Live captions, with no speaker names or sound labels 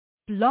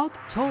Blog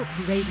Talk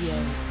Radio.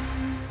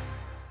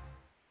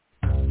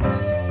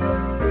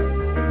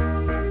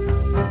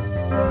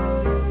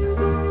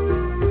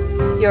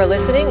 You're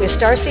listening to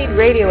Starseed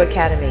Radio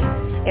Academy,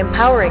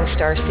 empowering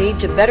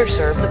Starseed to better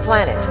serve the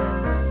planet.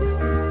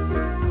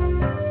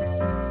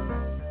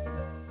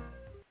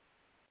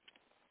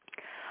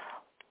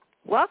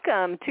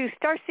 Welcome to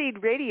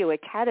Starseed Radio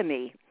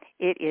Academy.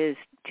 It is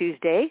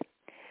Tuesday,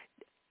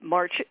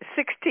 March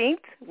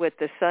 16th, with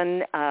the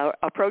sun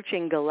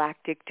approaching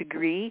galactic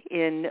degree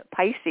in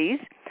Pisces.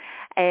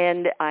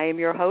 And I am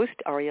your host,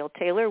 Ariel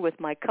Taylor, with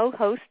my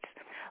co-hosts,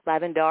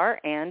 Lavendar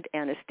and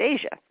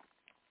Anastasia.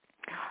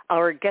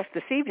 Our guest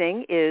this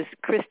evening is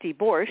Christy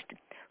Borst,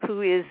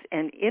 who is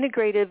an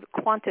integrative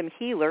quantum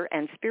healer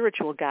and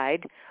spiritual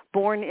guide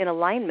born in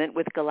alignment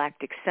with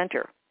Galactic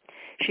Center.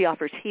 She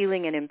offers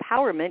healing and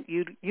empowerment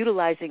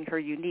utilizing her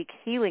unique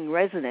healing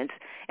resonance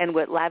and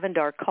what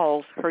Lavendar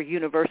calls her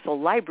universal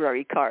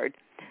library card.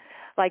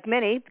 Like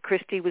many,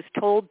 Christy was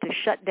told to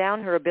shut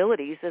down her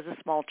abilities as a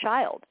small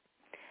child.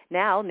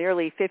 Now,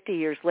 nearly 50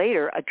 years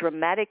later, a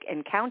dramatic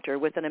encounter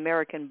with an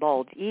American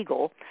bald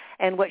eagle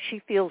and what she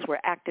feels were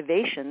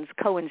activations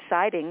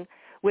coinciding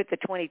with the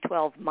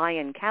 2012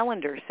 Mayan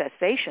calendar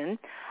cessation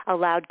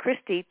allowed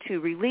Christy to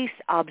release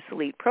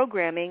obsolete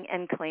programming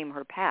and claim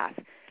her path.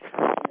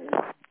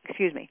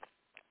 Excuse me.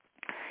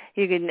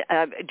 You can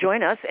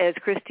join us as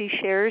Christy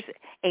shares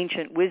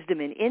ancient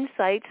wisdom and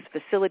insights,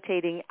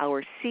 facilitating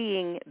our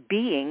seeing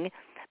being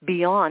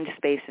beyond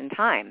space and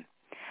time.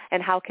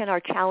 And how can our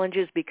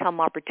challenges become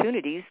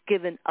opportunities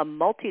given a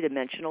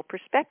multidimensional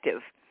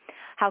perspective?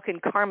 How can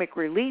karmic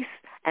release,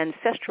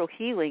 ancestral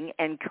healing,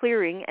 and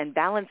clearing and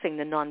balancing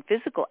the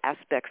non-physical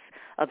aspects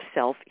of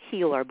self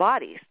heal our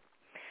bodies?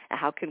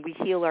 How can we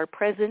heal our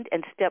present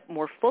and step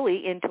more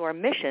fully into our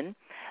mission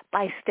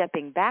by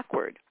stepping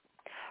backward?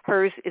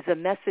 Hers is a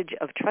message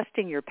of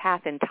trusting your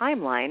path and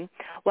timeline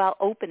while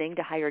opening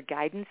to higher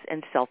guidance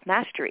and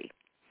self-mastery.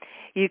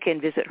 You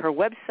can visit her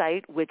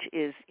website, which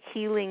is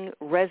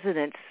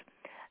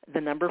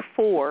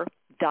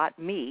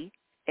healingresonance4.me,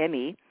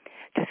 M-E,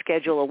 to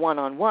schedule a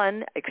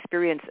one-on-one,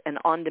 experience an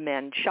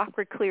on-demand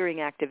chakra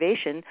clearing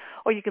activation,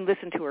 or you can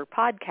listen to her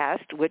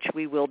podcast, which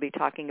we will be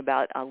talking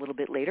about a little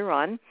bit later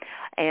on,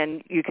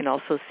 and you can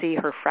also see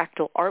her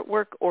fractal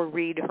artwork or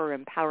read her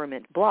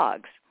empowerment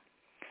blogs.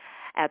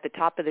 At the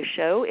top of the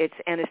show, it's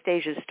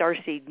Anastasia's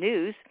Starseed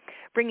News,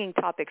 bringing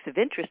topics of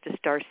interest to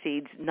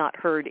Starseeds not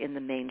heard in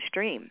the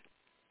mainstream.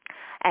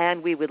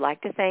 And we would like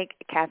to thank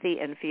Kathy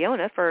and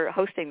Fiona for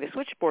hosting the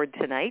switchboard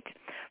tonight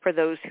for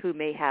those who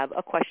may have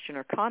a question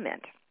or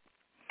comment.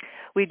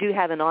 We do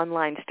have an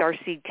online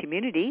Starseed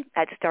community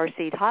at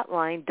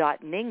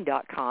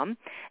starseedhotline.ning.com,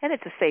 and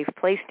it's a safe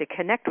place to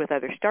connect with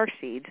other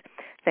Starseeds,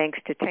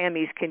 thanks to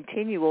Tammy's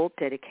continual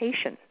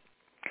dedication.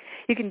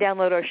 You can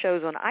download our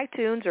shows on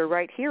iTunes or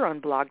right here on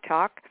Blog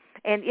Talk.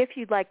 And if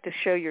you'd like to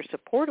show your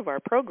support of our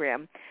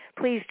program,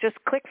 please just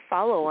click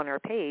follow on our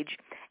page,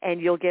 and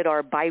you'll get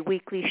our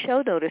biweekly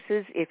show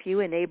notices if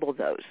you enable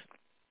those.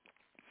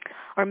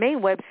 Our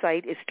main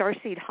website is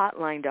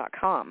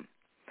starseedhotline.com.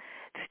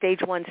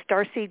 Stage 1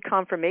 Starseed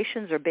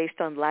confirmations are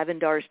based on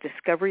Lavendar's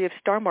discovery of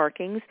star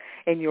markings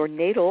in your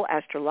natal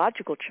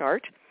astrological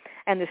chart,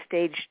 and the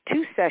Stage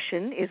 2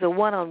 session is a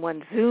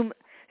one-on-one Zoom,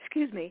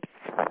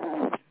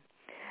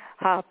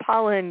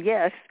 pollen,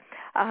 yes.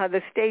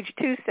 The Stage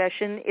 2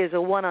 session is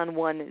a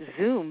one-on-one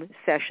Zoom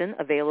session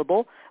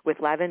available with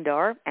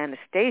Lavendar,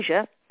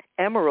 Anastasia,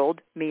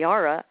 Emerald,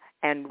 Miara,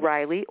 and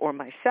Riley or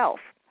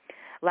myself.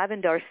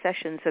 Lavendar's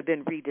sessions have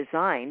been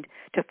redesigned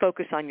to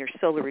focus on your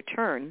solar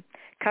return,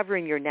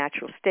 covering your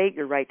natural state,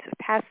 your rites of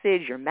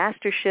passage, your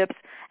masterships,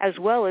 as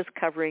well as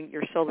covering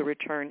your solar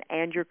return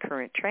and your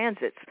current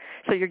transits.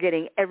 So you're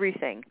getting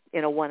everything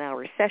in a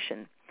one-hour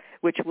session,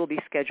 which will be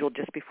scheduled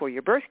just before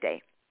your birthday.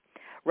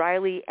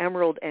 Riley,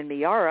 Emerald, and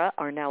Miara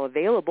are now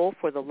available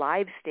for the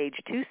live Stage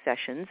 2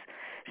 sessions,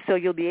 so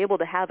you'll be able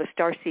to have a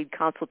Starseed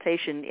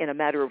consultation in a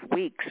matter of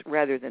weeks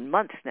rather than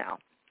months now.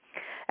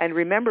 And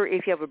remember,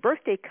 if you have a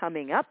birthday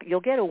coming up, you'll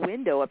get a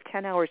window of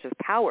 10 hours of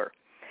power.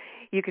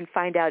 You can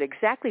find out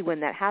exactly when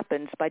that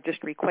happens by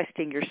just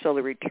requesting your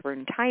solar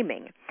return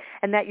timing,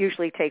 and that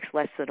usually takes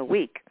less than a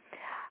week.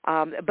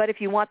 But if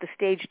you want the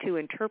Stage 2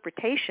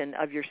 interpretation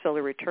of your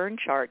solar return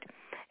chart,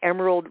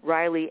 Emerald,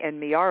 Riley,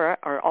 and Miara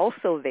are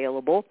also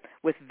available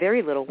with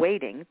very little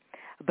waiting.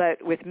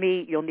 But with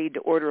me, you'll need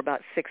to order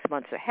about 6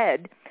 months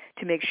ahead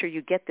to make sure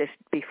you get this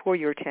before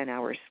your 10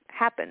 hours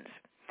happens.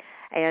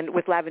 And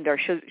with Lavendar,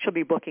 she'll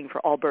be booking for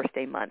all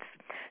birthday months.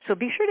 So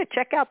be sure to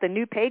check out the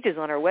new pages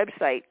on our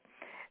website.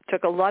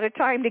 Took a lot of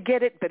time to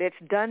get it, but it's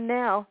done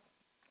now.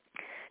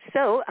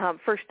 So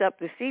first up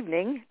this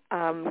evening,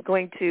 I'm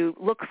going to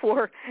look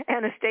for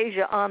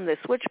Anastasia on the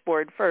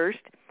switchboard first,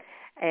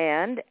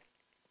 and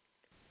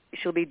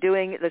she'll be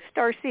doing the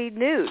Starseed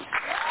News.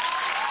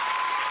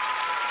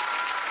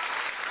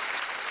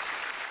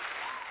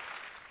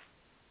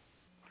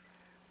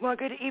 Well,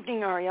 good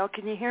evening, Ariel.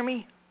 Can you hear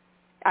me?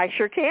 I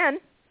sure can.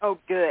 Oh,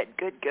 good.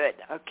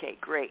 Okay,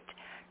 great.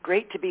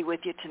 Great to be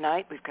with you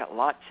tonight. We've got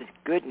lots of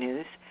good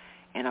news.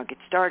 and I'll get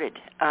started.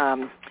 I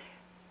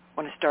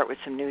want to start with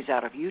some news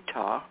out of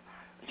Utah,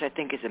 which I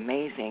think is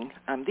amazing.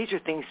 These are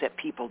things that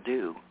people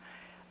do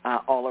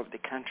all over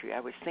the country. I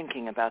was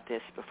thinking about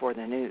this before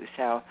the news,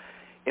 how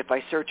if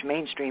I search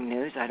mainstream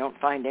news, I don't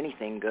find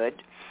anything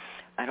good.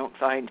 I don't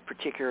find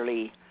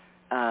particularly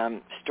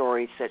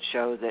stories that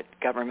show that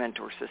government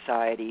or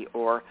society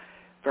or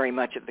very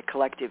much of the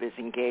collective is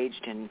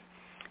engaged in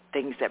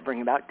things that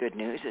bring about good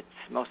news. It's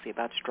mostly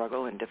about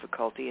struggle and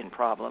difficulty and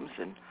problems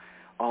and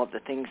all of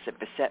the things that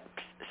beset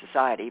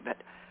society. But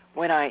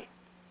when I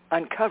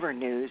uncover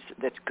news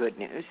that's good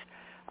news,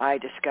 I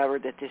discover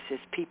that this is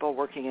people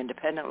working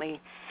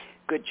independently,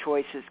 good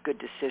choices, good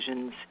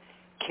decisions,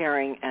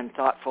 caring and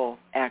thoughtful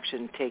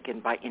action taken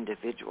by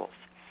individuals.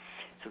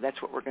 So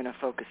that's what we're going to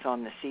focus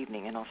on this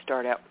evening. And I'll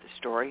start out with a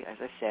story, as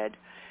I said,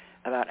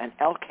 about an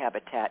elk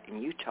habitat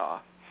in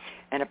Utah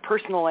and a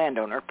personal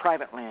landowner,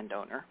 private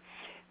landowner,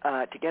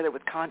 together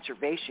with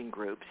conservation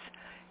groups,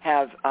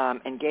 have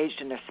engaged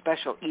in a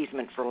special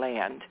easement for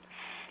land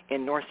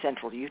in north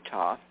central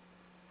Utah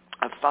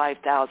of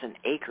 5,000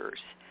 acres,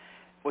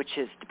 which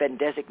has been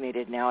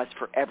designated now as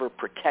forever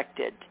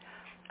protected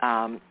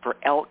for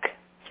elk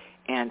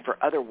and for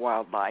other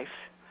wildlife,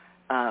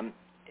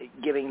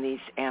 giving these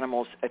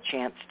animals a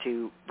chance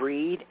to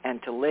breed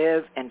and to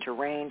live and to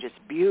range. It's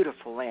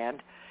beautiful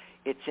land.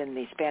 It's in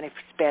the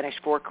Spanish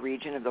Fork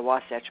region of the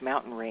Wasatch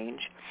Mountain Range.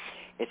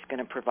 It's going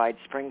to provide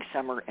spring,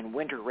 summer, and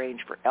winter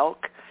range for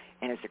elk,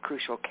 and is a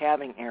crucial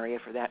calving area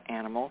for that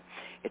animal.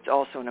 It's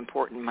also an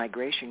important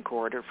migration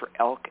corridor for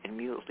elk and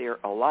mule deer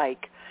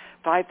alike.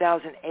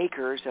 5,000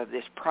 acres of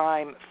this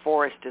prime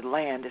forested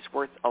land is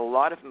worth a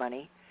lot of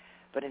money,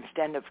 but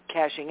instead of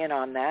cashing in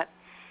on that,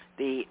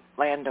 the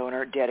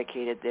landowner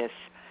dedicated this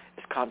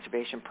as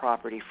conservation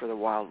property for the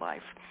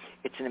wildlife.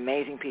 It's an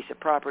amazing piece of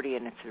property,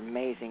 and it's an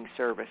amazing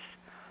service,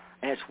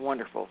 and it's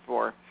wonderful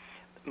for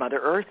Mother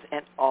Earth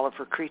and all of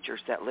her creatures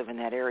that live in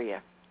that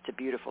area. It's a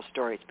beautiful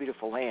story. It's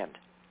beautiful land.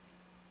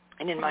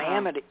 And in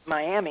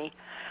Miami,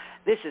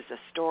 this is a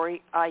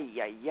story,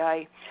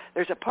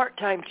 there's a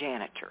part-time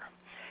janitor.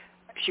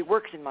 She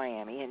works in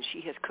Miami, and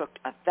she has cooked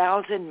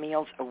 1,000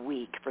 meals a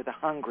week for the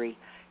hungry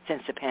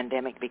since the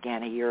pandemic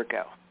began a year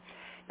ago.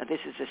 Now, this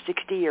is a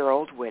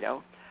 60-year-old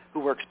widow who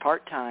works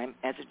part-time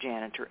as a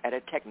janitor at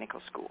a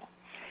technical school.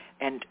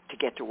 And to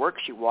get to work,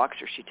 she walks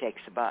or she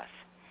takes a bus.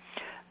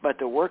 But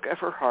the work of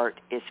her heart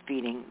is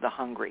feeding the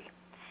hungry.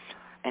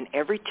 And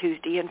every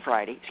Thursday and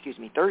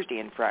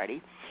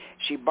Friday,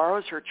 she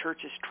borrows her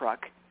church's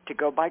truck to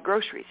go buy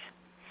groceries.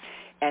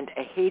 And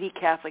a Haiti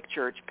Catholic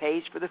church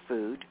pays for the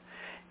food.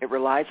 It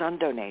relies on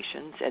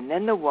donations. And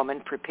then the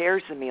woman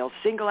prepares the meals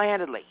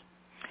single-handedly,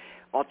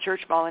 while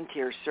church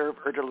volunteers serve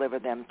or deliver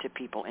them to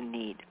people in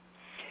need.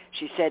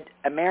 She said,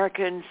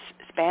 Americans,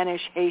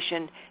 Spanish,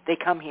 Haitian, they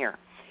come here.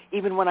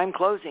 Even when I'm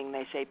closing,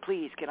 they say,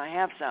 please, can I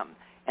have some?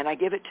 And I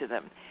give it to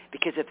them,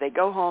 because if they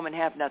go home and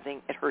have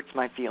nothing, it hurts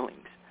my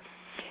feelings.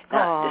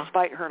 Now,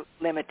 despite her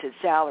limited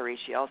salary,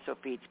 she also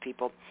feeds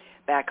people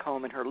back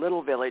home in her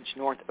little village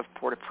north of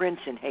Port-au-Prince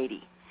in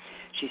Haiti.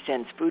 She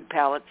sends food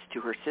pallets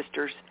to her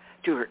sisters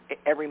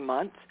every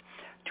month,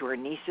 to her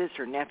nieces,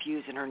 her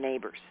nephews, and her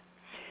neighbors.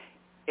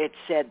 It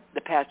said,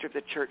 the pastor of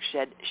the church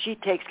said, she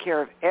takes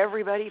care of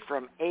everybody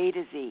from A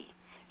to Z.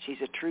 She's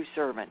a true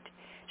servant.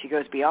 She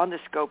goes beyond the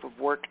scope of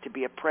work to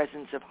be a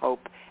presence of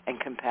hope and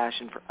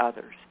compassion for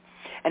others.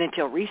 And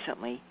until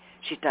recently,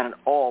 she's done it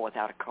all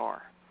without a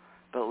car.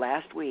 But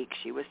last week,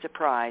 she was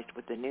surprised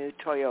with the new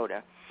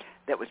Toyota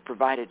that was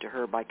provided to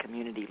her by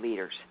community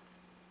leaders.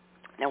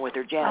 Now, with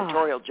her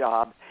janitorial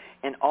job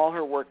and all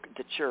her work at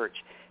the church,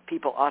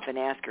 people often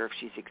ask her if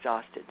she's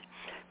exhausted.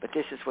 But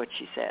this is what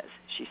she says.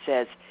 She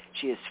says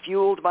she is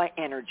fueled by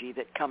energy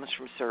that comes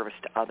from service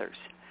to others.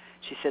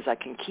 She says, I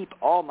can keep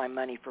all my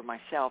money for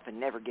myself and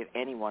never give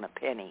anyone a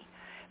penny.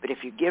 But if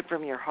you give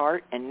from your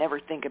heart and never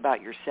think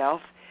about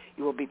yourself,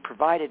 you will be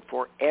provided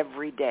for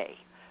every day.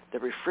 The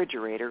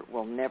refrigerator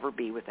will never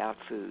be without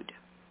food.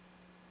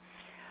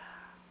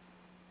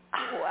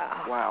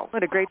 Wow.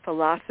 What a great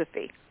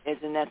philosophy.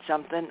 Isn't that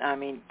something? I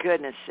mean,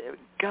 goodness,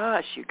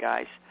 gosh, you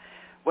guys.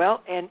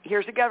 Well, and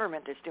here's a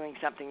government that's doing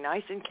something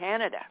nice in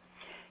Canada.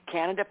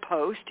 Canada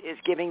Post is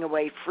giving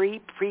away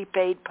free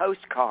prepaid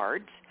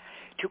postcards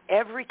to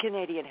every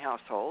Canadian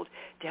household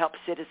to help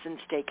citizens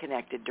stay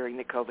connected during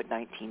the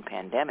COVID-19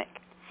 pandemic.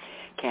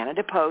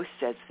 Canada Post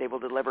says they will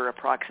deliver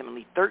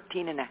approximately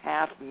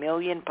 13.5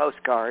 million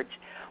postcards,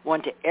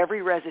 one to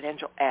every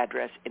residential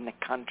address in the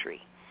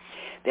country.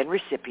 Then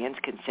recipients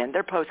can send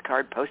their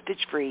postcard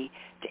postage-free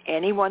to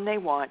anyone they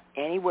want,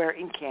 anywhere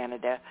in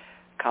Canada.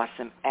 Costs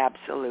them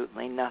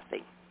absolutely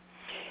nothing.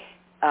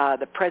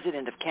 The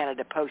president of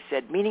Canada Post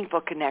said,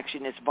 meaningful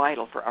connection is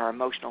vital for our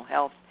emotional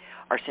health,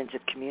 our sense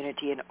of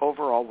community, and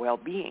overall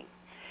well-being.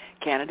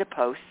 Canada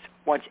Post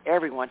wants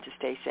everyone to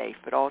stay safe,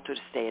 but also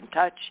to stay in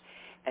touch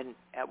and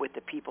with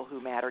the people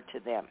who matter to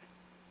them.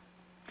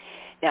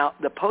 Now,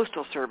 the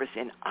Postal Service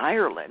in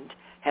Ireland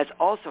has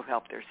also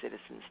helped their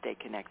citizens stay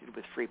connected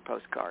with free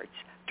postcards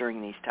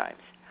during these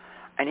times.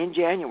 And in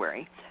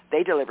January,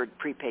 they delivered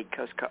prepaid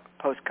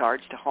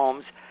postcards to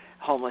homes,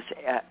 homeless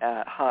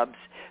hubs,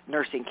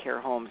 nursing care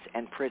homes,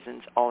 and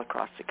prisons all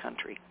across the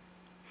country.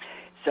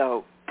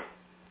 So,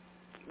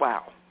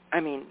 wow. I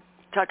mean,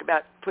 talk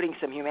about putting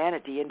some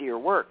humanity into your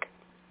work,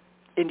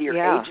 into your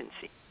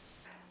agency.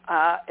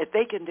 If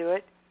they can do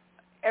it,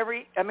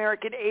 every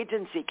American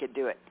agency can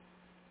do it.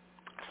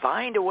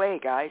 Find a way,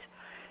 guys.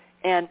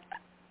 And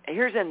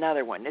here's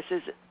another one. This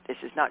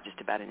is not just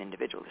about an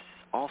individual. This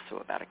is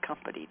also about a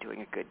company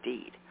doing a good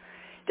deed.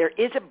 There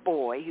is a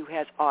boy who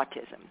has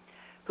autism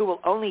who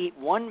will only eat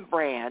one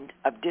brand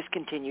of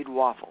discontinued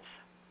waffles.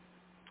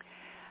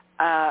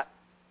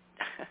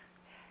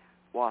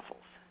 Waffles.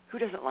 Who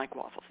doesn't like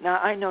waffles? Now,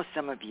 I know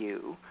some of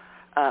you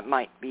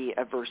might be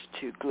averse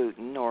to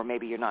gluten, or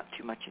maybe you're not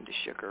too much into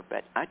sugar,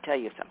 but I tell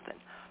you something.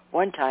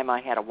 One time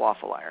I had a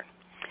waffle iron.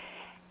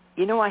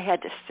 You know, I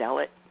had to sell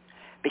it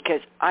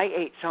because I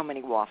ate so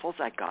many waffles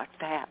I got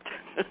fat.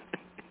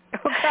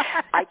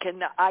 I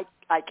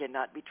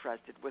cannot be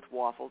trusted with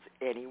waffles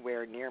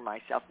anywhere near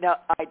myself. Now,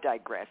 I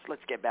digress.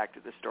 Let's get back to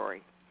the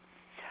story.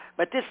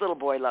 But this little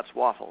boy loves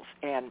waffles,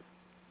 and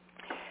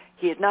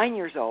he is 9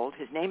 years old.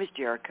 His name is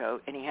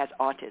Jericho, and he has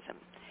autism.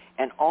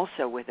 And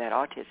also with that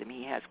autism,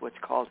 he has what's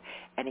called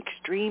an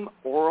extreme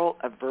oral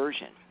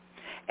aversion.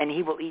 And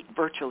he will eat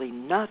virtually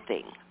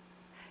nothing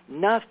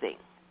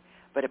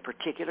but a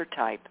particular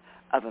type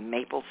of a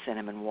maple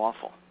cinnamon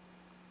waffle.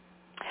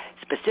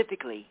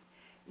 Specifically,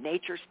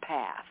 Nature's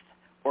Path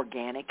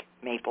organic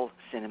maple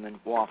cinnamon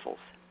waffles.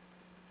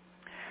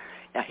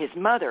 Now, his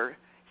mother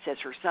says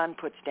her son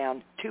puts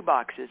down 2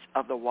 boxes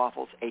of the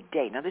waffles a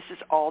day. Now, this is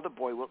all the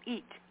boy will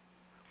eat.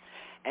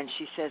 And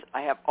she says,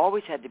 I have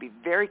always had to be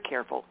very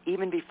careful,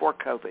 even before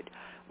COVID,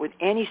 with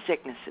any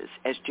sicknesses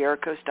as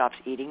Jericho stops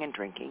eating and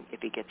drinking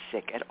if he gets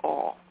sick at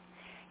all.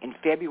 In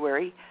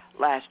February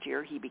last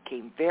year, he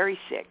became very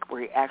sick,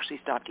 where he actually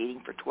stopped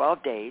eating for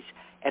 12 days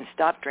and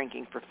stopped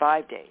drinking for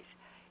 5 days.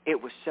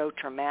 It was so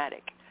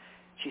traumatic.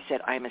 She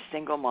said, I am a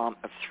single mom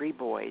of 3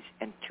 boys,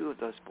 and 2 of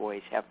those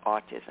boys have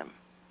autism.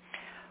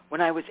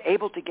 When I was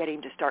able to get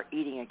him to start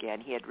eating again,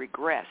 he had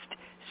regressed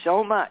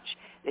so much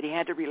that he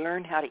had to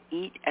relearn how to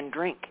eat and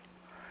drink.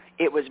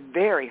 It was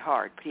very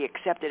hard, but he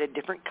accepted a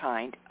different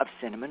kind of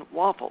cinnamon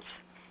waffles.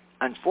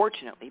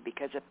 Unfortunately,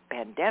 because of the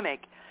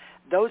pandemic,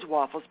 those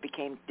waffles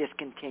became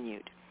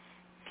discontinued,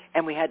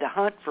 and we had to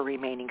hunt for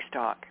remaining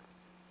stock.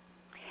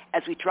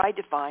 As we tried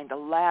to find the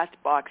last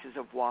boxes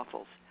of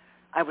waffles,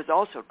 I was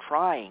also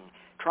trying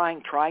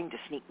to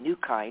sneak new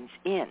kinds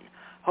in,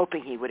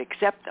 hoping he would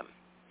accept them.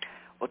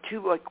 Well,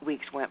 2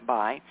 weeks went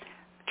by,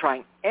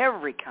 trying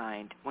every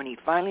kind, when he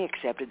finally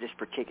accepted this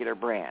particular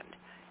brand,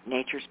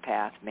 Nature's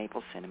Path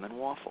Maple Cinnamon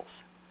Waffles.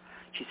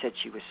 She said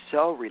she was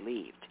so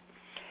relieved.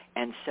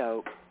 And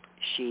so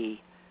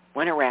she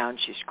went around,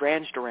 she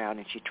scrounged around,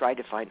 and she tried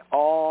to find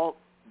all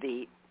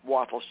the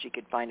waffles she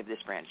could find of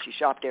this brand. She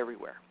shopped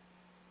everywhere.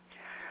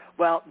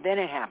 Well, then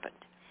it happened.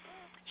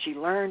 She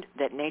learned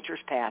that Nature's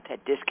Path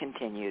had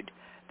discontinued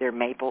their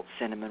maple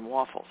cinnamon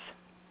waffles.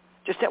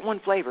 Just that one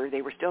flavor,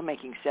 they were still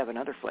making 7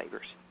 other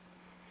flavors.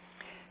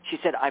 She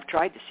said, I've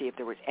tried to see if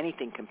there was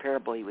anything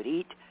comparable he would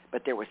eat,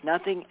 but there was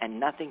nothing, and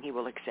nothing he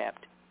will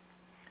accept.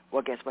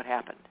 Well, guess what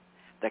happened?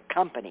 The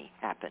company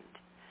happened.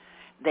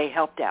 They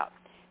helped out.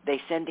 They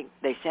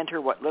sent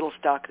her what little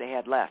stock they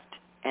had left,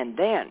 and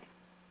then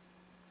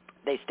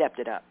they stepped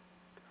it up.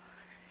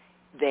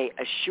 They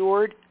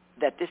assured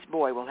that this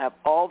boy will have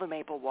all the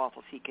maple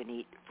waffles he can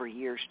eat for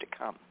years to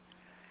come.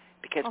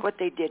 Because what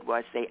they did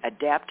was they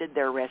adapted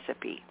their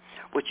recipe,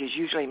 which is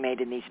usually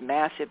made in these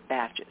massive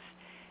batches.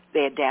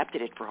 They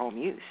adapted it for home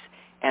use.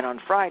 And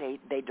on Friday,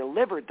 they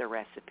delivered the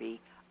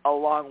recipe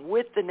along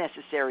with the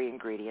necessary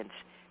ingredients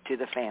to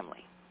the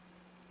family.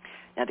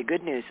 Now, the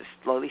good news is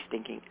slowly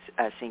sinking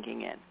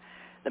in.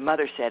 The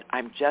mother said,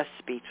 I'm just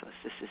speechless.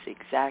 This is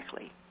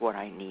exactly what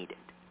I needed.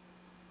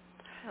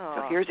 Aww.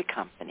 So here's a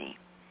company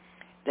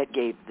that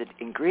gave the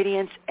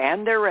ingredients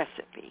and their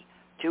recipe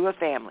to a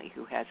family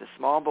who has a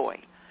small boy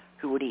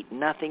who would eat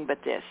nothing but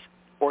this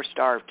or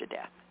starve to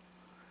death.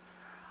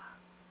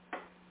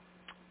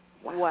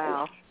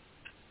 Wow.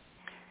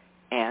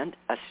 And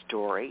a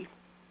story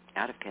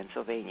out of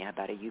Pennsylvania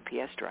about a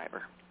UPS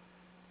driver.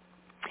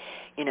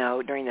 You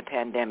know, during the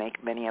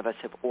pandemic, many of us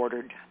have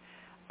ordered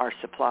our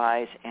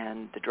supplies,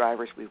 and the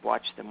drivers, we've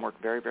watched them work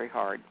very, very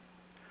hard.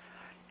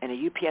 And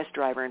a UPS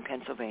driver in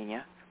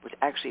Pennsylvania was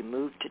actually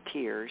moved to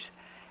tears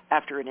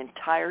after an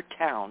entire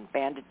town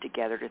banded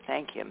together to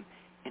thank him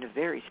in a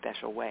very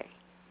special way.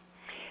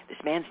 This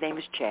man's name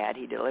is Chad.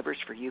 He delivers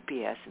for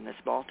UPS in the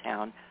small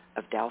town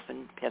of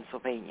Dauphin,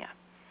 Pennsylvania.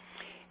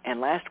 And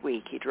last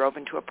week, he drove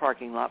into a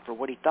parking lot for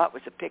what he thought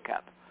was a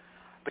pickup,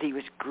 but he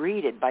was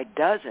greeted by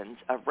dozens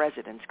of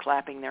residents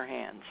clapping their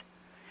hands.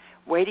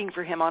 Waiting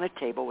for him on a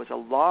table was a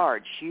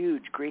large,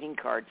 huge greeting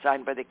card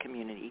signed by the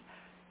community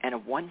and a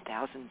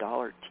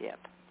 $1,000 tip.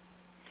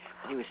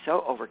 And he was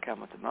so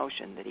overcome with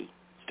emotion that he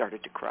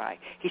started to cry.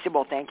 He said,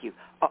 well, thank you.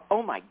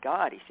 Oh, my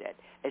God, he said,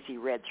 as he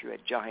read through a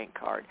giant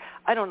card.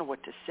 I don't know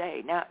what to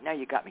say. Now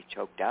you got me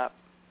choked up.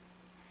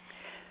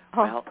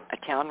 Well, a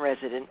town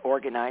resident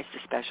organized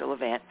a special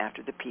event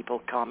after the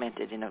people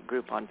commented in a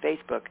group on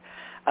Facebook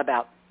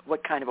about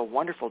what kind of a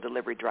wonderful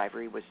delivery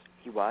driver he was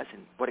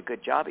and what a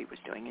good job he was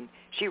doing. And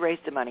she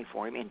raised the money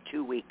for him in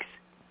 2 weeks.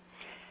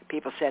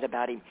 People said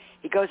about him,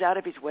 he goes out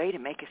of his way to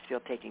make us feel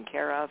taken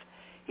care of.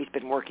 He's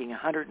been working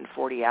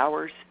 140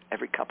 hours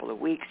every couple of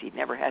weeks. He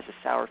never has a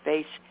sour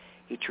face.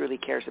 He truly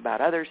cares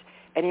about others.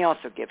 And he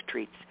also gives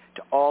treats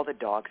to all the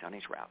dogs on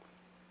his route.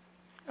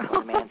 So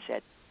the man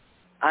said,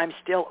 I'm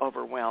still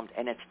overwhelmed,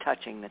 and it's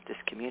touching that this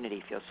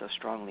community feels so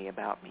strongly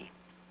about me.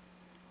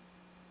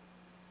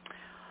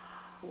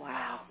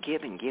 Wow.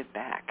 Give and give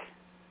back.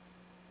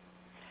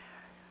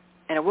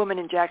 And a woman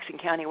in Jackson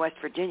County, West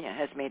Virginia,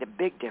 has made a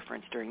big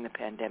difference during the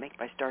pandemic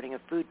by starting a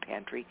food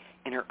pantry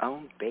in her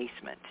own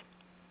basement.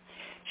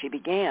 She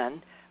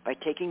began by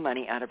taking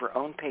money out of her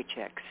own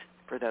paychecks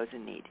for those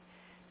in need.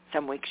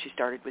 Some weeks she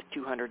started with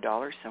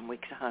 $200, some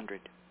weeks $100.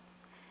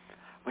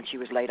 When she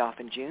was laid off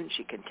in June,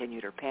 she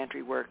continued her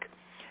pantry work,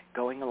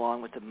 going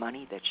along with the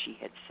money that she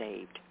had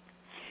saved.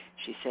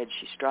 She said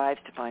she strives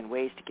to find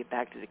ways to give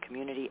back to the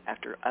community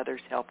after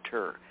others helped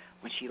her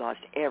when she lost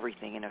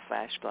everything in a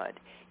flash flood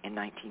in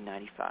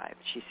 1995.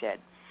 She said,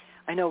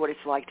 I know what it's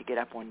like to get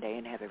up one day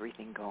and have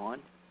everything gone.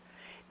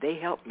 They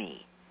helped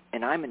me,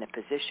 and I'm in a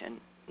position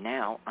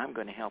now I'm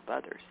going to help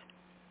others.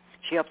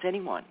 She helps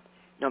anyone,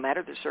 no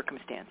matter the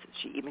circumstances.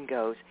 She even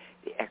goes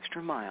the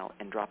extra mile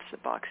and drops the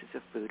boxes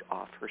of food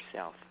off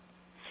herself.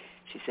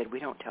 She said, we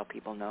don't tell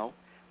people no.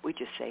 We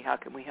just say, how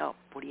can we help?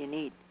 What do you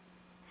need?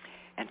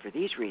 And for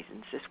these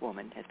reasons, this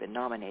woman has been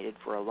nominated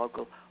for a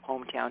local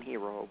Hometown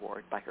Hero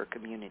Award by her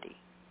community.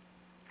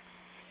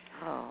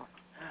 Oh.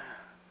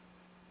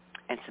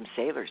 And some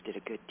sailors did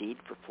a good deed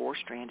for 4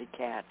 stranded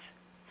cats.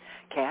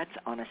 Cats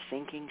on a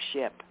sinking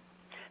ship.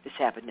 This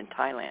happened in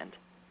Thailand.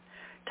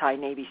 Thai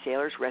Navy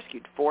sailors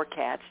rescued 4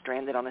 cats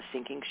stranded on a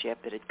sinking ship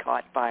that had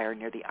caught fire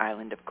near the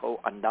island of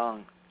Koh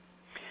Andang.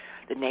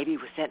 The Navy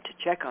was sent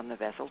to check on the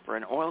vessel for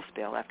an oil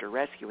spill after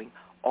rescuing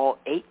all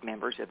 8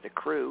 members of the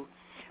crew,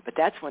 but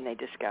that's when they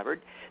discovered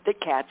that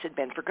cats had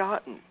been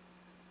forgotten.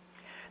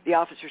 The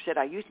officer said,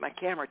 I used my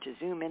camera to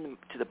zoom in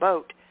to the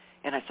boat,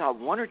 and I saw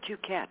 1 or 2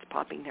 cats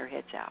popping their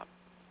heads out.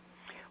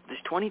 This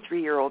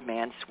 23-year-old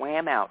man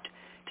swam out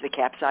to the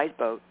capsized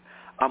boat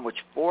on which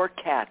 4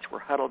 cats were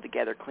huddled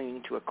together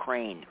clinging to a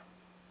crane.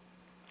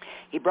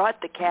 He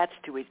brought the cats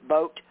to his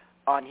boat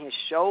on his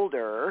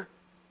shoulder.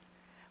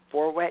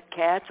 4 wet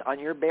cats on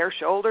your bare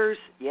shoulders?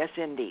 Yes,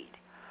 indeed.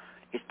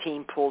 His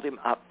team pulled him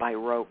up by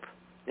rope.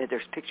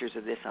 There's pictures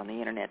of this on the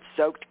internet.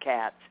 Soaked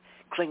cats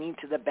clinging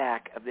to the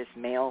back of this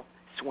male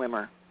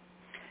swimmer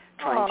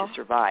trying to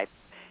survive.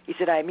 He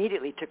said, I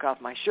immediately took off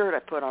my shirt. I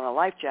put on a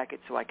life jacket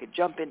so I could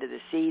jump into the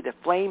sea. The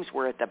flames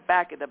were at the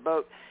back of the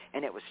boat,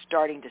 and it was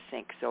starting to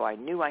sink, so I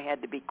knew I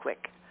had to be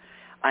quick.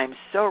 I'm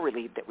so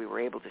relieved that we were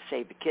able to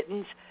save the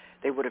kittens.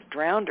 They would have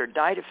drowned or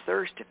died of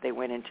thirst if they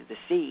went into the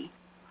sea.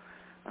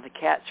 Well, the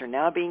cats are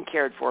now being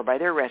cared for by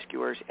their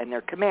rescuers and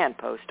their command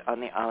post on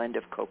the island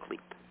of Koh Kliep.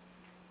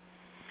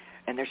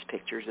 And there's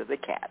pictures of the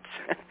cats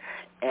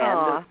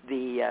and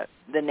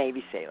the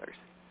Navy sailors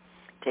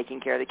taking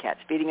care of the cats,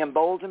 feeding them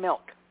bowls of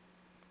milk.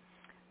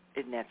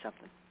 Isn't that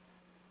something?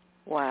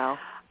 Wow.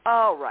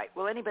 All right.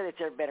 Well, anybody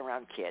that's ever been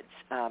around kids,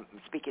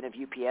 speaking of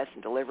UPS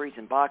and deliveries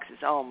and boxes,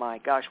 oh, my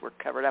gosh, we're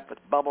covered up with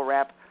bubble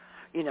wrap.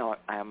 You know,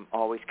 I'm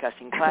always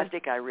cussing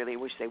plastic. I really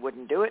wish they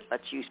wouldn't do it.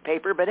 Let's use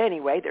paper. But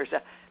anyway, there's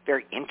a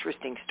very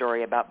interesting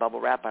story about bubble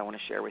wrap I want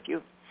to share with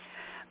you.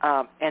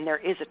 And there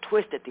is a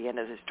twist at the end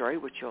of the story,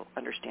 which you'll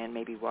understand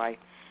maybe why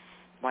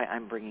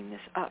I'm bringing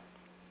this up.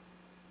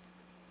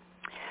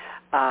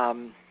 A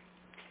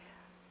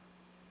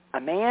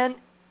man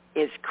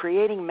is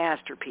creating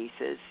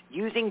masterpieces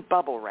using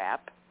bubble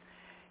wrap.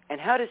 And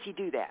how does he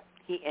do that?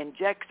 He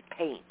injects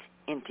paint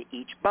into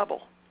each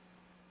bubble.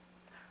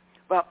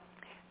 Well,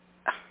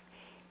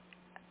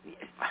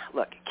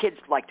 look, kids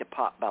like to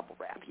pop bubble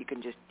wrap.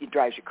 It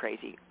drives you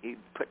crazy. You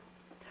put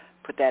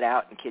that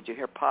out, and kids, you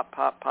hear pop,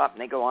 pop, pop,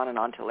 and they go on and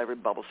on until every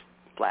bubble's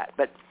flat.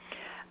 But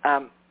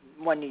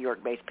one New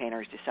York-based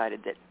painter has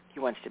decided that he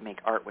wants to make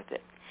art with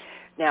it.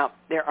 Now,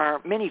 there are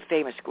many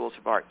famous schools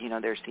of art. You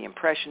know, there's the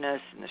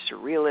Impressionists and the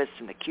Surrealists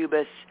and the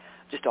Cubists,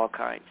 just all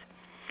kinds.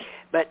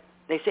 But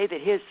they say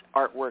that his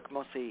artwork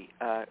mostly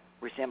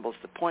resembles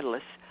the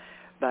Pointillists,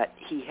 but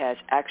he has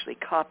actually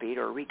copied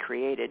or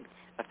recreated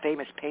a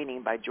famous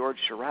painting by George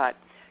Seurat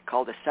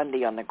called A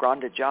Sunday on the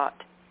Grande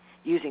Jatte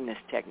using this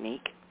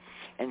technique,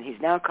 and he's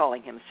now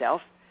calling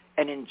himself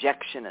an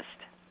injectionist.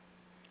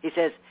 He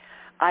says,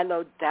 I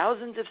load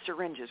thousands of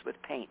syringes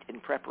with paint in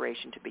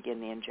preparation to begin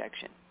the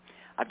injection.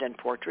 I've done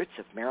portraits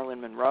of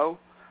Marilyn Monroe,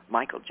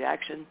 Michael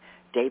Jackson,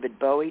 David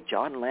Bowie,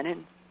 John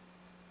Lennon.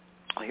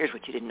 Well, here's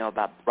what you didn't know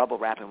about bubble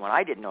wrap and what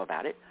I didn't know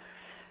about it.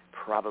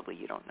 Probably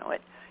you don't know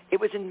it. It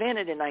was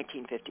invented in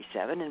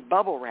 1957, and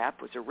bubble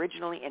wrap was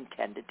originally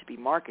intended to be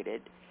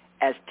marketed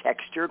as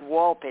textured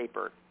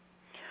wallpaper.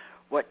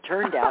 What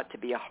turned out to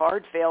be a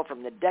hard fail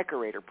from the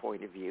decorator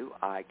point of view,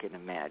 I can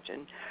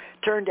imagine,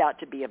 turned out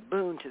to be a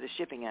boon to the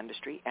shipping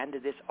industry and to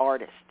this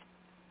artist.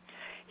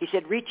 He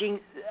said,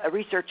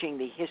 researching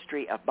the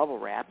history of bubble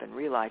wrap and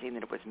realizing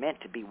that it was meant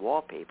to be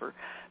wallpaper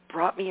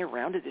brought me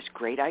around to this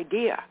great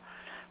idea.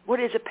 What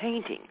is a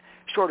painting?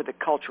 Short of the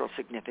cultural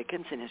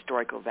significance and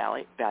historical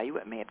value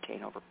it may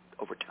obtain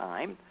over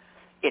time,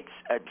 it's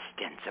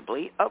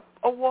ostensibly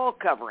a wall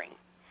covering.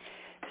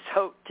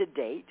 So to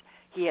date,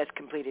 he has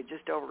completed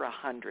just over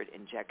 100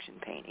 injection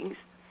paintings.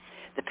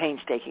 The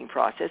painstaking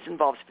process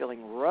involves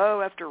filling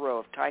row after row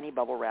of tiny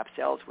bubble wrap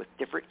cells with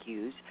different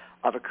hues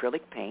of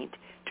acrylic paint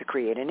to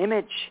create an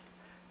image.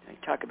 Now,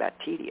 talk about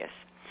tedious.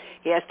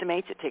 He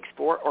estimates it takes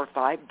 4 or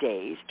 5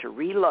 days to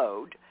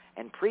reload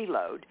and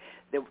preload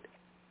the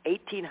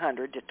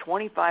 1,800 to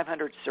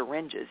 2,500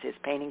 syringes his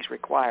paintings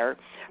require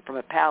from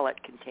a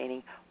palette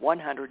containing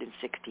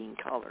 116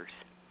 colors.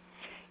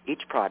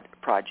 Each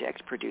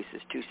project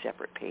produces 2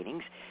 separate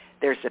paintings.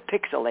 There's a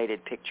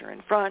pixelated picture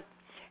in front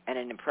and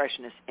an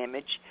impressionist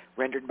image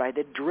rendered by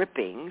the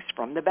drippings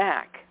from the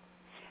back,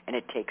 and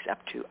it takes up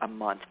to a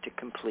month to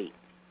complete.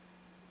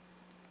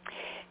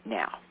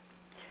 Now,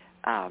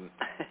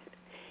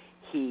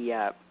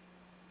 it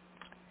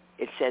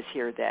says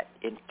here that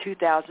in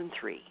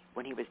 2003,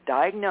 when he was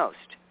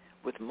diagnosed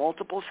with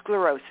multiple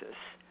sclerosis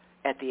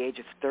at the age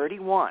of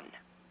 31,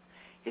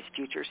 his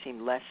future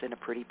seemed less than a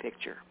pretty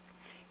picture.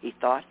 He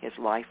thought his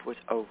life was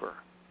over.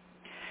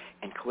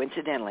 And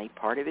coincidentally,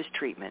 part of his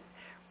treatment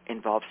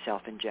involved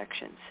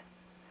self-injections.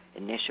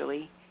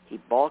 Initially, he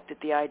balked at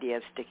the idea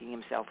of sticking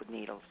himself with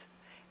needles,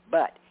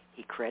 but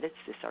he credits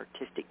this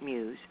artistic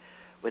muse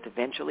with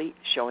eventually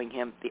showing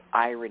him the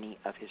irony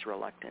of his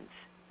reluctance.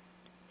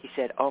 He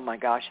said, "Oh my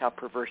gosh, how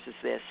perverse is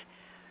this?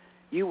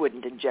 You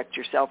wouldn't inject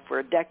yourself for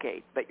a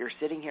decade, but you're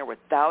sitting here with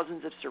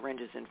thousands of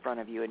syringes in front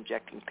of you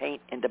injecting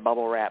paint into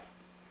bubble wrap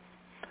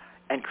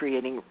and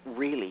creating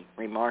really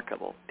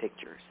remarkable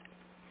pictures."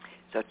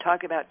 So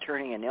talk about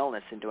turning an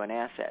illness into an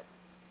asset.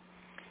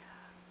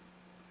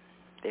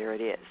 There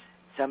it is.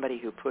 Somebody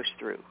who pushed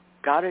through,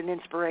 got an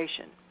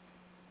inspiration,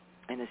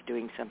 and is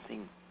doing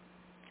something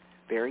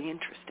very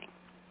interesting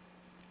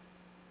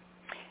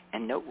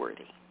and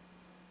noteworthy.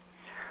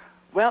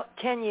 Well,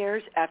 10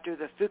 years after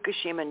the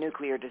Fukushima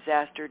nuclear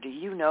disaster, do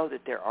you know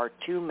that there are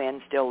 2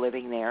 men still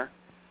living there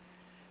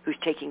who's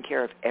taking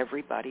care of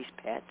everybody's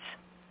pets?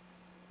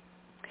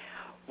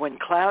 When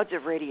clouds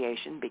of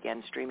radiation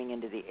began streaming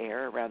into the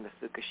air around the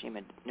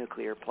Fukushima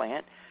nuclear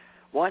plant,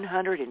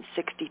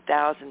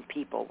 160,000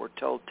 people were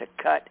told to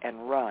cut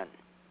and run.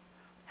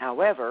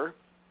 However,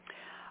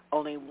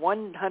 only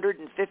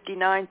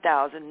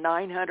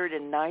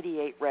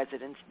 159,998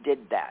 residents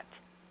did that.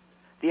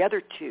 The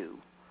other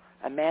 2,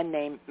 a man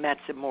named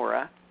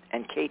Matsumura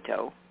and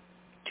Kato,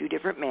 2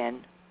 different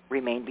men,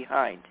 remained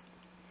behind.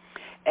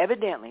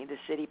 Evidently, the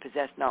city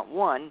possessed not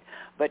 1,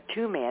 but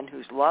 2 men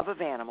whose love of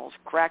animals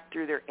cracked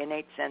through their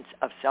innate sense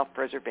of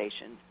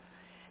self-preservation,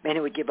 men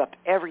who would give up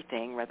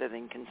everything rather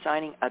than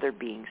consigning other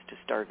beings to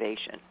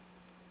starvation.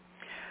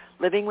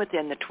 Living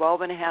within the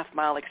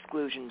 12.5-mile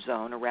exclusion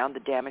zone around the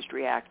damaged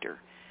reactor,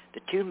 the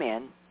 2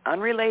 men,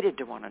 unrelated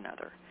to one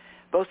another,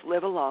 both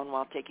live alone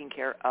while taking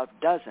care of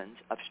dozens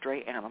of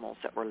stray animals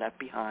that were left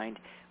behind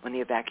when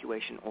the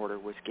evacuation order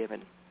was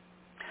given.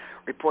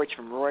 Reports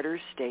from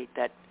Reuters state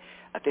that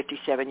a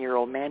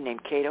 57-year-old man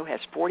named Kato has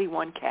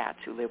 41 cats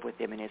who live with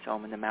him in his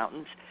home in the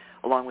mountains,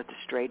 along with the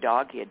stray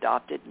dog he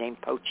adopted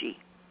named Pochi.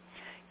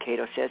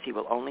 Kato says he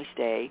will only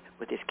stay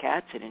with his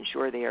cats and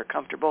ensure they are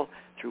comfortable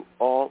through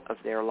all of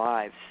their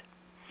lives.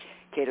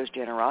 Kato's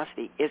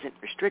generosity isn't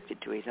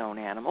restricted to his own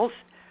animals,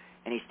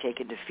 and he's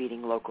taken to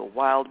feeding local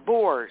wild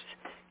boars,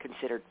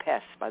 considered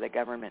pests by the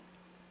government.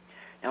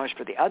 Now, as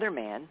for the other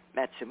man,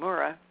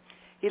 Matsumura,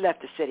 he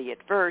left the city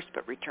at first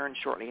but returned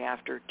shortly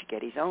after to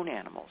get his own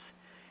animals.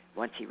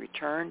 Once he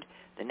returned,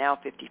 the now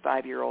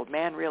 55-year-old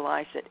man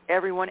realized that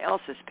everyone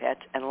else's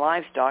pets and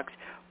livestock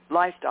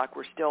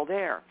were still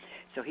there,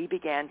 so he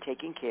began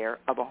taking care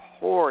of a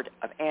horde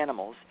of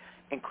animals,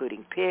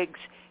 including pigs,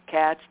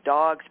 cats,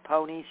 dogs,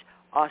 ponies,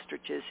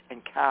 ostriches,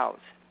 and cows.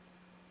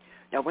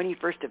 Now, when he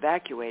first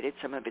evacuated,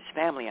 some of his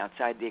family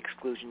outside the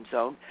exclusion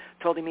zone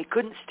told him he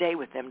couldn't stay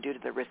with them due to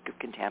the risk of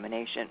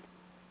contamination.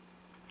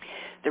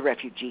 The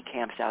refugee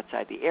camps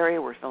outside the area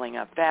were filling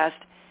up fast,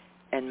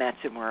 and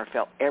Matsumura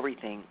felt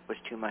everything was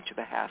too much of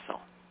a hassle.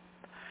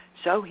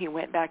 So he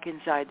went back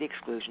inside the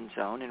exclusion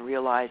zone and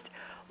realized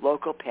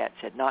local pets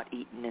had not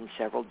eaten in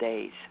several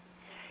days,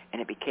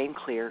 and it became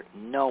clear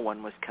no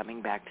one was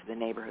coming back to the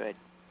neighborhood.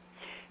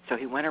 So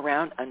he went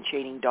around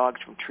unchaining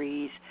dogs from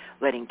trees,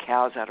 letting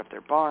cows out of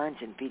their barns,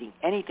 and feeding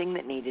anything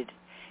that needed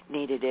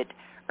it,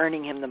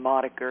 earning him the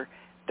moniker,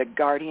 the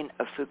guardian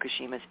of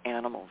Fukushima's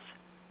animals.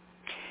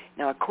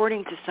 Now,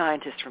 according to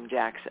scientists from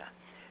JAXA,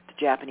 the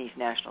Japanese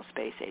National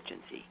Space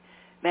Agency,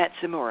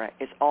 Matsumura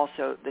is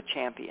also the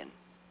champion,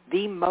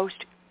 the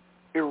most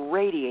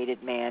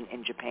irradiated man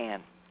in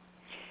Japan.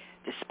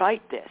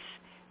 Despite this,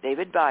 they've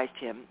advised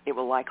him it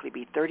will likely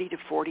be 30 to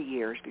 40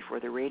 years before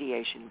the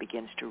radiation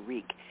begins to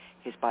wreak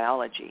his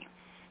biology,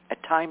 a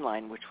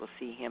timeline which will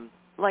see him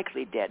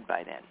likely dead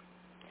by then.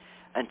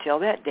 Until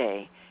that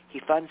day, He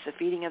funds the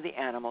feeding of the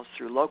animals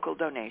through local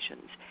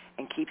donations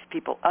and keeps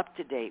people up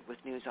to date with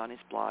news on his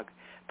blog,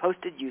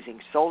 posted using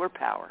solar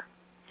power,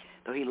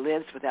 though he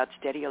lives without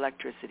steady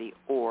electricity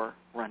or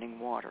running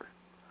water.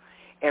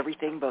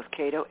 Everything both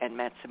Cato and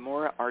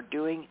Matsumura are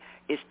doing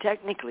is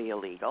technically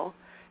illegal,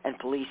 and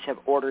police have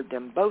ordered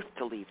them both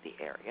to leave the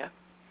area.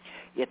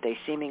 Yet they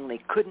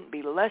seemingly couldn't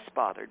be less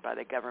bothered by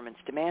the government's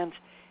demands,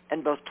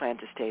 and both plan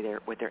to stay there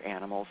with their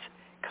animals,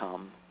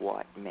 come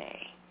what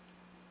may.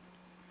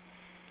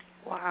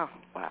 Wow.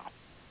 Wow.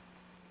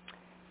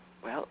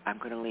 Well, I'm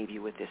going to leave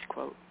you with this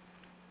quote.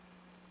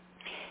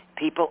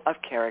 People of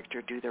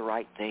character do the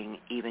right thing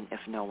even if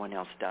no one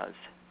else does,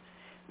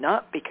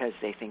 not because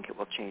they think it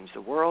will change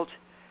the world,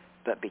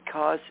 but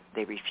because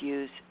they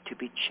refuse to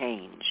be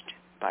changed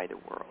by the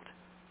world.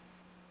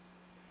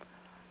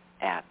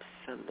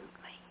 Absolutely.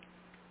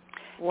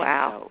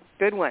 Wow. So,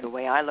 good one. The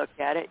way I look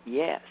at it,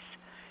 yes.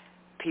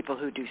 People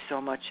who do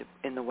so much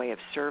in the way of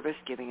service,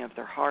 giving of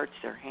their hearts,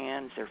 their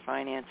hands, their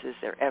finances,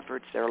 their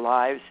efforts, their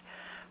lives,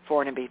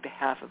 for and on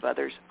behalf of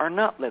others, are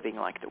not living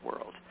like the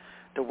world.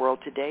 The world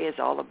today is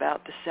all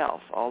about the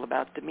self, all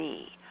about the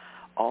me,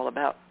 all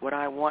about what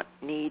I want,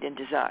 need, and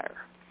desire.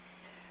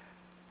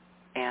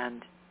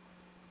 And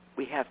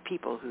we have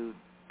people who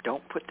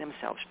don't put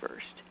themselves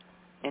first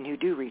and who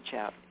do reach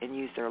out and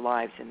use their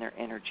lives and their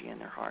energy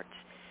and their hearts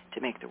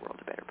to make the world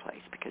a better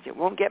place, because it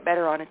won't get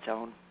better on its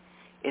own.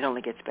 It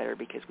only gets better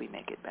because we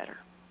make it better.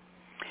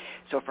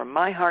 So from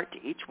my heart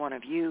to each one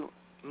of you,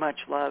 much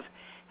love.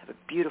 Have a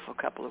beautiful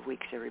couple of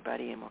weeks,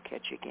 everybody, and we'll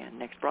catch you again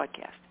next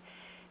broadcast.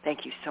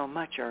 Thank you so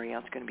much, Ariel.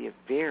 It's going to be a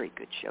very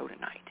good show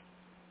tonight.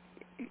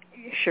 It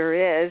sure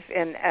is,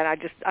 and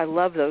I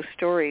love those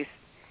stories.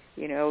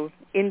 You know,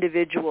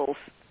 individuals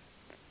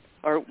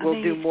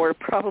will do more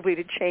probably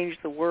to change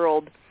the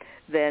world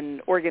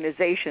than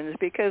organizations,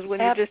 because when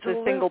you're just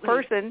a single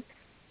person,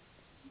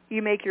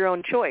 you make your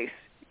own choice.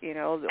 You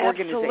know, the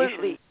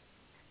organization,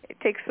 it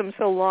takes them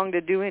so long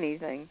to do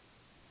anything.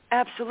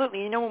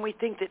 Absolutely. You know, when we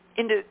think that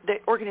the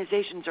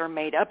organizations are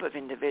made up of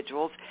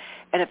individuals,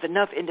 and if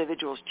enough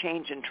individuals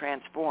change and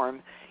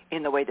transform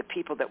in the way the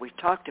people that we've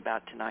talked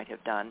about tonight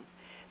have done,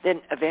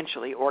 then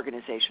eventually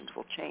organizations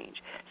will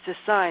change.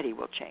 Society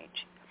will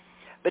change.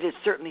 But it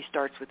certainly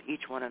starts with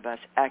each one of us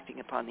acting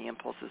upon the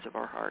impulses of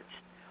our hearts.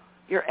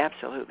 You're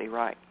absolutely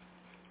right.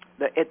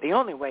 The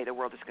only way the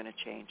world is going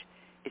to change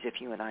is if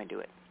you and I do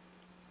it.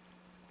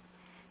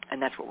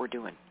 And that's what we're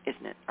doing,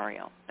 isn't it,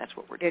 Ariel? That's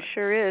what we're doing. It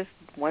sure is,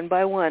 one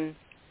by one.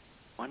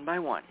 One by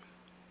one.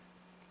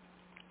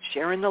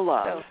 Sharing the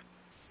love.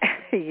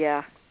 So,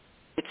 yeah.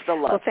 It's the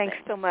love Well, thanks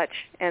thing. so much,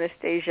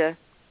 Anastasia,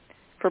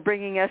 for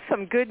bringing us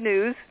some good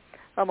news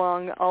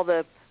among all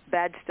the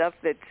bad stuff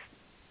that's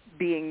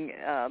being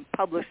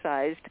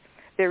publicized.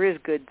 There is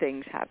good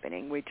things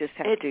happening. We just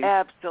have it's to... It's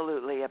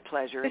absolutely a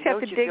pleasure. Just and have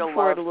don't to you dig feel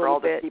for love it a for little all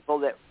bit. the people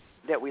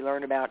that we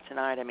learned about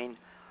tonight? I mean,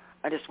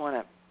 I just want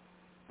to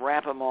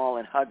wrap them all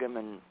and hug them,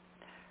 and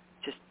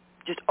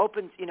just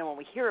opens, you know, when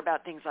we hear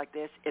about things like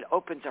this, it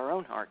opens our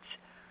own hearts,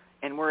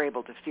 and we're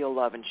able to feel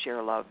love and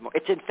share love more.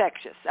 It's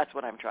infectious. That's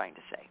what I'm trying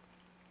to say.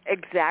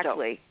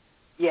 Exactly.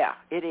 So, yeah,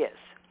 it is.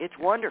 It's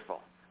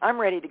wonderful.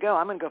 I'm ready to go.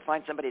 I'm going to go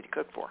find somebody to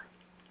cook for.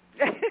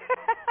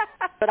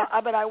 But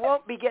I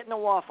won't be getting a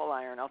waffle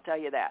iron, I'll tell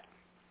you that.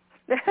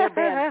 They're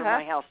banned from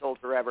my household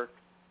forever.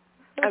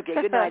 Okay,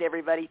 good night,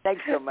 everybody.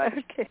 Thanks so much.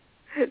 Okay.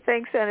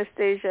 Thanks,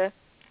 Anastasia.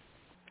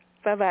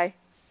 Bye-bye.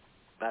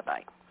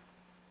 Bye-bye.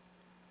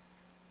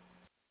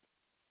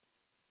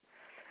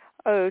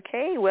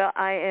 Okay, well,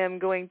 I am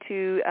going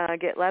to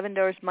get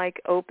Lavendar's mic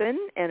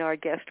open and our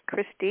guest,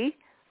 Christy.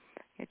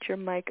 Get your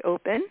mic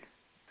open.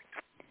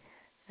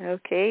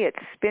 Okay, it's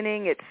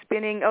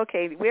spinning.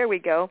 Okay, there we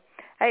go.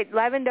 Hey,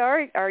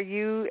 Lavendar, are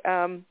you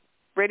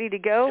ready to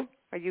go?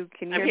 Can you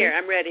hear me? I'm here.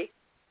 I'm ready.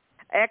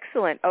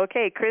 Excellent.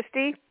 Okay,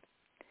 Christy.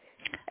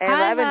 And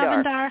Hi,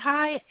 Lavendar. Lavendar.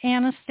 Hi,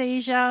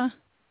 Anastasia.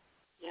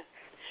 Yeah.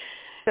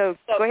 So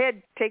go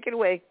ahead, take it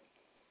away.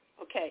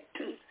 Okay.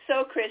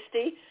 So,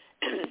 Christy,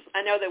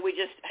 I know that we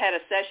just had a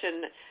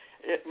session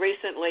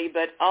recently,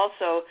 but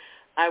also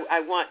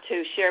I want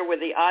to share with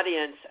the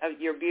audience of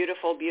your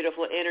beautiful,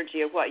 beautiful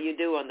energy of what you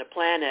do on the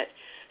planet.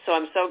 So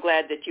I'm so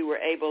glad that you were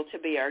able to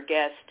be our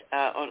guest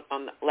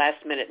on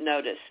last-minute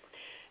notice.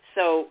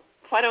 So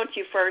why don't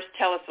you first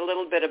tell us a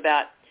little bit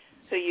about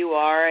who you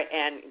are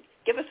and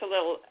give us a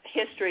little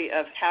history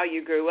of how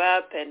you grew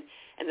up and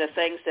the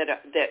things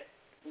that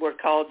were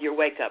called your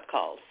wake-up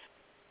calls.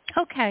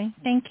 Okay,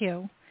 thank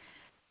you.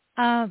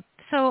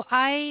 So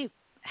I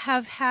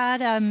have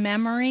had a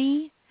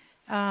memory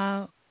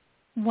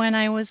when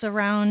I was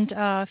around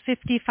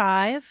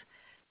 55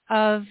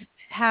 of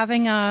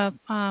having a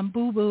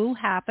boo-boo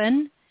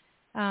happen.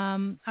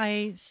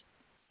 I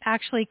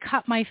actually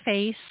cut my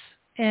face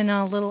in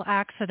a little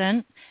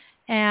accident,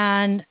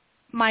 and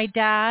my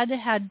dad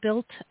had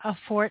built a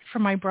fort for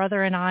my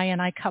brother and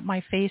I cut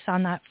my face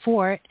on that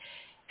fort,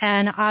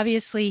 and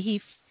obviously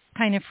he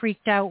kind of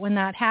freaked out when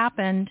that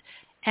happened.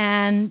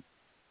 And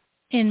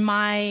in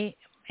my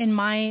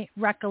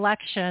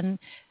recollection,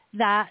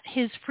 that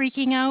his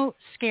freaking out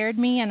scared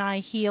me, and I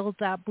healed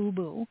that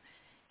boo-boo.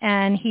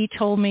 And he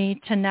told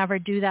me to never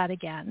do that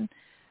again.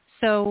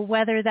 So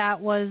whether that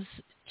was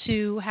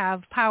to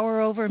have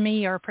power over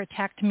me or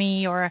protect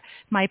me or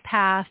my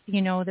path,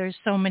 there's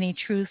so many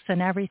truths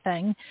and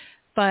everything.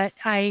 But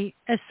I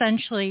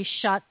essentially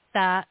shut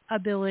that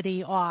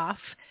ability off,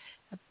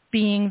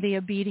 being the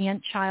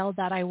obedient child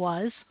that I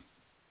was.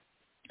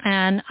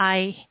 And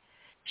I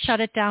shut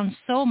it down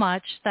so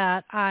much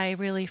that I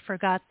really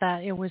forgot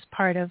that it was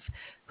part of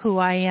who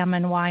I am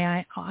and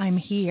why I'm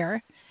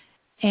here.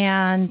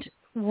 And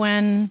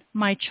when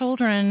my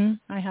children,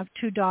 I have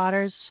 2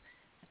 daughters,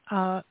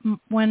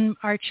 when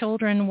our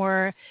children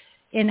were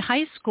in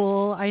high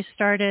school, I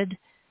started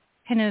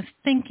kind of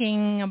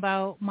thinking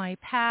about my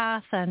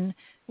path and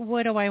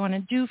what do I want to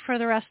do for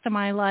the rest of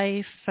my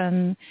life.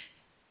 And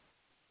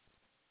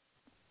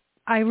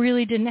I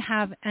really didn't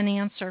have an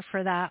answer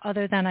for that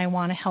other than I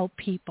want to help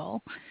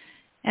people.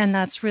 And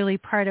that's really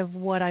part of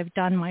what I've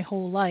done my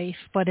whole life,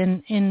 but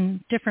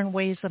in different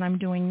ways that I'm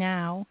doing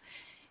now.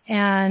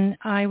 And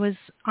I was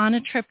on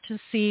a trip to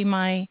see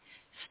my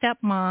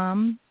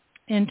stepmom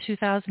in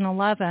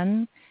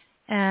 2011,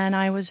 and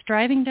I was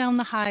driving down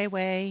the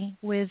highway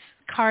with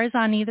cars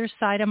on either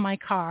side of my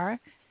car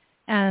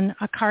and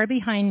a car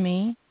behind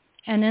me,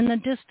 and in the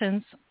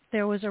distance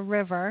there was a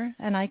river,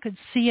 and I could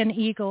see an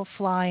eagle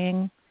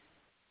flying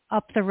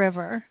up the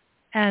river,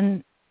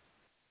 and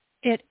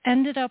it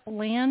ended up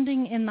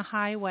landing in the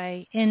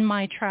highway in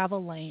my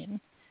travel lane,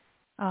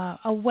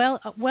 well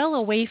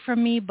away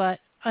from me, but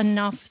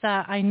enough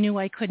that I knew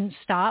I couldn't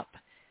stop,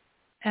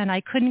 and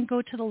I couldn't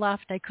go to the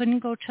left, I couldn't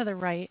go to the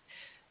right.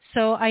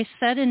 So I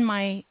said in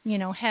my,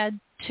 head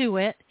to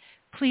it,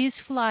 please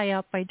fly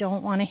up, I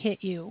don't want to hit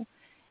you.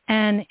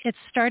 And it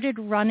started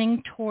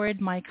running toward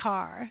my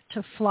car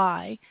to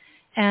fly.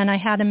 And I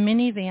had a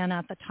minivan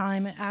at the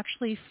time. It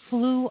actually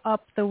flew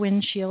up the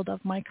windshield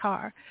of my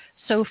car.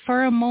 So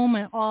for a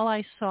moment, all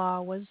I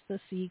saw was this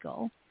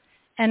eagle.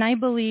 And I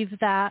believe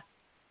that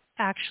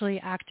actually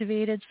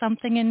activated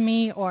something in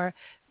me, or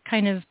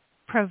kind of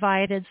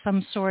provided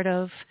some sort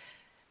of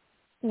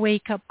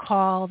wake-up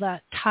call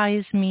that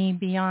ties me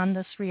beyond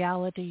this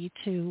reality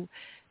to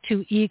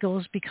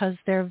eagles, because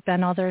there have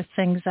been other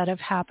things that have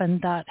happened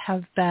that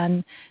have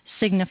been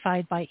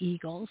signified by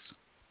eagles.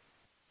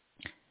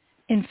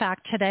 In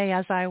fact, today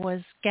as I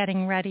was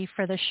getting ready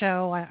for the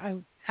show, I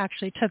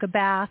actually took a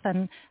bath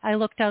and I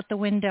looked out the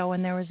window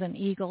and there was an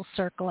eagle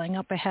circling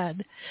up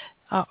ahead,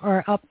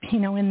 or up,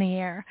 in the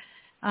air.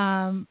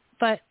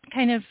 But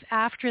kind of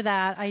after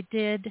that, I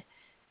did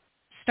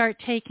start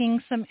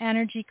taking some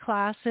energy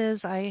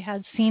classes. I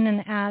had seen an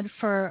ad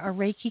for a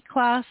Reiki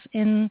class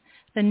in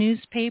the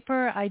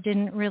newspaper. I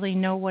didn't really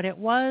know what it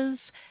was,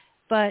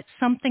 but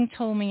something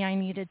told me I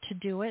needed to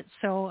do it,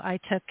 so I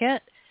took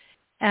it.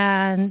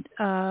 And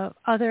I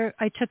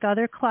took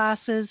other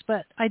classes,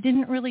 but I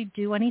didn't really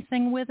do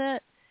anything with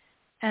it.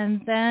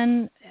 And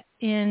then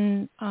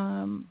in,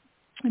 I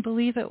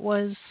believe it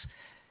was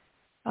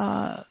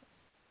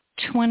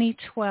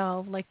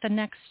 2012, like the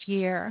next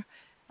year,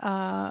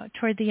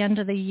 toward the end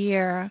of the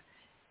year,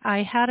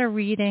 I had a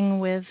reading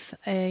with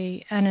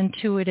an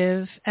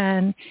intuitive,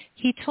 and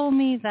he told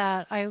me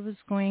that I was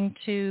going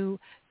to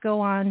go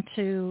on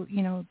to,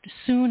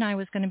 soon I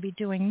was going to be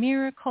doing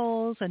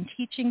miracles and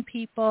teaching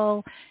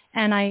people,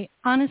 and I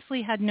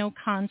honestly had no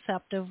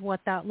concept of what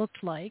that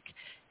looked like.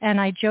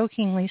 And I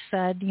jokingly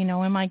said,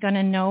 am I going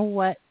to know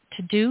what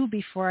to do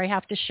before I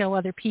have to show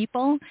other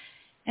people?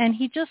 And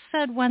he just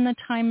said, when the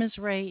time is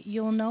right,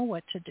 you'll know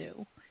what to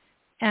do.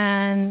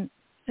 And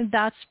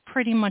that's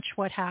pretty much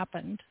what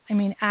happened. I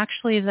mean,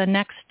 actually the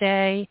next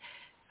day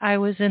I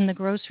was in the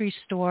grocery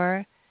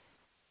store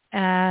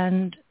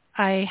and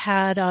I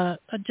had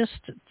just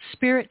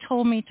spirit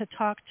told me to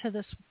talk to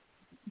this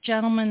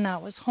gentleman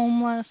that was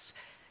homeless.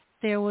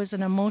 There was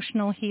an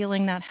emotional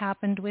healing that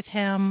happened with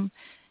him.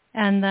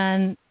 And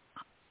then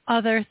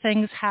other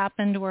things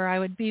happened where I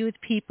would be with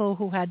people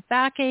who had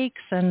backaches,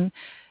 and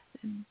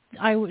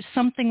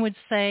something would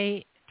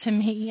say to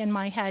me in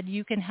my head,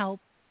 you can help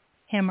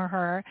him or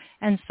her.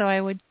 And so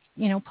I would,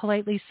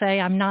 politely say,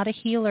 I'm not a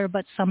healer,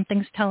 but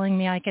something's telling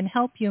me I can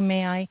help you.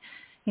 May I,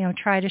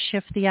 try to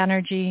shift the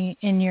energy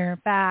in your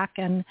back,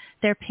 and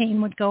their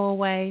pain would go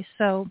away.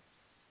 So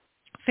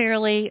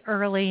fairly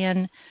early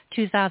in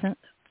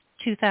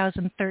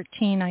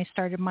 2013, I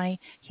started my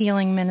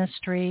healing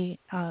ministry,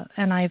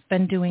 and I've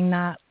been doing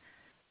that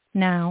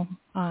now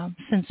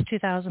since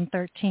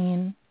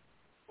 2013.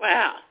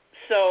 Wow.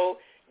 So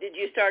did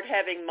you start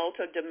having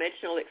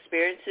multidimensional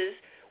experiences?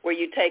 Were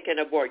you taken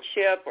aboard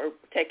ship or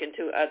taken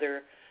to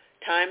other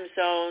time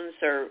zones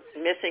or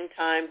missing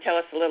time? Tell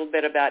us a little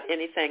bit about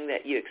anything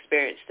that you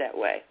experienced that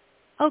way.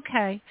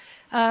 Okay.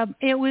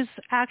 It was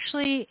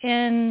actually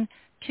in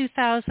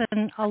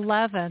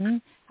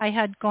 2011. I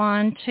had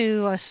gone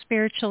to a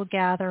spiritual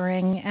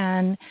gathering,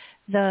 and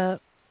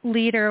the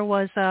leader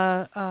was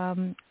a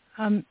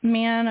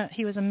man.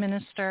 He was a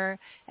minister,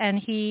 and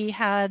he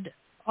had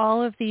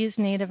all of these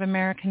Native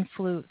American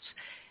flutes.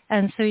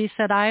 And so he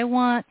said, I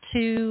want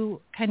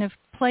to kind of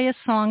play a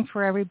song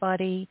for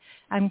everybody.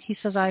 He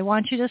says, I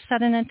want you to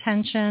set an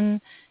intention,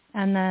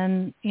 and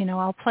then,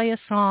 I'll play a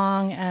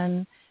song,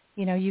 and,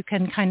 you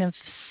can kind of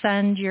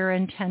send your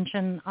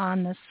intention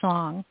on this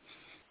song.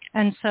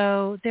 And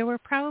so there were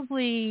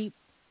probably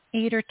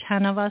 8 or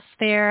 10 of us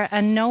there,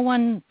 and no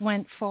one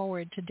went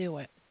forward to do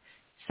it.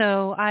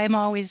 So I'm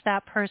always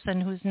that person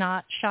who's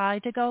not shy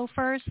to go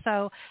first.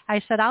 So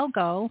I said, I'll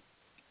go.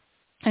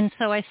 And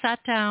so I sat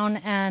down,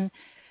 and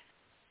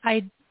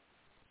I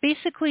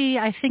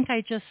think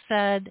I just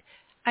said,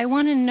 I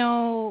want to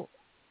know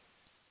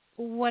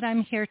what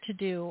I'm here to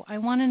do. I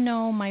want to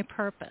know my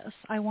purpose.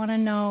 I want to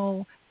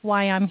know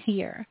why I'm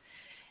here.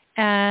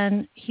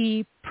 And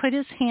he put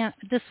his hand,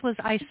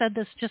 I said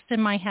this just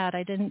in my head.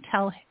 I didn't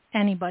tell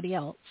anybody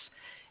else.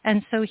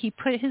 And so he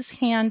put his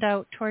hand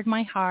out toward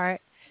my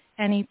heart,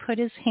 and he put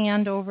his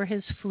hand over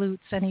his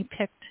flutes, and he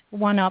picked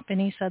one up,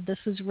 and he said, this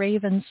is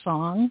Raven's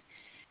song.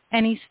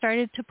 And he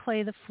started to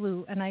play the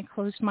flute, and I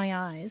closed my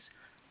eyes.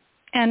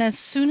 And as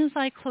soon as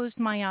I closed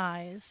my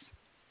eyes,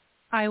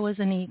 I was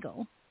an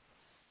eagle.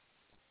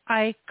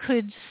 I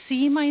could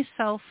see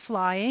myself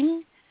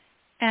flying,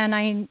 and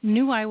I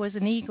knew I was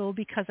an eagle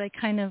because I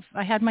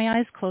had my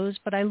eyes closed,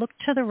 but I looked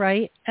to the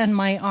right, and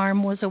my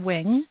arm was a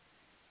wing,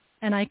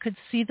 and I could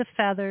see the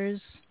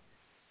feathers,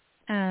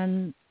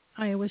 and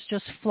I was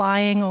just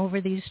flying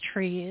over these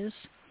trees.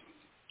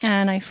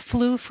 And I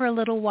flew for a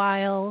little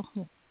while,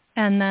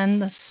 and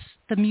then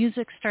the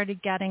music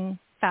started getting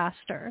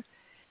faster.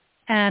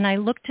 And I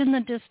looked in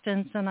the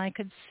distance, and I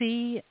could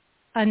see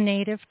a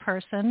native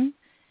person,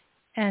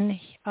 and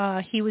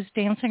he was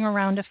dancing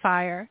around a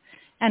fire.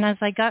 And as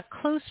I got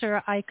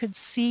closer, I could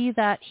see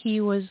that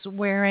he was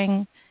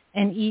wearing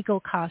an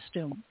eagle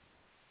costume.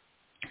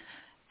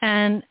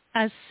 And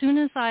as soon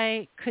as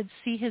I could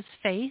see his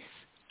face,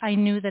 I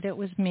knew that it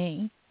was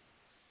me.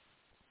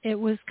 It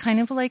was kind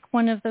of like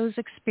one of those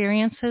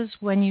experiences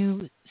when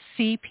you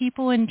see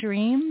people in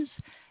dreams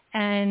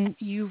and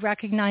you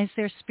recognize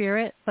their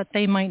spirit, but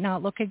they might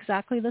not look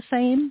exactly the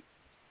same.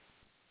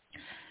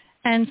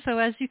 And so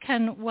as you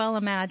can well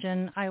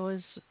imagine, I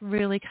was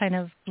really kind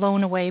of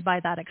blown away by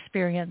that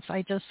experience.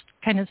 I just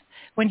kind of,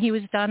 when he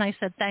was done, I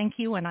said thank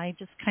you, and I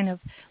just kind of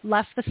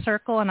left the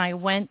circle, and I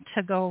went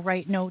to go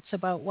write notes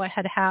about what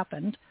had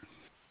happened.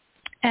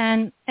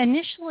 And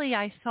initially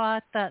I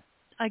thought that,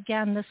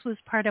 again, this was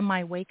part of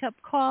my wake-up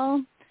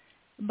call.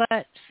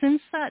 But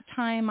since that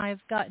time,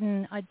 I've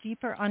gotten a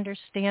deeper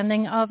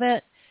understanding of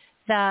it,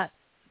 that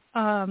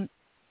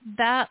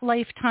that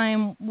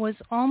lifetime was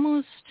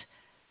almost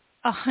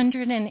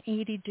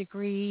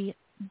 180-degree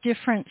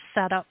different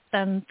setup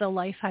than the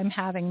life I'm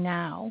having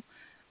now.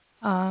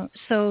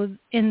 So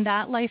in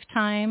that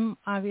lifetime,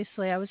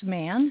 obviously I was a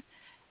man,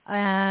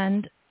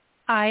 and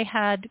I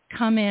had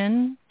come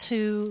in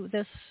to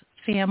this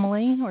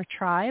family or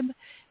tribe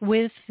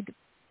with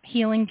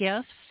healing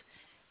gifts,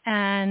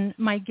 and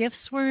my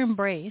gifts were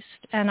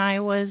embraced, and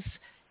I was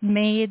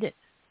made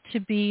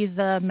to be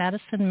the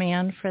medicine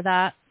man for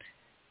that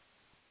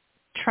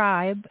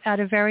tribe at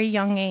a very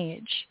young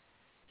age.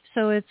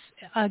 So it's,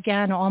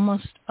 again,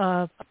 almost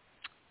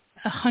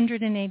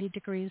 180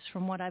 degrees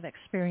from what I've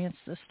experienced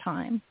this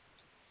time.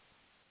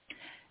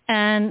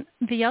 And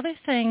the other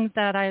thing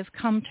that I've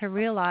come to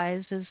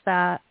realize is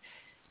that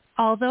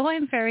although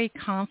I'm very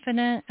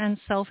confident and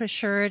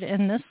self-assured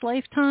in this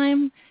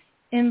lifetime,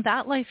 in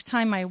that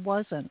lifetime I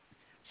wasn't.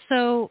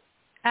 So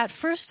at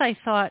first I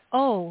thought,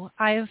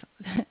 I've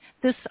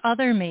this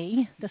other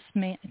me, this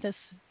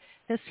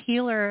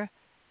healer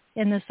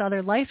in this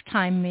other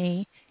lifetime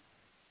me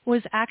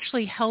was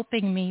actually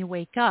helping me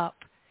wake up.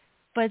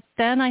 But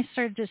then I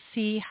started to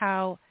see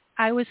how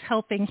I was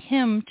helping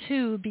him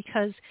too,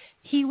 because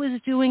he was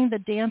doing the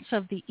dance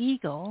of the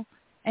eagle,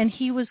 and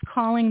he was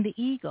calling the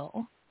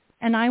eagle,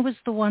 and I was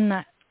the one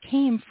that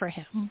came for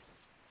him.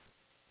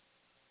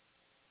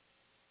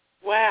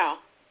 Wow.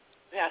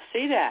 Yeah,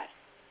 see that.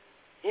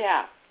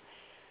 Yeah.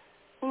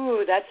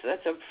 Ooh, that's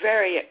a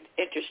very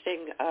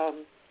interesting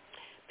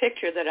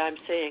picture that I'm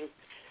seeing.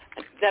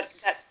 That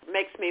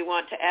makes me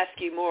want to ask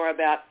you more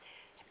about,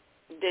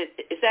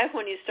 is that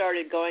when you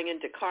started going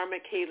into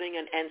karmic healing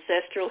and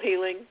ancestral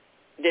healing?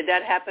 Did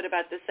that happen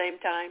about the same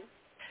time?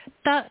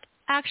 That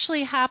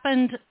actually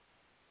happened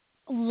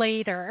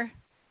later,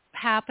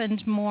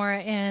 happened more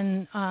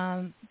in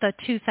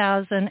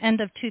the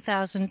end of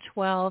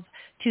 2012,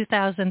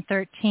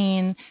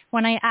 2013,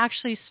 when I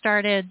actually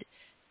started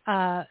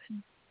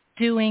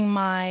doing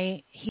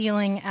my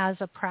healing as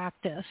a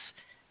practice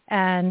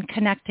and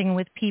connecting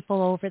with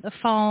people over the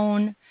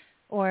phone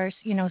or,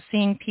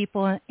 seeing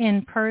people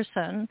in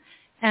person.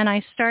 And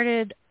I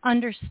started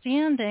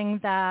understanding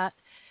that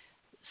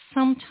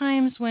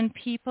sometimes when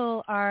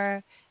people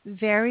are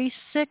very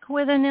sick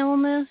with an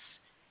illness,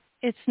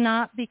 it's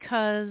not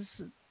because,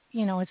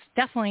 it's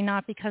definitely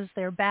not because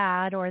they're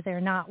bad or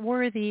they're not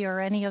worthy or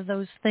any of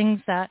those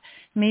things that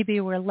maybe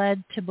we're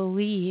led to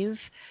believe,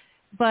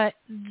 but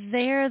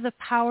they're the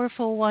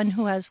powerful one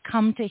who has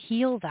come to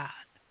heal that.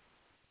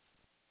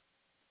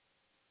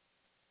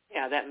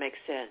 Yeah, that makes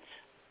sense.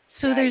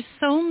 So right. There's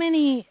so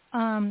many,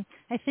 I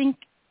think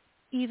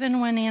even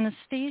when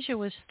Anastasia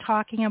was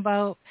talking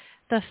about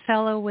the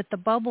fellow with the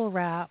bubble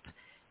wrap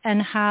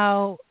and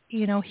how,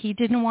 he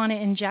didn't want to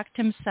inject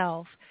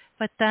himself,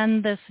 but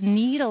then this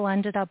needle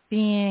ended up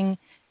being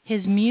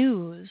his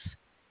muse.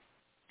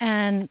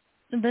 And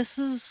this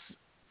is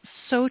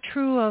so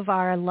true of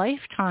our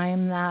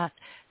lifetime that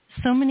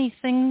so many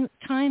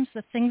times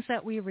the things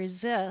that we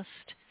resist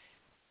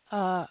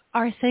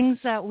are things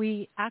that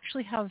we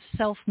actually have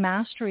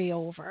self-mastery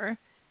over,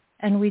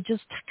 and we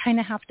just kind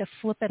of have to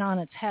flip it on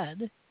its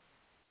head.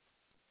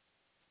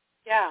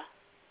 Yeah.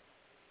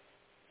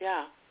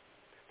 Yeah.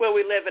 Well,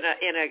 we live in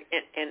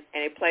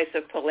a place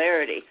of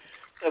polarity.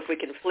 So if we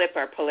can flip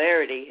our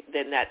polarity,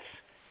 then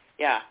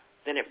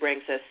then it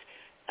brings us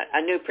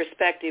a new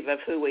perspective of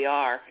who we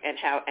are and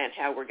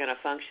how we're going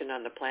to function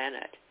on the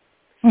planet.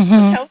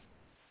 Mm-hmm.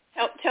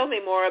 So tell me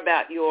more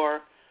about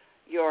your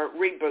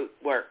reboot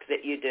work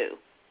that you do.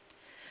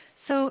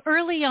 So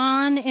early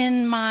on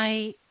in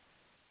my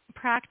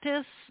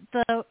practice,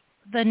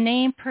 the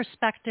name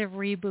Perspective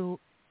Reboot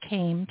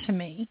came to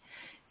me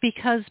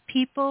because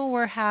people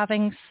were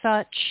having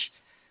such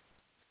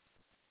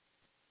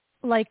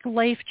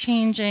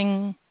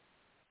life-changing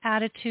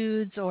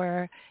attitudes,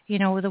 or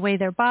the way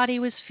their body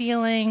was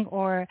feeling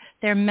or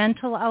their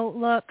mental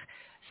outlook.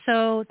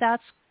 So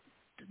that's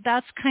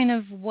kind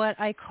of what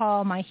I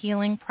call my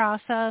healing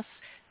process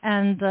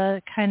and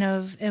the kind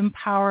of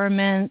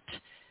empowerment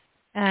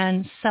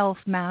and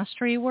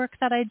self-mastery work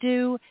that I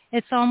do.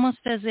 It's almost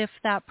as if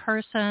that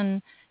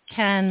person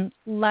can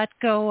let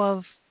go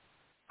of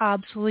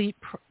obsolete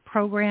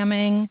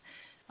programming.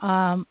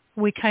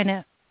 We kind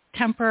of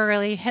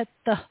temporarily hit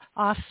the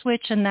off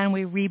switch and then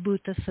we reboot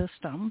the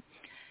system.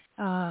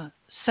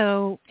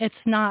 So it's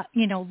not,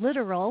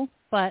 literal,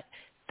 but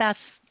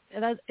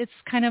it's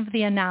kind of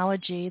the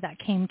analogy that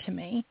came to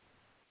me.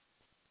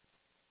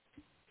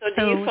 So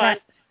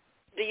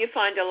do you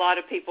find a lot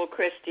of people,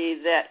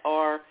 Christy, that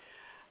are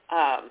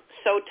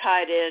so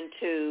tied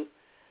into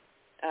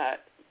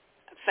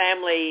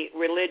family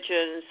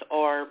religions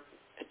or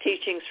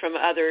teachings from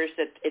others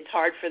that it's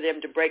hard for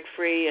them to break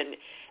free and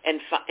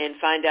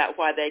find out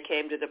why they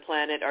came to the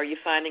planet? Are you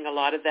finding a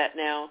lot of that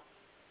now?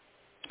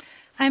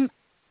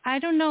 I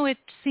don't know. It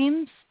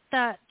seems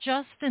that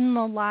just in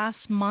the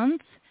last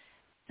month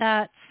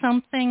that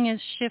something is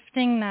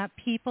shifting, that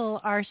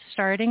people are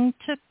starting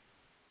to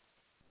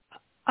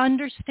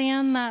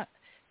understand that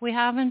we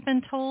haven't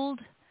been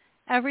told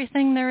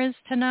everything there is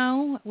to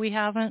know. We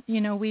haven't,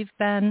 we've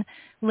been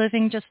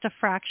living just a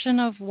fraction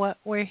of what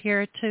we're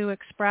here to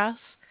express.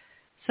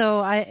 So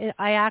I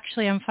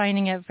actually am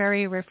finding it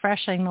very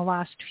refreshing the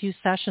last few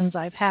sessions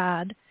I've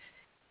had.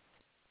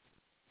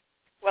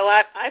 Well,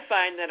 I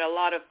find that a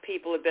lot of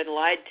people have been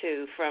lied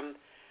to from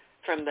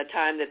the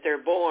time that they're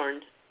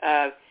born,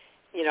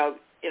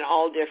 in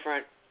all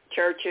different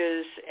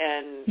churches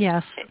and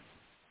yes.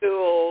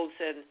 schools,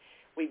 and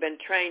we've been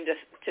trained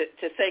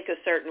to think a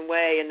certain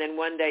way, and then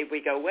one day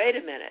we go, wait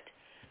a minute,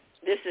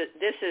 this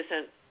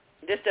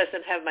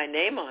doesn't have my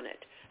name on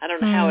it. I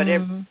don't know how it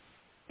ever.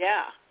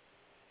 Yeah.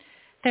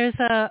 There's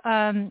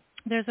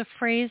a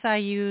phrase I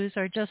use,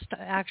 or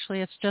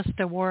it's just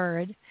a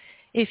word.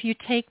 If you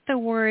take the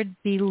word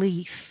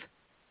belief,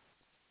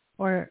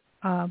 or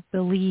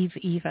believe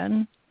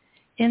even,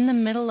 in the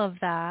middle of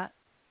that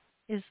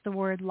is the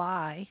word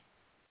lie.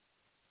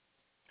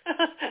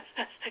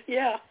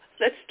 Yeah,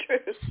 that's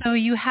true. So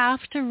you have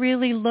to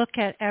really look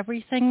at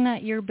everything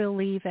that you're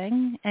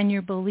believing and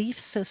your belief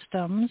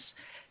systems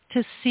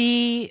to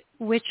see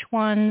which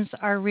ones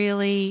are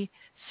really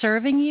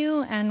serving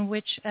you and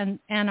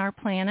our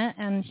planet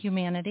and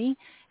humanity,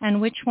 and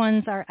which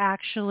ones are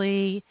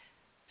actually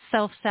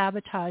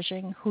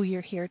self-sabotaging who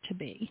you're here to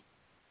be.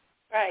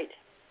 Right.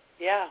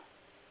 Yeah.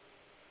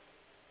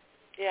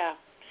 Yeah.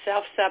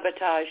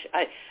 Self-sabotage.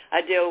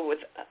 I deal with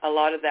a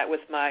lot of that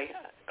with my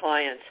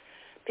clients,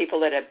 people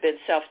that have been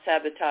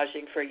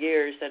self-sabotaging for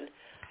years, and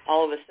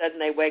all of a sudden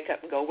they wake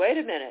up and go, wait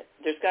a minute,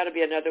 there's got to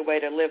be another way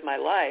to live my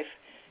life.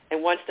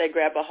 And once they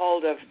grab a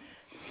hold of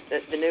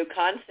the new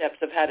concepts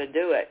of how to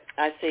do it,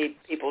 I see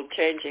people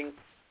changing,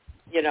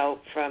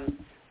 from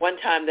one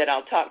time that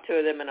I'll talk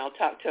to them and I'll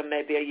talk to them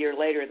maybe a year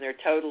later and they're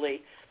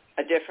totally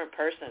a different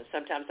person.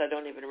 Sometimes I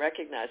don't even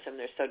recognize them.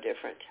 They're so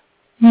different.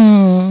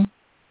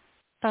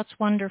 That's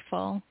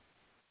wonderful.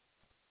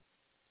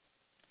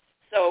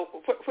 So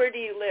where do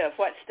you live?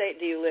 What state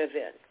do you live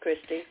in,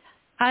 Christy?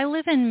 I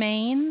live in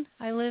Maine.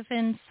 I live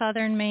in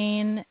southern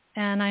Maine,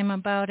 and I'm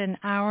about an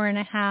hour and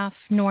a half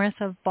north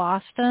of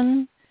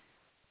Boston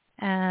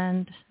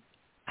and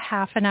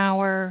half an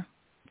hour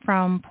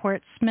from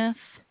Portsmouth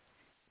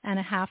and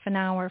a half an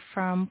hour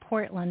from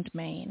Portland,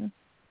 Maine.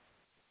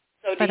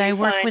 So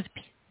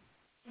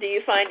do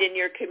you find in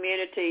your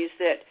communities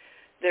that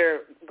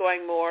they're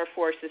going more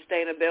for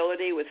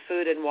sustainability with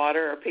food and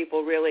water? Are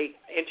people really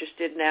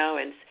interested now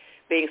in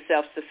being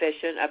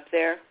self-sufficient up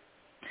there?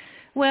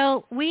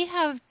 Well, we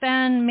have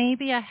been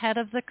maybe ahead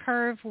of the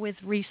curve with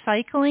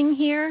recycling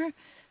here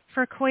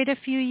for quite a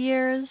few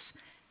years.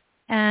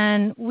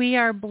 And we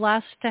are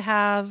blessed to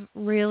have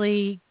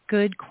really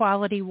good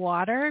quality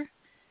water.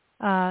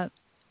 And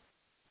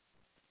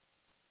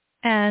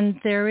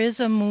there is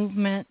a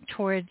movement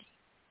toward,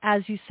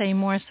 as you say,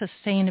 more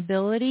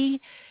sustainability.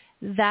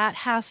 That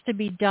has to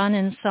be done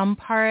in some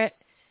part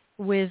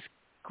with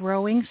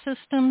growing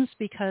systems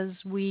because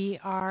we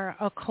are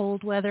a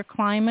cold weather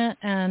climate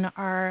and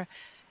our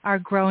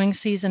growing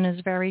season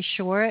is very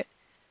short.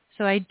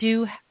 So I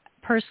do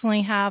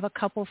personally have a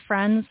couple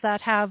friends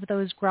that have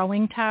those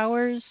growing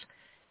towers.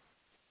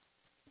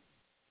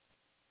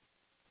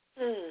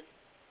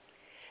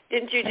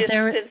 Did you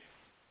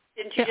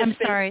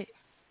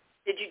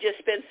just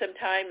spend some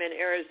time in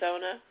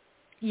Arizona?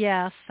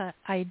 Yes,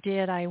 I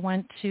did. I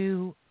went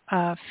to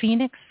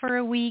Phoenix for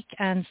a week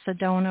and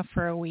Sedona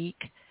for a week.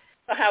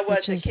 Well, how was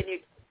it? Can you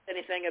say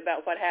anything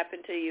about what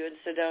happened to you in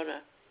Sedona?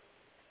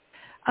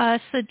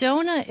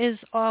 Sedona is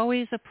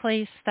always a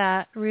place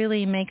that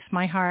really makes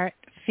my heart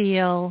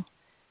feel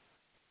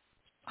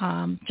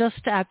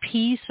just at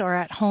peace or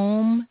at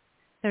home.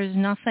 There's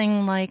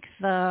nothing like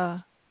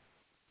the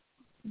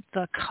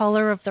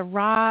color of the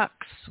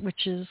rocks,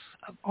 which is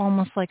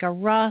almost like a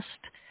rust,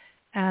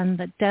 and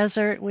the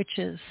desert, which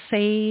is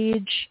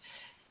sage,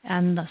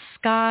 and the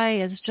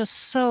sky is just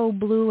so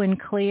blue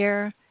and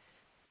clear.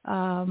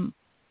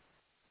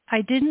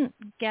 I didn't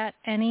get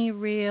any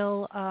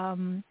real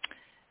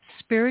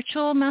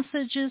spiritual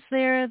messages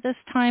there this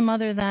time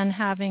other than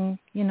having,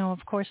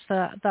 of course,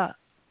 the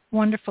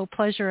wonderful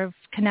pleasure of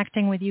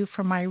connecting with you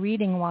for my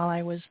reading while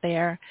I was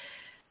there.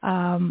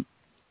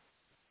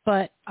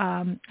 But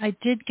I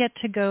did get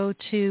to go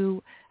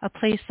to a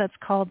place that's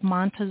called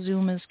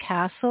Montezuma's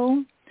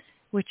Castle,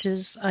 which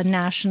is a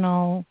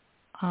national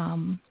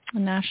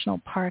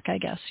park, I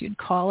guess you'd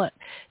call it.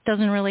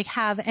 Doesn't really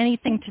have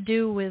anything to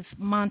do with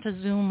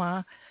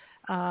Montezuma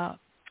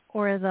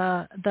or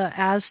the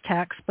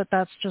Aztecs, but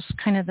that's just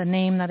kind of the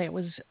name that it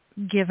was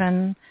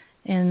given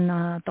in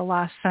the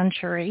last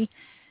century.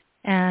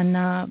 And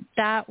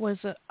that was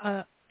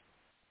a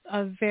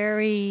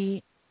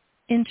very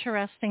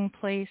interesting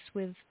place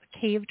with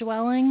cave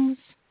dwellings.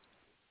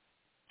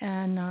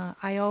 And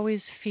I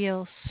always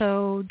feel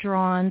so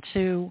drawn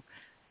to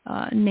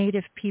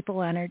Native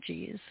people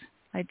energies.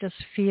 I just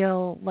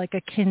feel like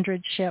a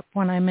kindred ship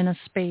when I'm in a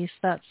space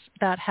that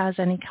has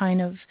any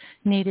kind of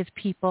Native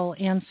people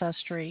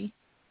ancestry.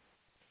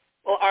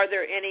 Well, are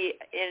there any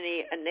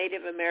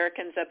Native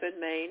Americans up in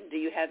Maine? Do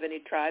you have any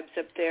tribes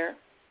up there?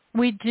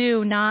 We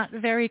do, not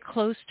very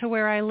close to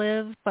where I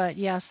live, but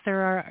yes,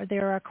 there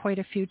are quite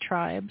a few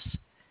tribes.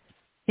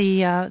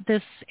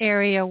 This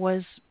area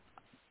was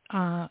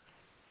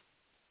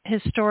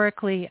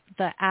historically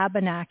the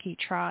Abenaki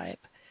tribe,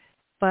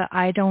 but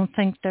I don't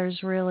think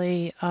there's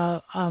really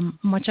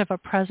much of a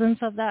presence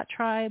of that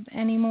tribe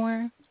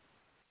anymore.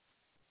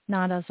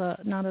 Not as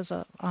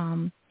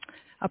a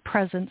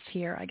presence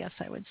here, I guess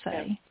I would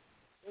say.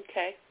 Yeah.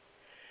 Okay.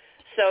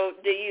 So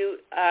do you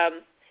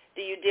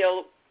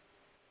deal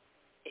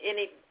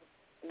any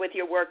with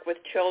your work with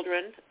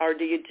children, or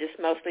do you just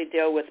mostly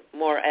deal with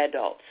more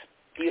adults?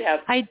 Do you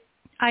have?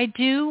 I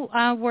do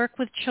work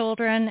with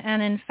children,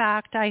 and in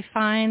fact, I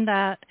find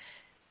that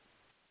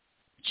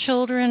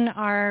children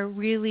are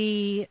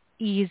really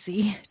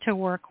easy to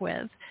work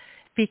with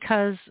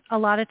because a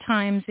lot of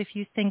times, if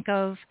you think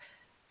of,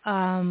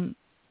 a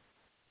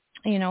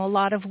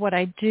lot of what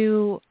I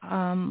do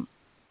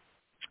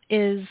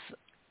is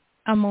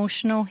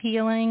emotional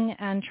healing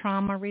and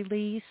trauma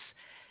release,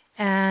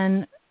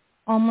 and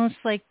almost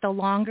like the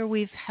longer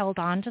we've held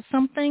on to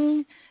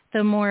something,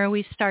 the more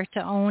we start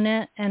to own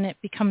it and it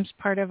becomes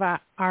part of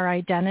our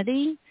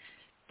identity.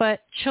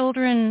 But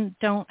children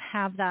don't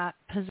have that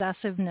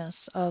possessiveness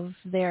of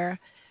their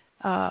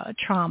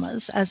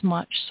traumas as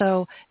much.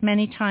 So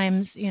many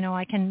times,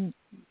 I can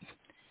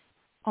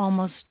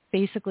almost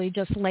basically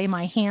just lay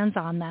my hands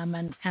on them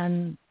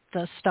and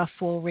the stuff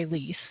will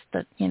release.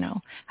 That,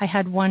 I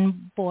had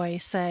one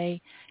boy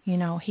say,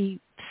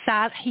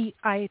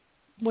 I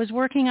was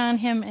working on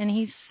him and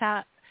he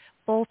sat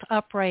bolt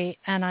upright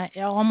and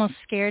it almost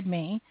scared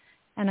me.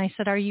 And I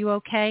said, "Are you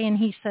okay?" And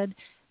he said,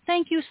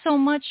 "Thank you so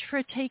much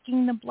for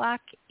taking the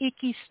black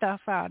icky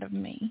stuff out of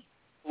me."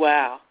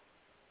 Wow.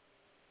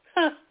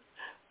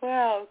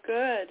 Wow,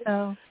 good.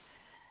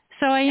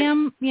 So I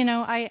am,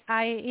 I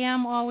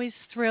am always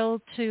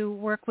thrilled to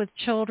work with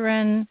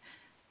children,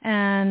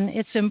 and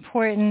it's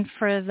important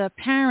for the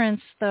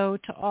parents, though,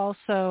 to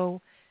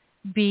also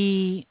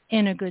be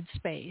in a good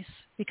space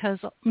because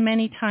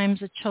many times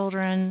the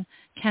children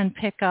can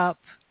pick up,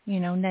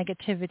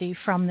 negativity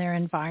from their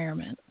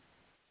environment.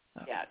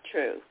 So. Yeah,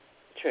 true.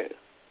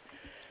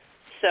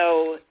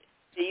 So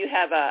do you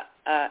have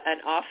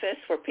an office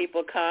where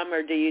people come,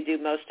 or do you do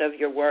most of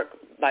your work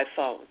by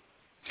phone?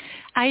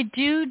 I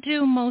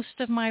do most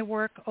of my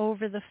work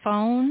over the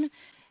phone,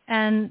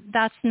 and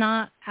that's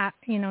not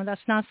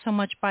so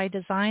much by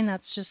design.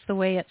 That's just the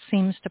way it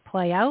seems to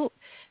play out.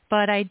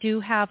 But I do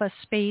have a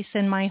space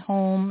in my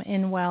home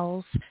in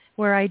Wells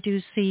where I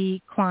do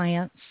see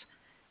clients,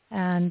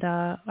 And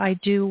I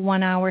do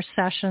 1-hour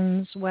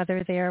sessions,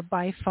 whether they're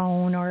by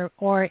phone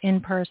or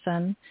in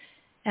person.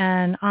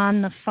 And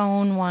on the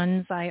phone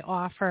ones, I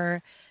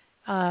offer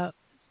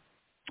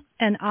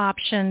an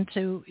option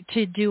to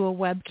do a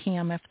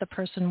webcam if the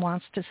person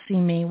wants to see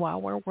me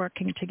while we're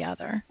working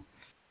together.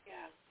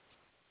 Yeah.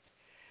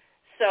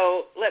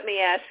 So let me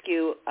ask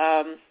you,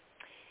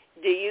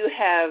 do you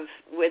have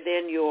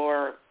within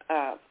your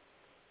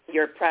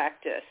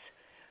practice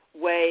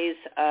ways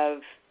of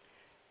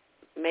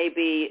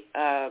maybe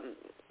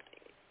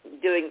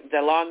doing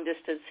the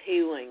long-distance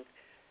healing?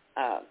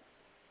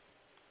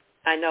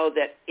 I know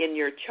that in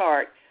your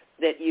chart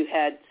that you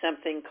had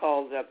something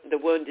called the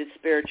Wounded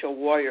Spiritual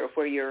Warrior,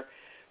 where you're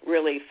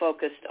really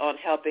focused on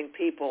helping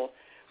people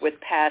with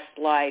past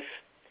life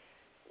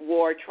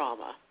war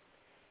trauma.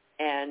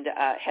 And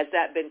has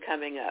that been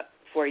coming up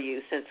for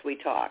you since we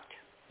talked?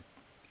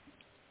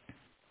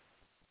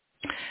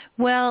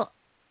 Well,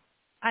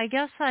 I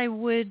guess I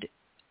would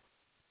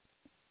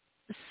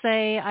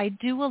say I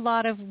do a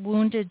lot of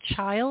wounded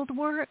child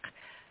work,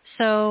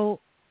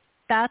 so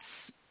that's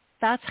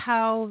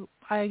how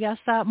I guess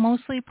that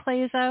mostly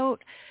plays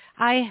out.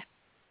 I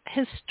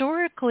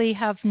historically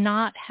have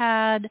not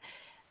had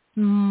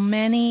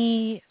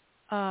many,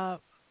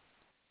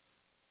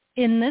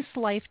 in this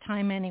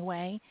lifetime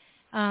anyway,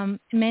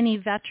 many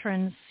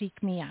veterans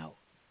seek me out.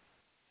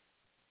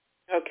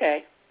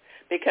 Okay,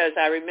 because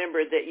I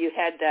remember that you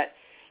had that,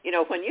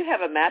 when you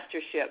have a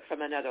mastership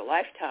from another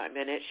lifetime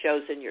and it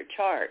shows in your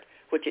chart,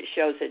 which it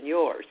shows in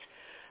yours,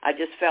 I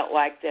just felt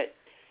like that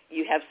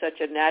you have such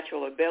a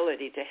natural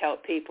ability to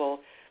help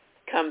people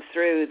come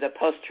through the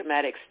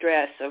post-traumatic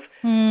stress of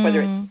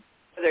whether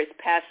it's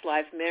past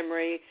life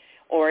memory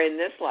or in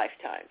this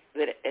lifetime,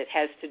 that it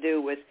has to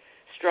do with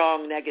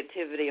strong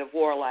negativity of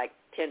warlike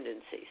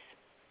tendencies.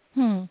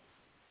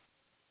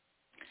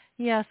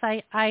 Yes,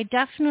 I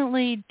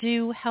definitely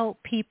do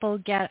help people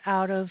get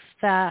out of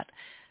that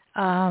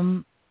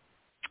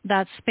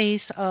that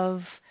space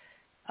of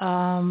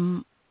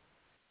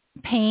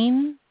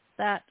pain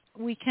that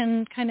we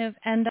can kind of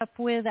end up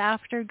with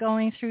after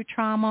going through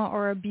trauma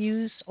or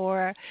abuse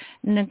or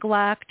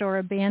neglect or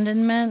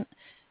abandonment.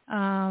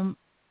 And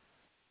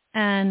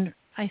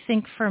I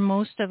think for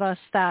most of us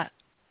that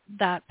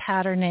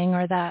patterning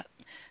or that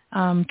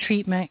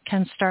treatment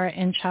can start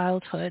in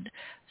childhood.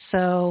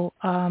 So,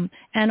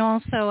 and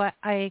also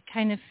I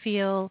kind of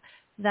feel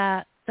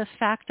that the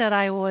fact that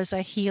I was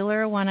a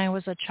healer when I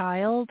was a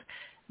child,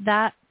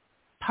 that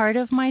part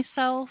of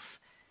myself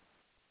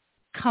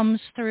comes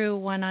through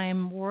when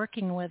I'm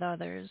working with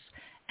others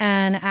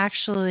and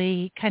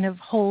actually kind of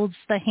holds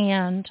the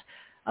hand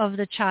of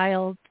the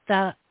child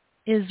that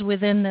is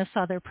within this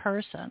other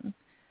person.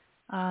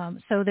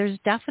 So there's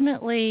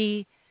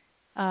definitely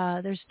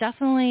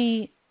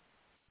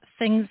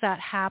things that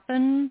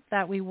happen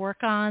that we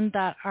work on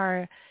that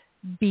are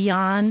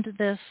beyond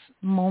this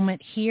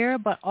moment here,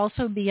 but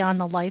also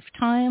beyond the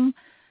lifetime.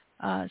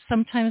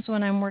 Sometimes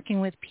when I'm working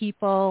with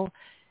people,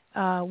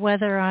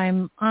 whether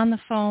I'm on the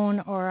phone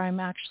or I'm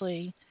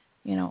actually,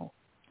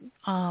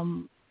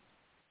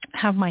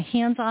 have my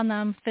hands on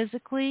them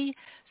physically,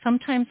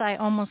 sometimes I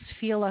almost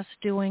feel us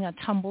doing a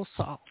tumble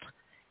salt.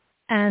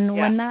 And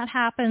when that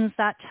happens,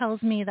 that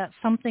tells me that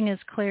something is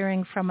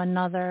clearing from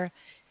another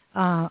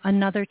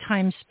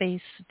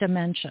time-space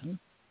dimension.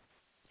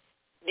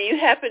 Do you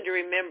happen to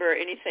remember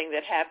anything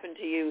that happened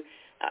to you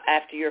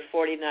after your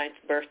 49th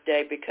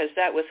birthday? Because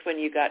that was when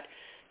you got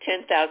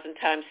 10,000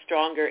 times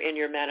stronger in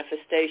your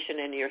manifestation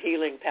and your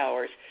healing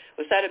powers.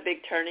 Was that a big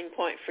turning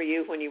point for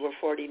you when you were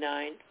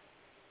 49?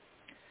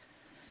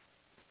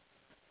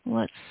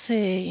 Let's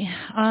see.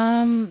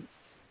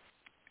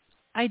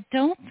 I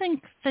don't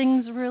think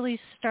things really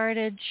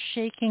started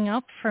shaking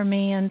up for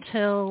me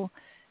until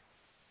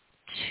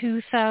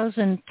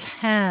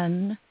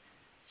 2010.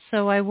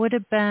 So I would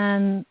have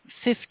been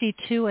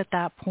 52 at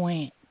that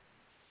point.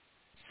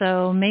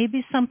 So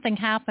maybe something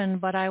happened,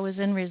 but I was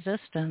in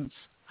resistance.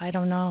 I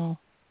don't know.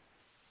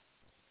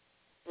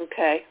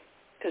 Okay.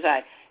 Because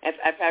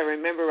if I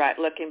remember right,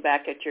 looking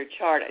back at your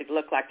chart, it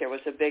looked like there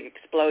was a big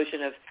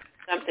explosion of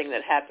something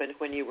that happened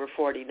when you were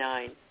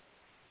 49.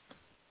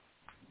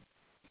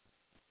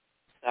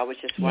 So I was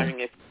just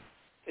wondering if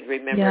you could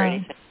remember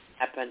anything that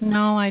happened.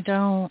 No, I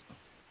don't.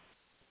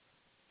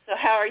 So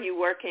how are you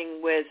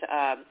working with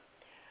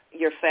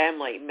your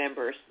family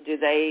members? Do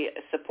they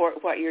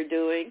support what you're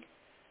doing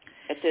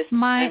at this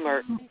time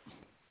or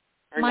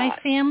my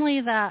not? family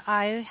that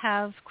I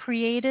have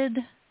created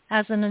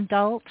as an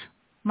adult,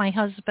 my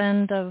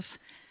husband of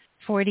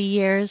 40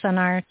 years and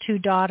our 2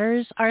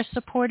 daughters are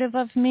supportive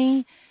of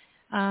me.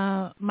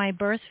 My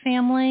birth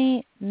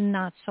family,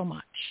 not so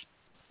much.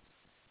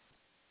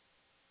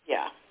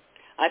 Yeah,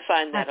 I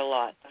find that a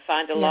lot. I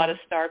find a lot of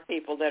star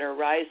people that are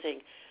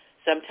rising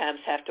sometimes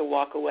have to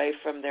walk away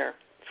from their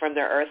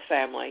earth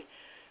family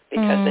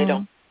because they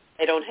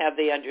don't have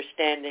the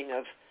understanding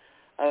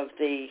of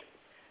the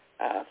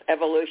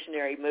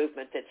evolutionary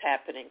movement that's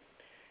happening.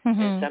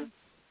 And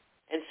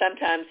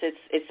sometimes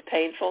it's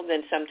painful.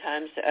 Then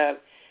sometimes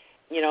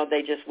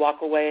they just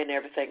walk away and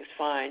everything's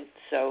fine.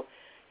 So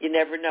you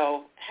never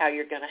know how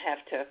you're going to have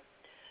to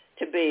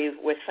be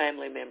with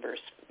family members.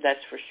 That's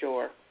for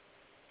sure.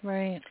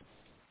 Right.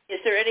 Is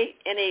there any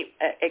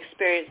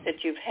experience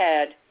that you've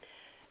had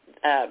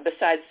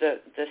besides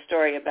the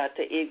story about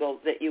the eagle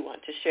that you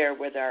want to share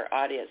with our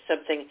audience,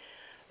 something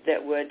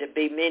that would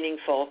be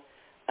meaningful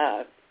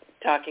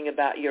talking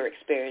about your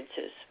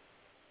experiences?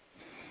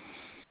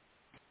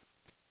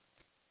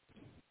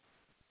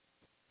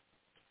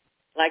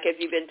 Like, have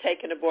you been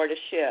taken aboard a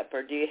ship,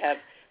 or do you have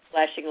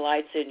flashing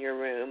lights in your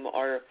room,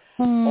 or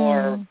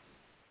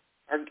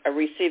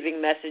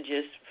receiving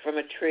messages from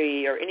a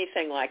tree, or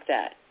anything like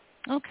that?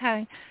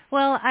 Okay.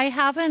 Well, I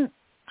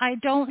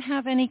don't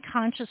have any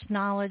conscious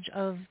knowledge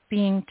of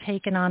being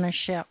taken on a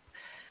ship.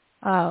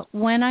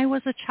 When I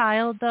was a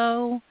child,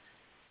 though,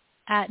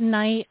 at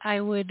night I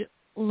would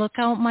look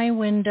out my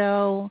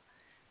window,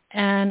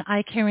 and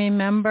I can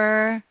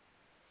remember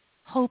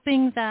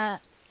hoping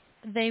that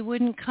they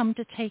wouldn't come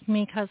to take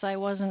me because I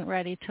wasn't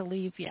ready to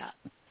leave yet.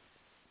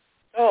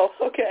 Oh,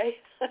 okay.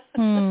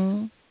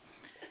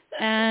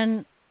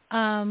 And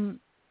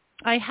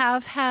I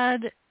have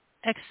had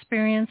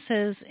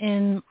experiences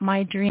in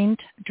my dream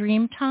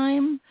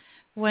time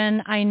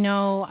when I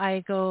know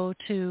I go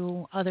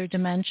to other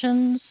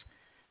dimensions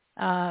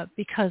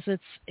because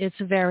it's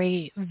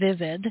very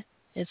vivid.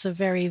 It's a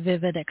very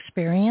vivid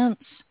experience.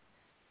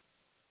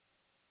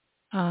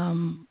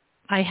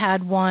 I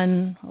had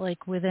one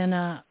like within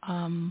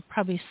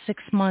probably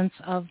 6 months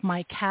of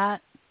my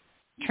cat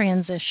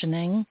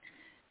transitioning.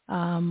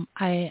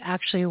 I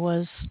actually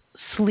was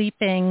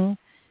sleeping,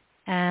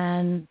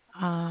 and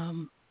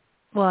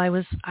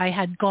I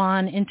had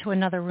gone into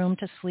another room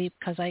to sleep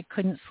because I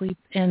couldn't sleep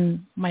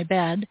in my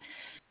bed,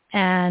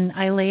 and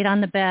I laid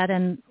on the bed,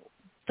 and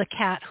the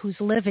cat who's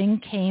living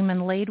came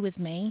and laid with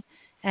me,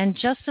 and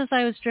just as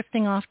I was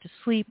drifting off to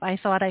sleep, I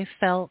thought I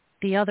felt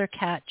the other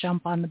cat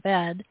jump on the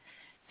bed,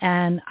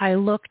 and I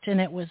looked,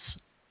 and it was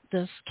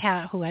this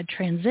cat who had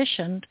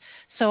transitioned.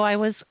 So I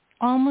was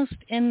almost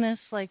in this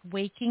like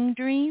waking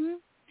dream,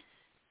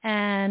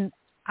 and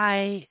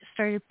I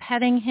started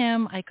petting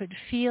him. I could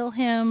feel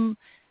him.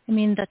 I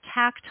mean, the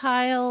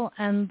tactile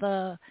and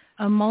the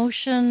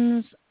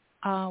emotions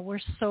were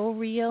so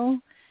real,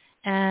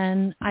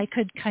 and I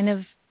could kind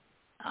of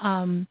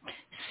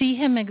see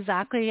him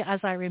exactly as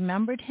I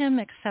remembered him,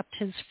 except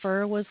his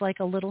fur was like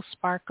a little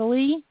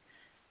sparkly.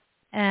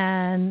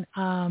 And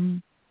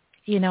I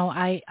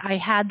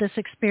had this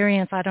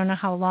experience. I don't know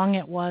how long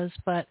it was,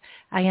 but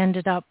I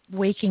ended up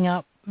waking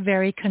up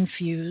very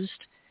confused.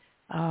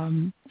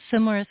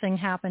 Similar thing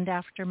happened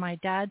after my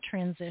dad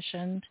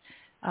transitioned.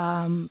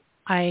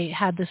 I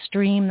had this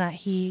dream that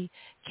he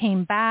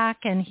came back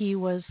and he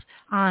was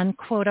on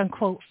quote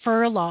unquote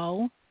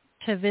furlough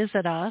to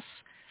visit us.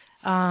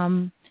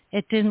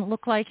 It didn't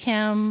look like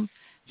him.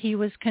 He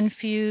was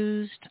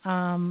confused,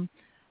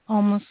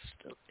 almost,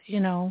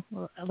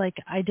 like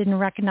I didn't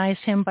recognize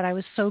him, but I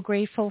was so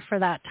grateful for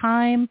that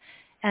time.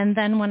 And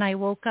then when I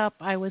woke up,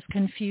 I was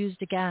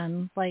confused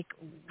again. Like,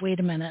 wait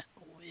a minute,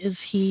 is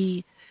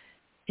he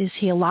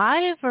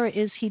alive or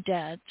is he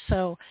dead?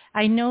 So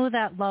I know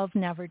that love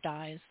never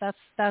dies.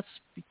 That's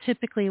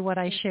typically what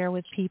I share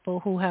with people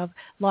who have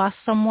lost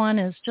someone,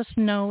 is just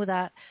know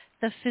that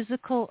the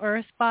physical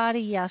earth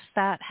body, yes,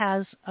 that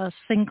has a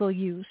single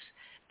use,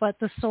 but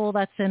the soul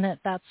that's in it,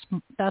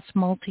 that's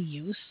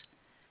multi-use.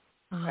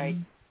 Right.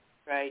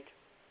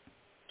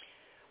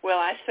 Well,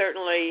 I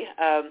certainly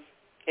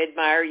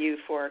admire you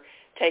for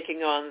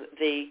taking on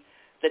the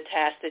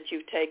task that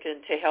you've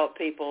taken to help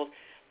people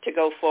to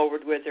go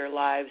forward with their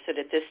lives. And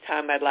at this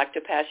time, I'd like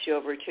to pass you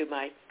over to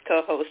my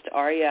co-host,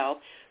 Ariel,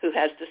 who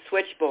has the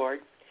switchboard.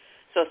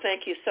 So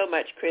thank you so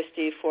much,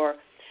 Christy, for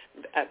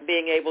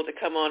being able to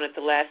come on at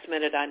the last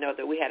minute. I know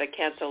that we had a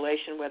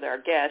cancellation with our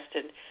guest,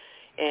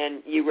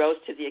 and you rose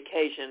to the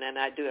occasion, and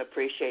I do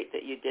appreciate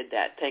that you did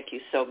that. Thank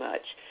you so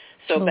much.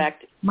 So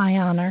my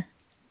honor.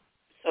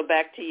 So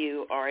back to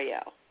you,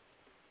 Ariel.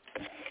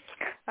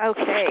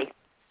 Okay.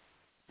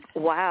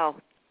 Wow.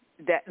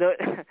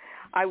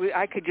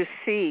 I could just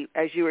see,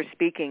 as you were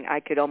speaking, I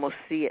could almost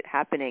see it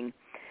happening.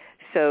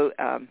 So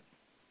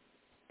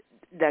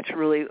that's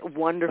really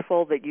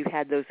wonderful that you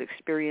had those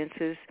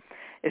experiences,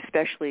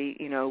 especially,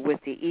 with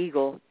the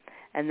eagle.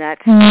 And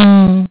that's,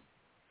 that's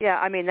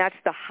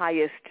the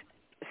highest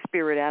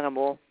spirit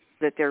animal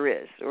that there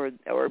is,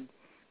 or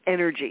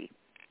energy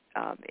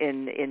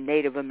in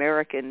Native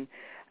American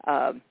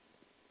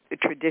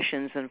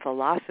traditions and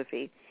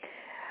philosophy.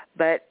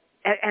 But,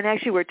 and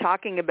actually we're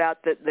talking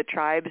about the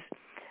tribes.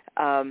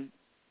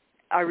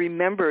 I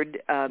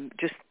remembered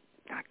just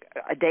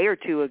a day or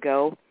two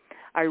ago,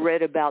 I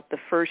read about the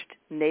first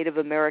Native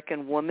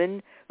American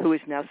woman who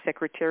is now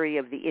Secretary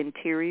of the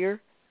Interior.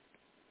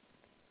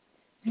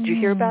 Did you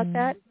hear about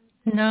that?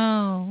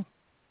 No.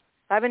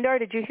 Lavendar,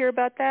 did you hear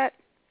about that?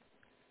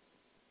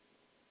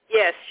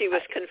 Yes, she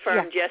was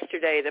confirmed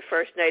yesterday, the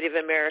first Native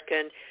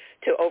American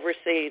to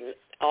oversee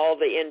all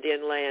the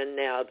Indian land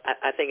now.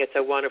 I think it's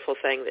a wonderful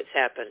thing that's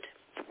happened.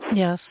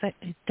 Yes,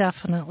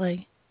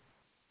 definitely.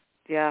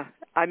 Yeah.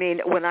 I mean,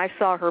 when I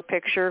saw her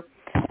picture,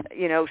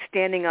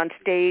 standing on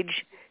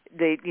stage,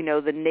 the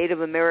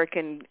Native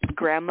American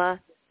grandma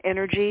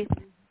energy,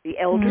 the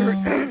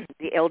elder,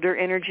 the elder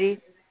energy,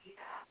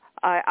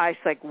 I was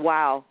like,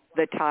 wow,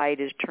 the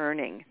tide is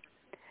turning.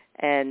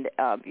 And,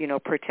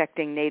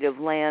 protecting native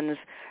lands,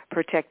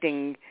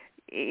 protecting,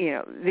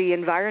 the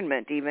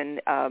environment even,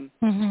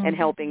 and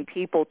helping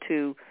people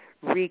to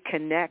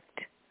reconnect.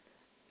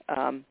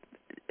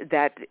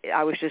 That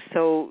I was just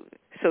so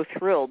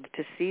thrilled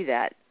to see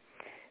that,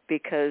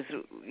 because,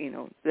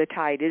 the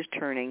tide is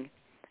turning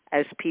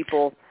as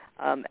people,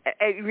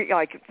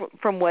 like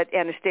from what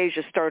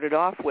Anastasia started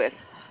off with,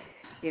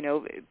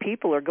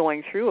 people are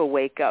going through a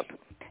wake up.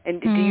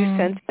 And do you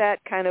sense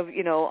that kind of,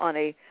 on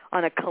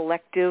a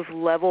collective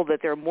level, that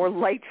there are more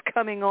lights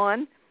coming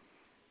on?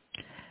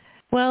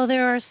 Well,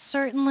 there are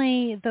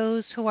certainly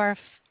those who are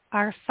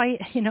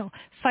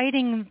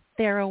fighting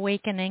their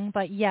awakening,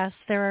 but yes,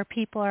 there are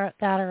people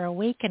that are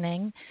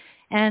awakening,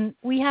 and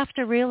we have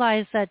to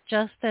realize that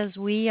just as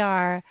we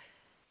are,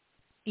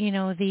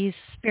 these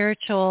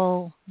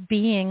spiritual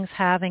beings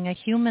having a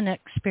human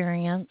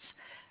experience,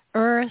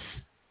 Earth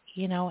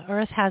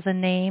has a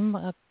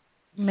name.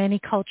 Many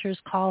cultures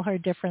call her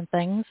different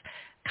things.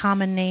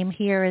 Common name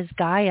here is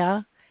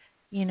Gaia.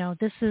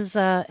 This is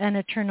an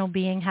eternal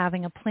being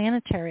having a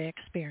planetary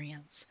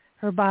experience.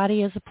 Her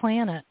body is a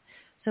planet.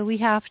 So we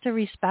have to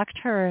respect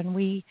her,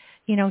 and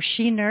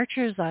she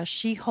nurtures us.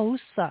 She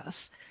hosts us.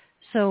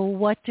 So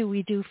what do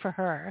we do for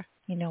her?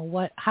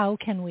 How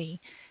can we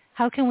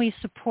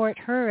support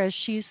her as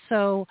she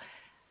so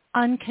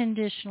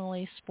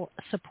unconditionally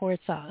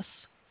supports us?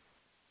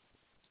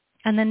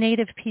 And the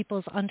native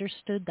peoples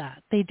understood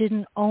that. They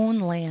didn't own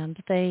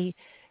land. They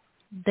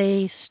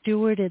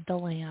stewarded the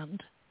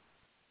land.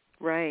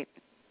 Right.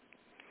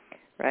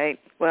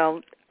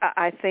 Well,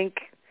 I think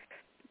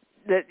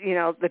that,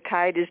 the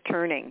tide is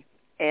turning,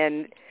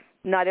 and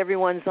not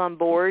everyone's on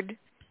board,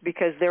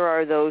 because there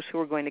are those who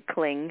are going to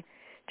cling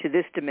to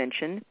this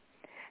dimension.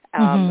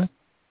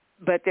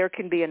 But there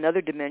can be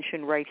another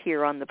dimension right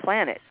here on the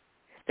planet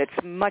that's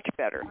much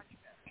better.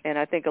 And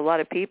I think a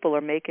lot of people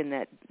are making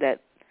that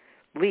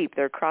leap.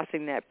 They're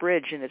crossing that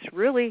bridge, and it's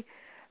really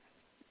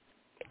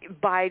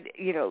by,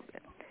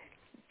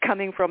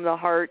 coming from the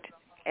heart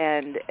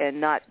and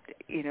not,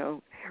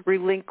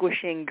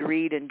 relinquishing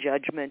greed and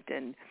judgment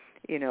and,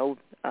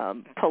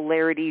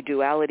 polarity,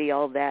 duality,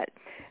 all that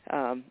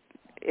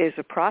is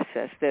a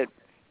process that,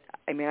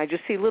 I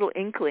just see little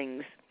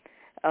inklings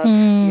of,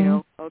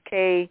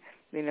 okay,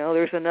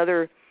 there's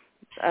another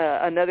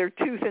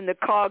tooth in the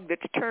cog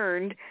that's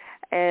turned,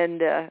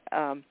 and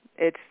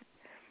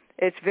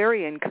it's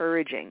very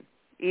encouraging,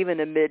 even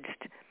amidst,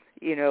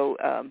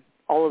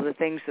 all of the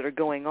things that are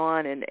going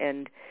on,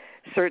 and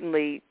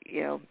certainly,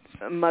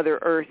 Mother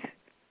Earth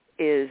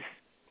is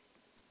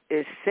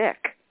sick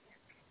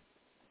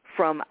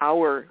from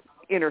our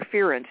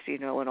interference,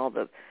 and all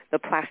the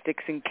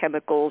plastics and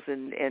chemicals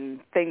and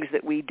things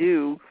that we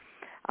do.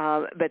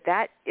 But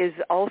that is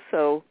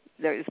also,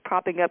 that is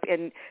propping up,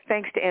 and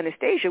thanks to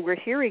Anastasia, we're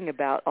hearing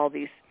about all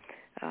these,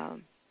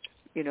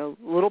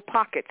 little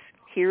pockets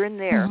here and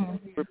there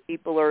where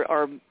people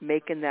are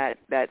making that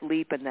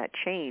leap and that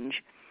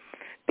change,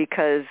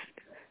 because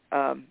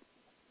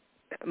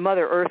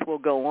Mother Earth will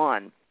go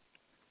on.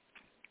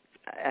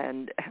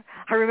 And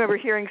I remember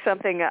hearing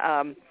something,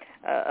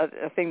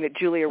 a thing that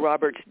Julia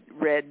Roberts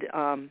read.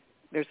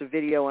 There's a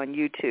video on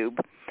YouTube,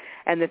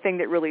 and the thing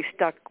that really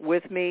stuck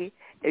with me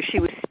is she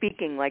was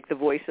speaking like the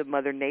voice of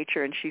Mother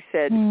Nature, and she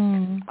said,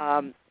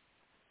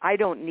 I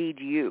don't need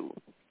you.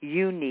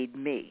 You need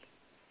me.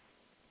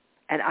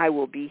 And I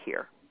will be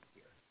here,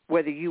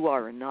 whether you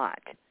are or not.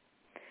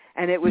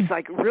 And it was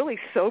like really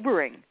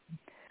sobering.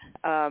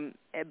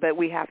 But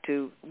we have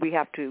to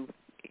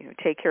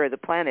take care of the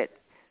planet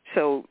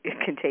so it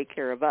can take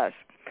care of us.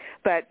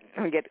 But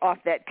I'll get off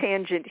that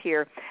tangent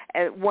here.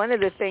 One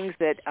of the things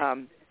that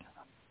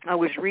I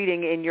was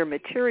reading in your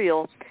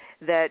material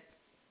that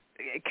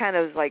kind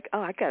of like,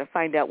 I got to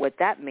find out what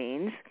that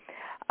means,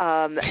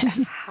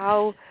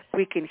 how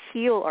we can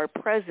heal our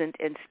present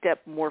and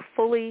step more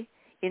fully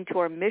into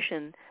our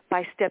mission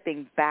by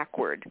stepping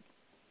backward.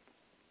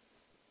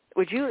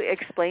 Would you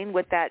explain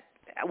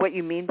what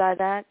you mean by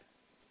that?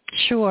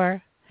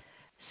 Sure.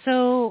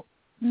 So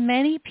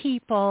many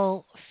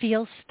people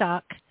feel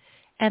stuck,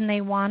 and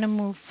they want to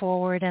move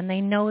forward, and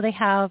they know they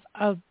have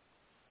a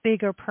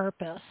bigger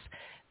purpose.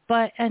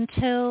 But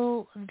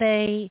until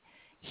they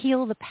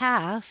heal the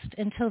past,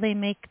 until they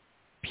make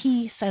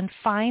peace and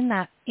find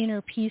that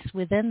inner peace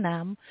within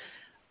them,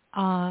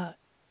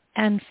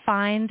 and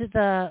find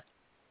the,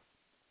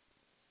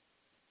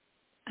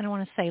 I don't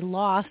want to say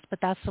lost, but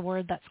that's the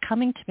word that's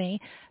coming to me,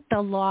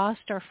 the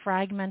lost or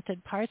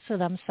fragmented parts of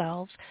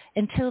themselves,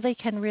 until they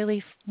can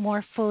really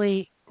more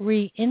fully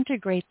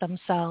reintegrate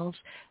themselves,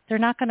 they're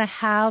not going to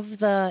have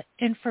the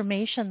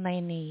information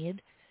they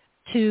need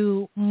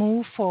to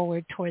move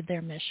forward toward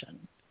their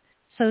mission.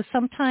 So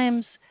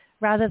sometimes,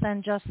 rather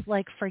than just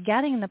like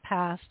forgetting the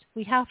past,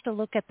 we have to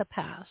look at the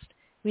past.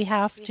 We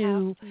have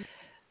to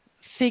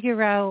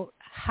figure out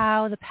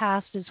how the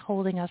past is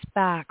holding us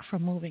back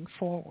from moving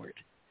forward.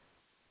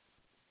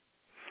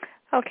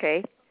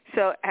 Okay,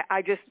 so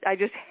I just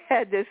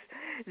had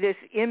this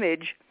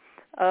image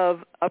of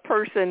a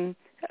person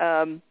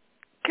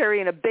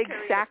carrying a big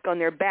sack on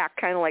their back,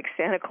 kind of like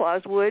Santa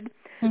Claus would,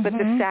 mm-hmm. but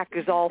the sack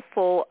is all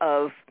full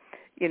of,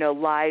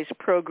 lies,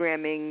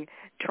 programming,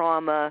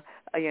 trauma,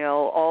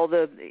 all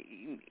the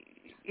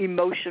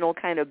emotional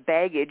kind of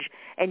baggage,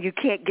 and you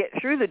can't get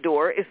through the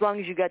door as long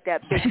as you got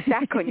that big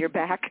sack on your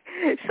back.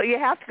 So you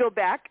have to go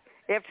back,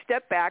 you have to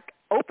step back,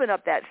 open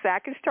up that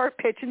sack, and start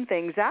pitching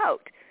things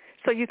out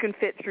so you can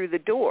fit through the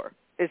door.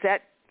 Is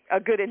that a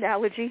good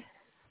analogy?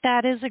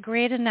 That is a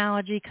great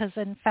analogy because,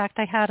 in fact,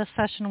 I had a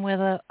session with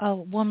a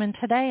woman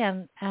today,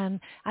 and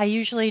I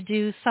usually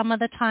do some of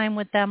the time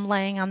with them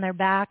laying on their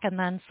back and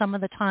then some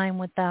of the time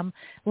with them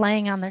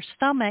laying on their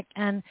stomach.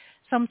 And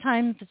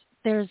sometimes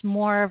there's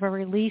more of a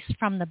release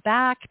from the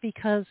back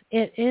because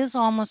it is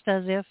almost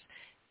as if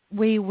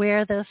we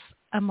wear this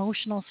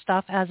emotional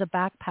stuff as a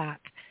backpack,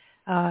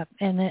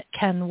 and it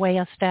can weigh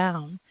us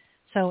down.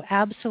 So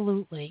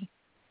absolutely.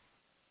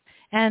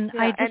 And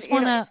yeah,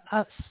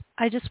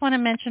 I just want to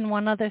mention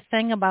one other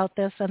thing about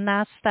this, and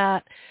that's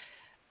that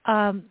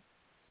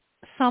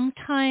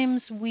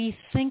sometimes we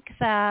think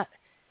that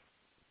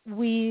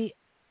we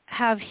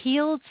have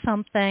healed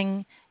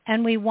something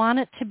and we want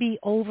it to be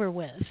over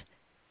with.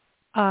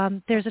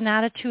 There's an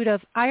attitude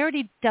of, I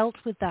already dealt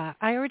with that.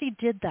 I already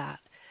did that.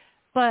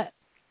 But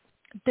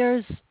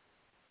there's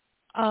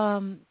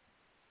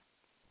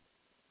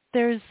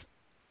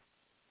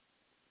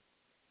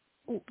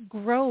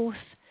growth.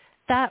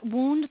 That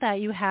wound that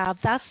you have,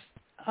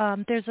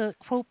 there's a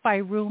quote by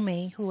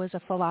Rumi, who was a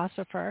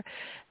philosopher,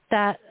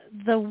 that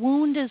the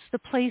wound is the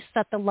place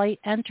that the light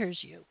enters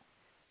you.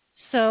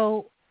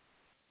 So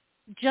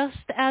just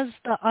as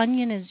the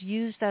onion is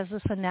used as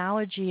this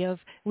analogy of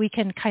we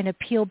can kind of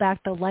peel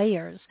back the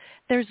layers,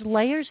 there's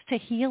layers to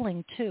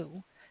healing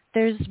too.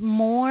 There's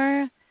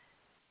more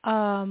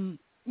of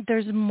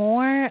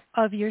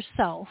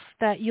yourself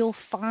that you'll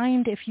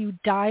find if you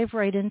dive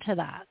right into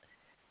that.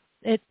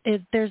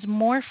 There's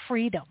more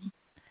freedom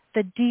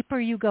the deeper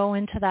you go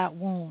into that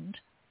wound.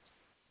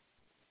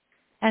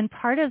 And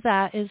part of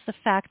that is the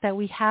fact that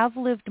we have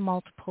lived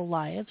multiple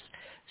lives.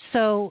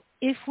 So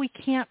if we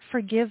can't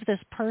forgive this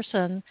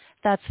person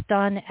that's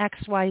done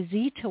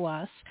XYZ to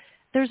us,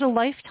 there's a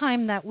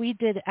lifetime that we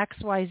did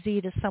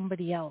XYZ to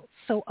somebody else.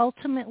 So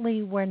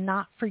ultimately, we're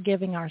not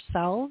forgiving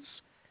ourselves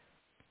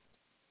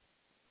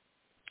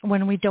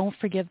when we don't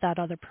forgive that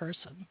other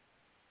person.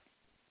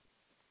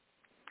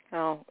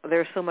 Oh,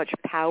 there's so much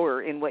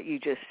power in what you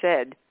just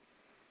said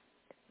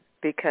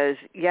because,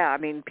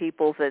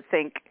 people that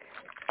think,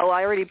 I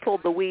already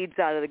pulled the weeds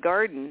out of the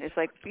garden. It's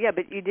like, yeah,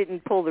 but you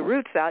didn't pull the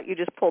roots out. You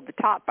just pulled the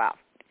top out,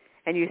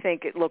 and you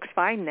think it looks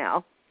fine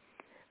now.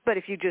 But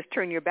if you just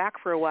turn your back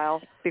for a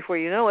while, before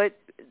you know it,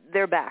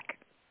 they're back,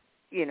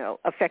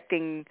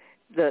 affecting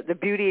the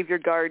beauty of your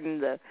garden,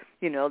 the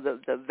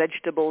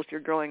vegetables you're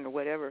growing or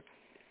whatever.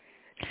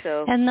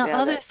 So, and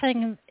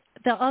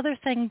the other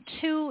thing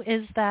too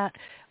is that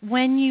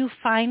when you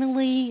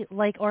finally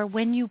or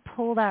when you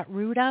pull that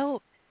root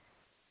out,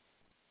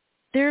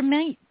 there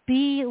might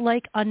be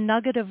like a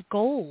nugget of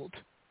gold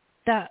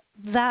that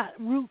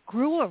root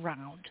grew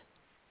around.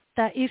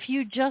 That if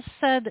you just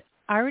said,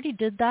 I already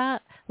did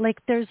that,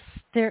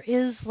 there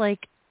is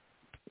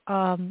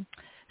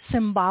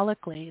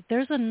symbolically,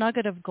 there's a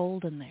nugget of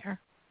gold in there.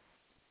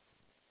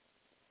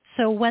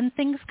 So when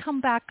things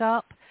come back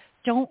up,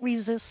 don't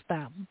resist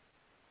them.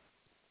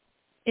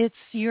 It's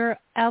your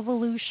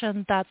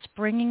evolution that's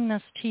bringing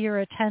this to your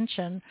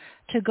attention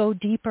to go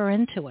deeper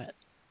into it,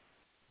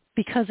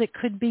 because it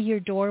could be your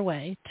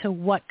doorway to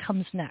what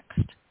comes next.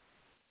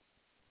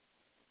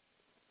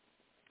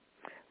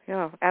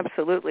 Yeah,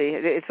 absolutely.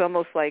 It's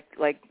almost like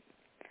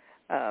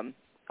a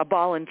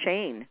ball and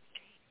chain.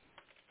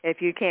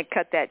 If you can't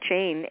cut that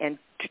chain and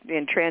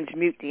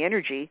transmute the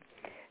energy,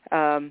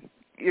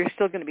 you're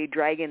still going to be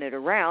dragging it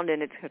around,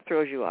 and it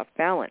throws you off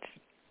balance.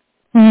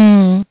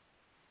 Mm.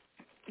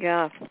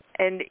 Yeah,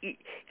 and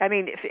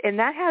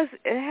that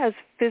has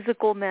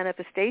physical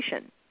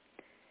manifestation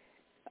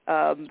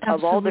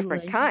of all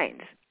different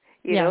kinds.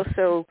 You know,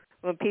 so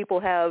when people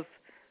have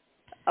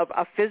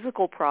a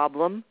physical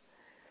problem,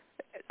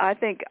 I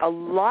think a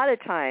lot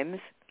of times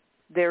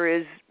there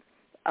is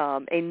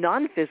a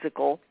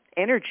non-physical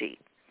energy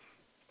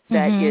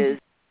that is,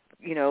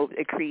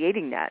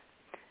 creating that.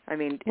 I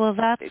mean, well,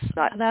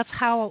 that's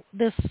how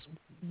this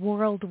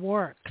world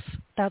works.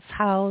 That's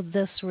how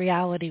this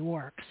reality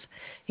works.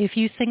 If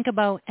you think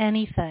about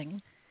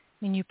anything,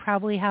 you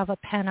probably have a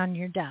pen on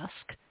your desk.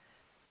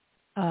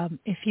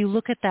 If you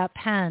look at that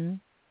pen,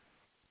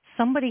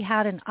 somebody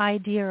had an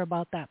idea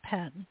about that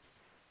pen,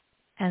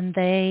 and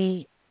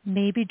they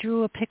maybe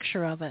drew a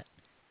picture of it,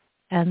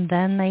 and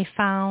then they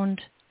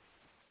found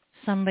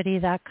somebody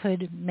that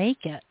could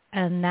make it,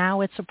 and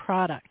now it's a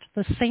product.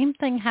 The same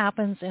thing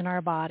happens in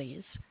our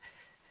bodies.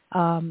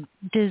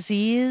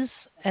 Disease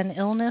and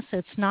illness,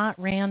 it's not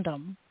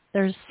random.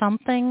 There's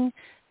something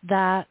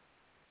that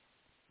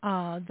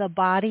the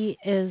body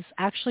is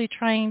actually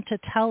trying to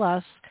tell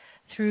us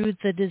through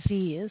the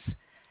disease.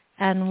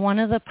 And one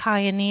of the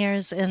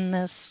pioneers in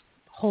this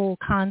whole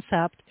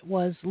concept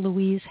was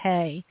Louise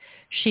Hay.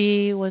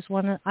 She was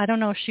I don't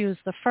know if she was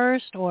the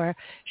first, or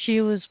she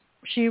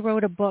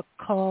wrote a book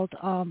called,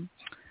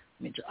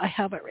 I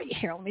have it right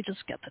here. Let me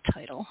just get the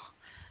title.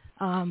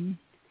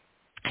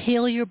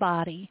 Heal Your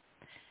Body.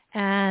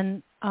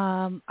 And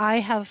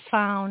I have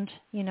found,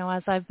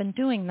 as I've been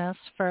doing this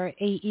for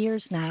 8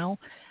 years now,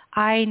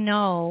 I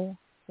know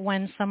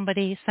when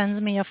somebody sends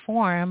me a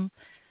form,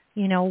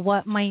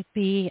 what might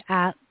be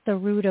at the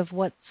root of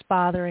what's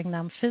bothering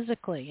them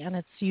physically. And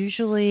it's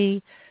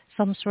usually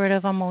some sort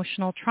of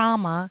emotional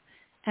trauma.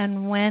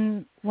 And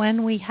when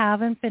we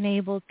haven't been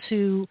able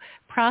to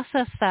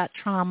process that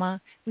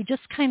trauma, we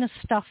just kind of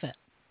stuff it.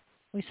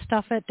 We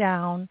stuff it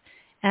down.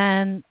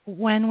 And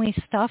when we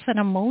stuff an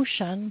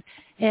emotion,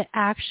 it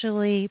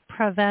actually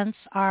prevents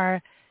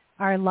our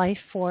life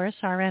force,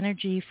 our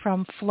energy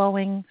from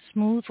flowing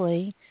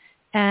smoothly.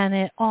 And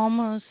it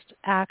almost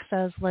acts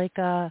as like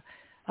a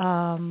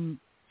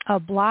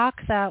block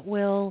that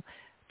will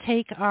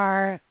take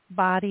our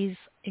body's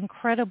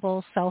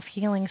incredible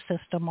self-healing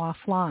system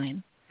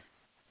offline.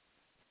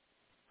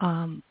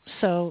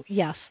 So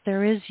yes,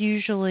 there is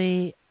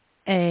usually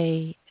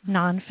a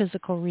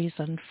non-physical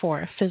reason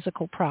for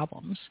physical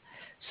problems.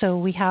 So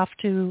we have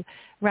to,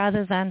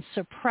 rather than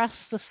suppress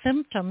the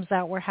symptoms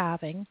that we're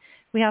having,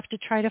 we have to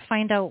try to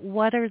find out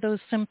what are those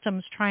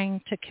symptoms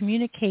trying to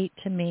communicate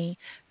to me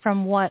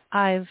from what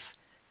I've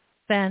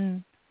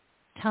been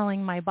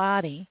telling my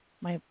body.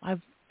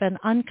 I've been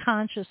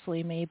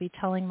unconsciously maybe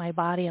telling my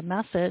body a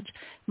message.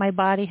 My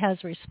body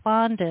has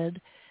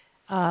responded.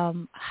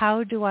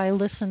 How do I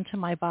listen to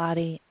my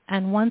body?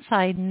 And once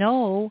I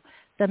know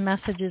the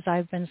messages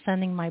I've been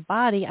sending my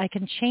body, I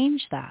can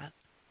change that.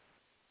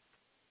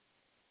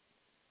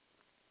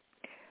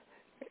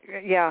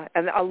 Yeah,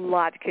 and a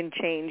lot can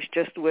change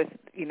just with,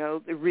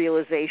 the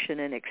realization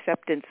and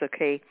acceptance,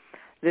 okay,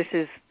 this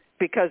is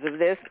because of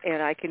this,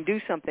 and I can do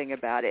something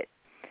about it.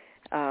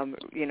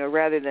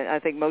 Rather than, I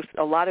think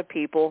a lot of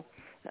people,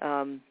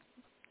 the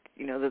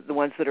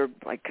ones that are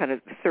like kind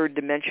of third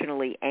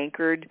dimensionally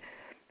anchored,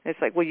 it's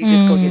like, well, you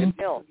just go get a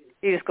pill.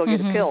 You just go get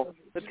a pill.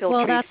 The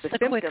pill treats the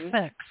symptoms. Quick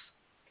fix.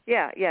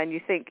 Yeah, and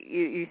you think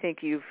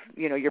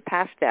you're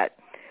past that,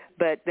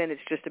 but then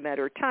it's just a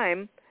matter of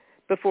time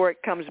before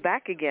it comes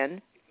back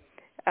again.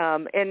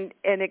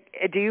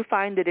 Do you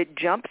find that it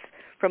jumps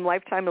from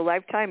lifetime to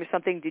lifetime? Is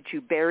something that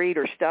you buried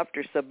or stuffed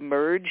or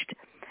submerged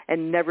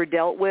and never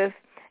dealt with,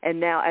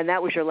 and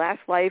that was your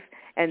last life,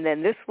 and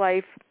then this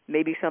life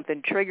maybe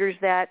something triggers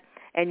that,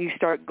 and you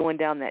start going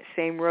down that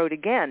same road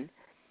again?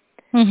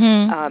 Can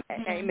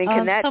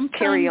that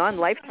carry on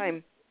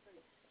lifetime?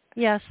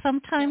 Yeah,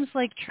 sometimes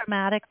like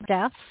traumatic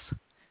deaths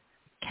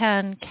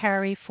can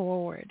carry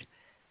forward.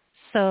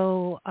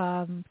 So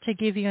to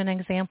give you an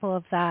example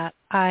of that,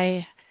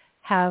 I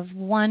have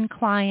one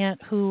client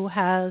who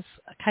has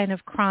kind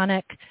of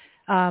chronic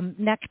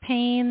neck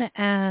pain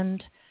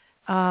and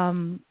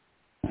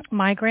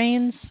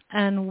migraines,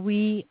 and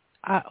we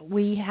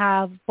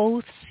have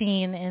both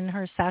seen in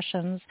her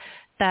sessions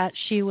that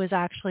she was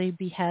actually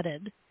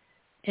beheaded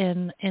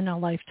in a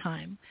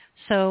lifetime.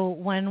 So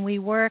when we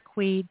work,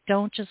 we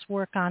don't just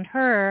work on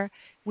her,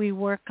 we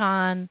work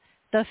on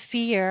the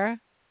fear.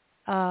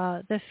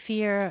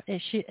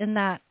 She in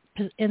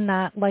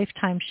that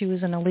lifetime she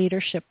was in a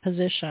leadership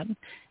position,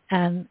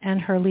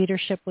 and her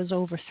leadership was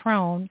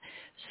overthrown.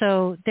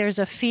 So there's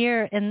a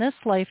fear in this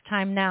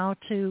lifetime now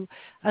to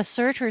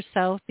assert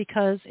herself,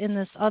 because in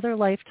this other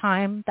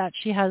lifetime that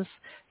she has,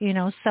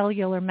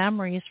 cellular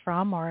memories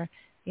from, or,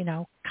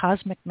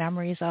 cosmic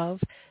memories of,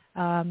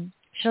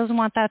 she doesn't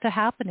want that to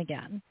happen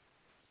again.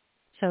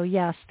 So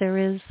yes, there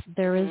is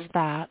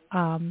that.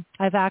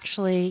 I've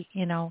actually,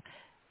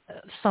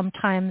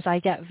 sometimes I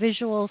get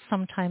visuals,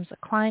 sometimes a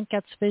client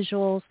gets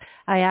visuals.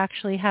 I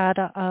actually had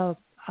a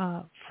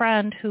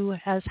friend who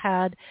has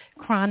had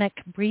chronic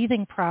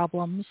breathing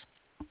problems.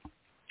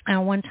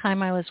 And one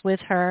time I was with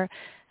her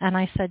and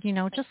I said,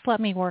 just let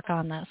me work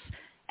on this.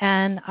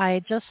 And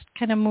I just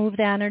kind of moved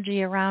the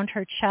energy around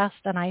her chest,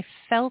 and I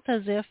felt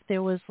as if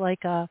there was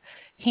like a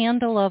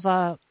handle of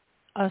a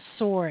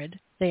sword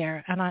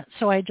there. And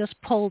so I just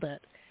pulled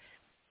it.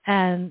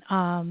 And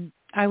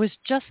I was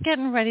just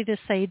getting ready to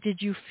say, did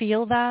you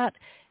feel that?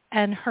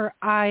 And her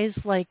eyes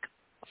like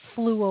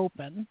flew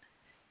open.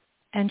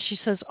 And she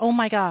says, oh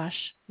my gosh,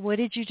 what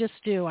did you just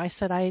do? I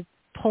said, I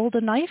pulled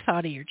a knife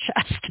out of your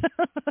chest.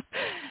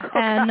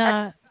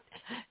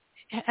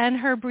 And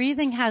her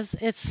breathing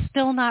it's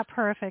still not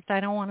perfect. I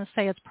don't want to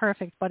say it's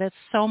perfect, but it's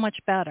so much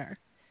better.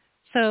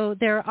 So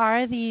there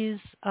are these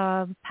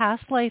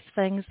past life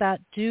things that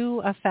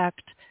do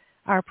affect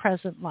our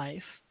present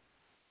life.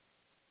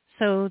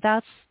 So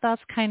that's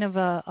kind of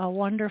a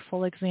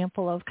wonderful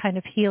example of kind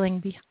of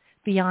healing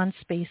beyond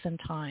space and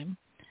time.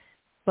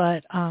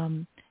 But,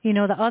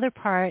 the other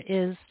part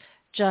is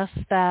just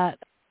that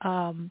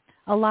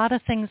a lot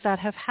of things that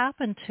have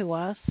happened to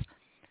us,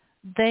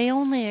 they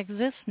only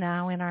exist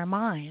now in our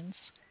minds.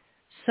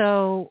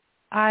 So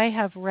I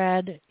have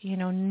read,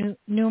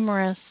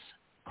 numerous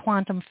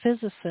quantum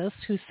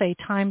physicists who say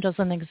time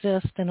doesn't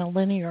exist in a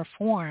linear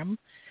form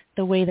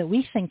the way that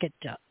we think it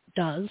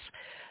does.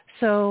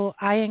 So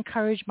I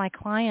encourage my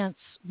clients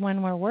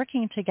when we're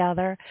working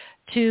together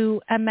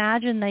to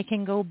imagine they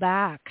can go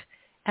back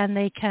and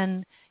they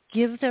can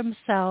give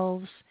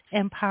themselves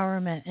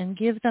empowerment and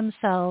give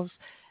themselves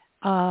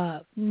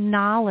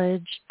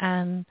knowledge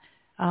and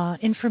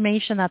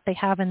information that they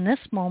have in this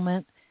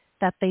moment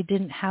that they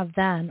didn't have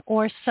then,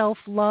 or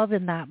self-love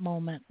in that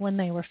moment when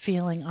they were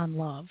feeling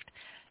unloved.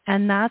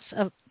 And that's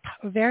a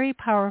very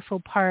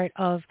powerful part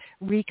of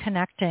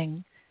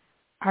reconnecting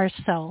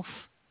ourself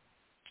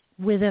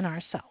within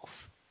ourself.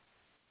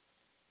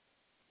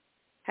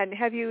 And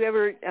have you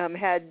ever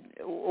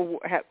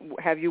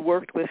have you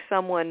worked with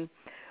someone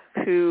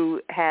who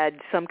had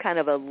some kind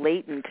of a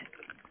latent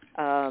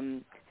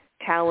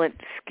talent,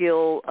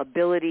 skill,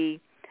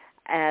 ability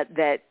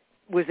that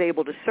was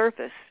able to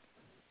surface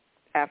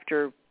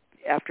after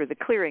the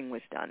clearing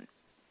was done?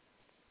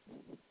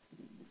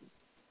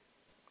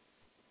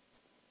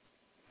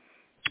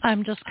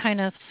 I'm just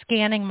kind of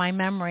scanning my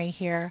memory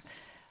here.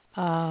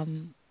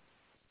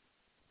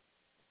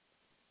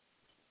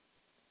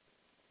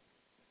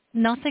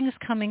 Nothing's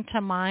coming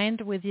to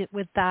mind with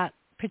that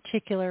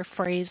particular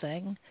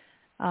phrasing.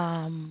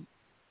 I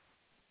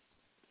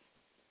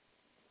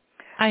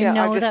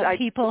know that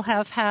people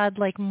have had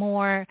like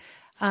more.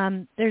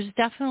 There's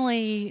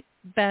definitely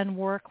been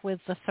work with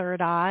the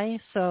third eye.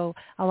 So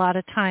a lot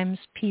of times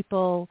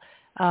people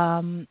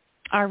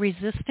are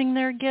resisting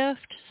their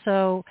gift.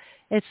 So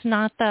it's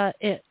not that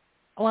it.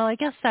 Well, I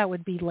guess that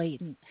would be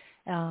latent.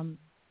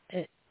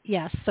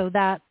 Yes. So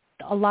that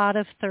a lot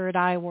of third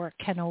eye work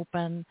can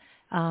open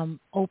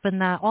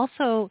that.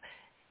 Also,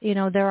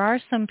 there are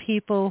some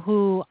people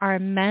who are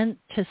meant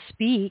to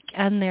speak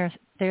and their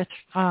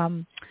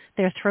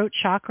throat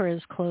chakra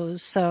is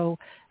closed. So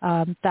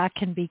that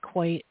can be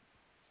quite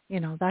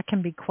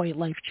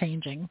life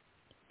changing.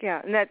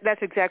 Yeah, and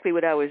that's exactly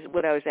what I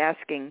was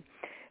asking,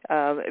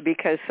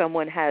 because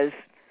someone has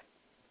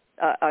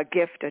a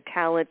gift, a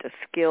talent, a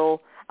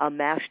skill, a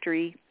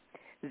mastery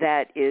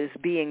that is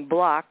being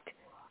blocked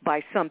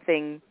by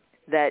something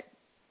that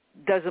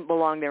doesn't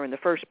belong there in the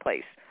first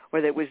place,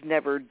 or that was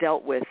never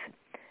dealt with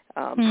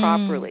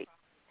properly.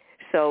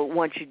 So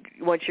once you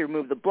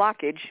remove the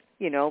blockage,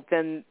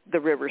 then the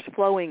river's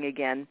flowing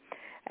again,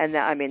 and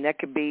that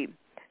could be.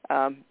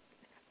 I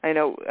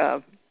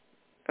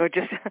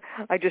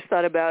just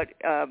thought about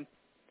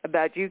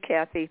you,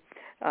 Kathy,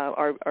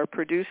 our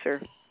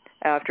producer.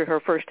 After her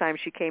first time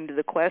she came to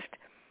the Quest,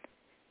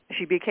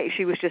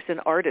 she was just an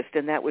artist,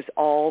 and that was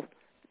all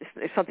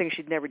something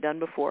she'd never done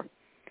before,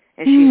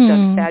 and she's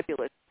done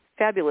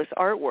fabulous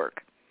artwork.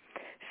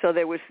 So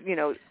there was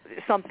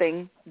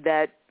something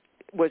that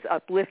was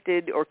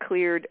uplifted or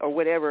cleared or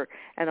whatever,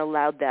 and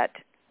allowed that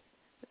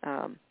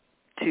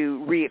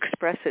to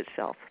re-express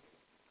itself.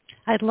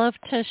 I'd love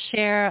to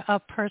share a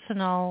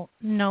personal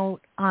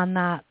note on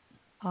that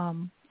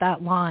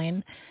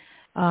line,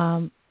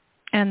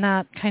 and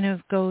that kind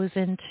of goes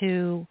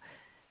into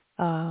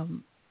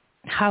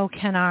how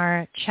can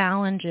our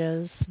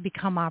challenges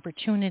become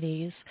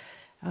opportunities,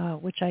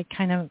 which I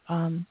kind of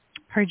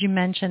heard you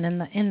mention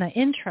in the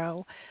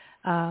intro.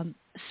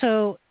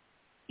 So,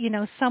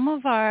 some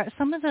of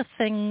the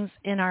things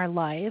in our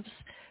lives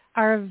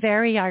are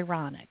very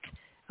ironic.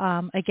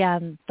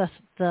 Again, the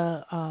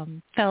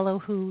fellow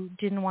who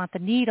didn't want the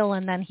needle,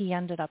 and then he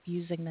ended up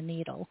using the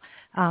needle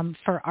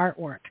for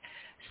artwork.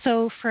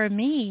 So for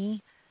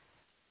me,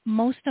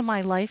 most of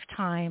my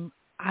lifetime,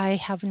 I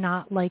have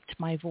not liked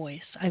my voice.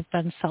 I've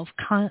been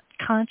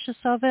self-conscious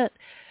of it,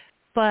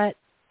 but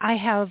I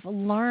have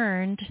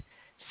learned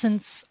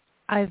since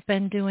I've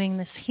been doing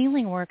this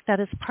healing work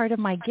that it's part of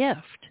my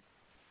gift.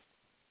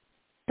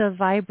 The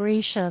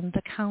vibration,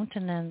 the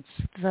countenance,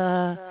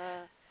 the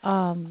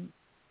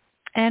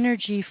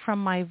energy from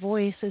my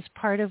voice is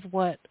part of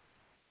what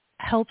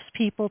helps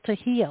people to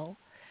heal.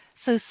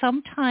 So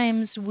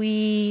sometimes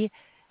we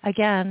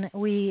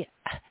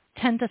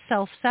tend to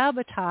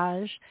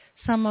self-sabotage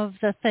some of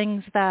the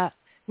things that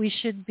we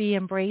should be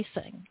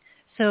embracing.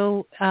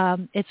 So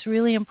it's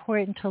really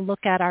important to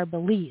look at our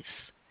beliefs,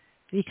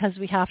 because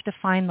we have to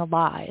find the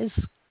lies.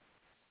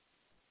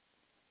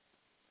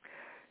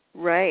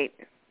 Right.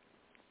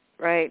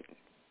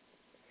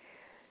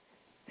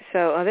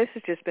 So this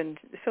has just been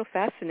so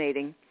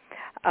fascinating.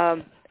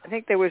 I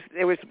think there was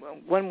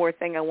one more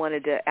thing I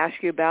wanted to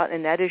ask you about,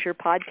 and that is your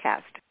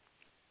podcast.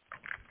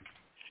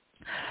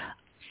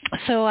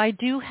 So I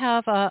do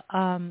have a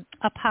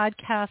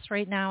podcast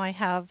right now. I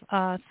have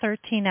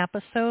 13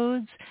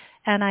 episodes,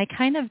 and I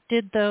kind of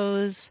did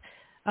those.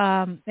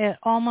 It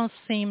almost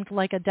seemed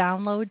like a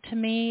download to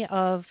me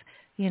of,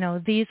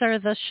 these are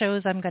the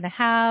shows I'm going to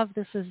have.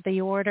 This is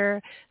the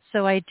order.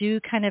 So I do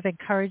kind of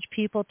encourage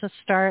people to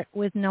start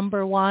with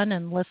number 1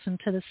 and listen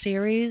to the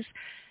series.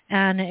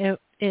 And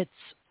it's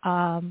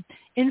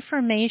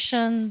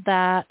information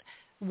that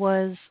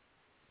was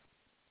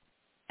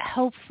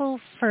helpful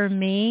for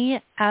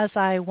me as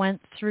I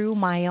went through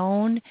my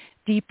own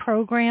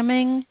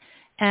deprogramming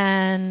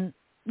and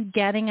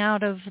getting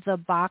out of the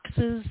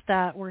boxes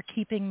that were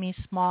keeping me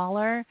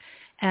smaller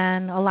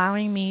and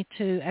allowing me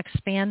to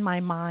expand my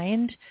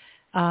mind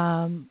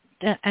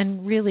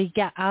and really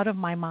get out of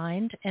my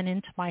mind and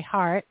into my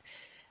heart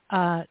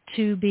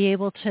to be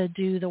able to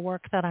do the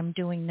work that I'm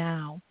doing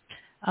now.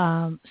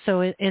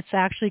 So it's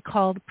actually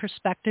called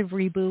Perspective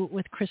Reboot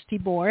with Christy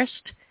Borst,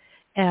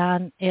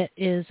 and it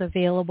is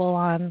available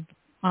on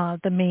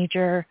the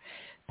major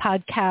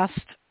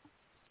podcast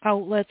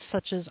outlets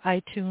such as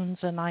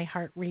iTunes and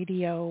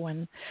iHeartRadio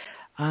and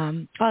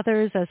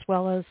others, as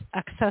well as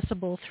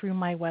accessible through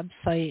my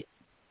website,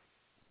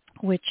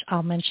 which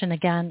I'll mention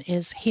again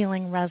is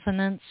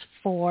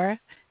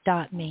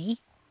healingresonance4.me.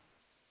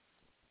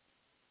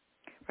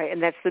 Right,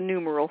 and that's the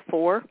numeral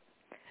 4?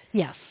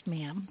 Yes,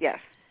 ma'am. Yes.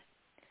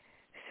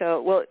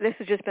 So, well, this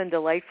has just been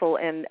delightful,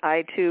 and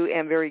I, too,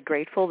 am very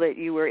grateful that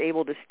you were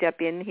able to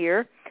step in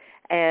here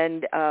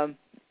and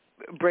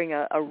bring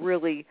a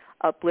really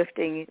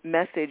uplifting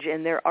message.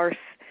 And there are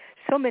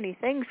so many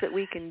things that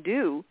we can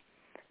do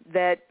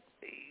that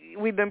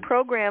we've been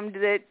programmed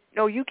that,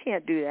 no, you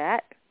can't do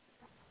that.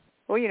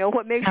 Well, you know,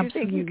 what makes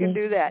Absolutely. you think you can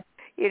do that?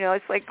 You know,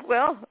 it's like,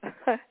 well,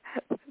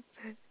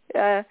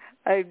 I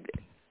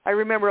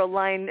remember a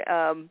line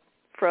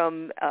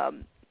from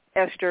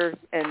Esther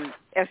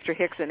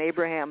Hicks and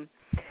Abraham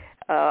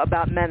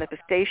about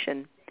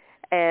manifestation,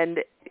 and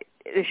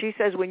she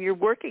says when you're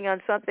working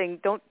on something,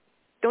 don't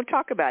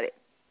talk about it.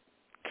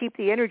 Keep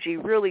the energy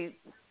really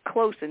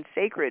close and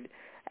sacred,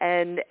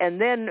 and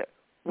then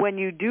when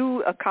you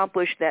do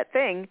accomplish that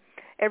thing,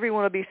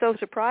 everyone will be so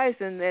surprised,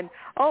 and then,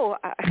 how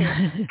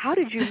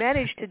did you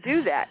manage to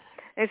do that?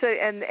 And so,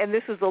 and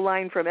this is the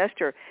line from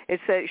Esther. It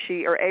said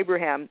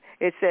Abraham.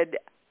 It said,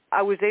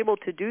 I was able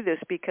to do this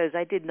because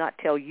I did not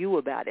tell you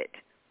about it.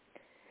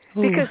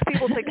 Ooh. Because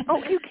people think,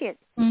 oh, you can't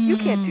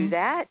do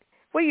that.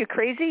 What, are you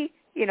crazy?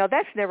 You know,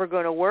 that's never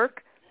going to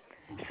work.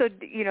 So,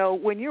 you know,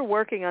 when you're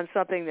working on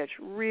something that's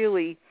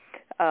really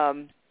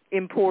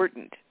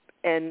important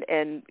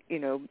and you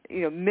know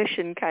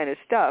mission kind of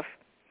stuff,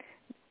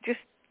 just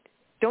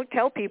don't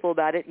tell people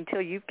about it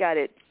until you've got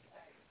it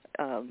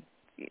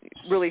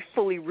really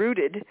fully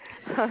rooted,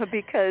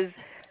 because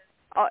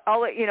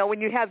when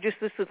you have just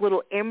this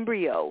little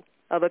embryo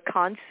of a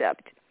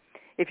concept,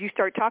 if you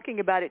start talking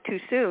about it too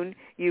soon,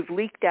 you've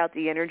leaked out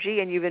the energy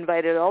and you've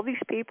invited all these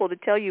people to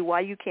tell you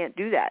why you can't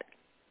do that.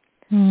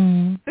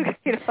 Mm.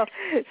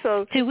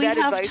 So do we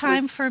have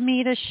time for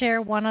me to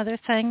share one other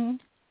thing?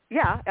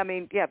 Yeah, I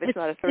mean, yeah, but it's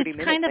not a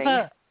 30-minute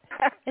thing.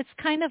 It's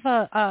kind of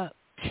a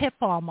tip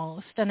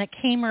almost, and it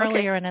came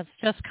earlier and it's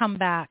just come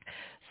back.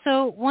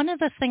 So one of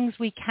the things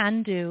we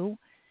can do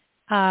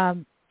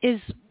is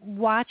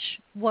watch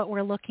what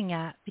we're looking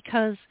at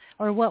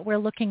or what we're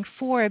looking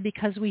for,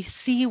 because we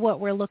see what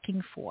we're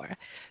looking for.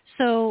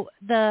 So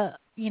the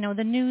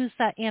news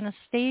that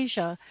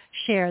Anastasia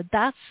shared,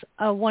 that's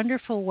a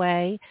wonderful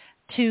way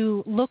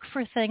to look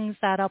for things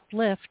that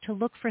uplift, to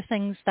look for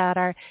things that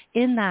are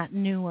in that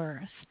new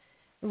earth,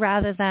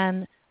 rather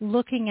than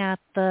looking at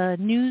the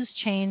news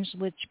change,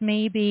 which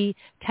maybe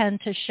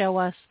tend to show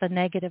us the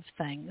negative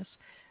things.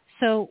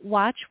 So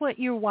watch what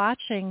you're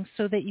watching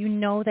so that you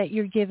know that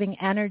you're giving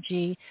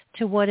energy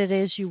to what it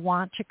is you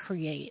want to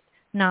create,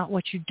 not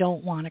what you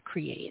don't want to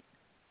create.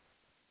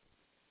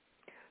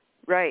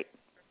 Right.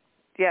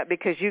 Yeah,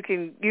 because you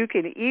can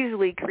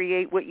easily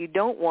create what you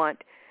don't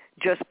want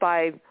just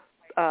by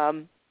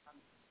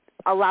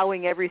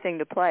allowing everything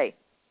to play.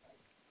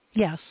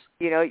 Yes.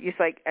 You know, it's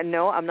like,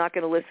 no, I'm not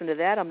going to listen to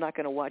that. I'm not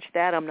going to watch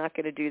that. I'm not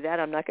going to do that.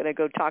 I'm not going to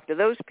go talk to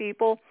those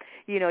people.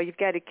 You know, you've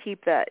got to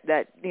keep that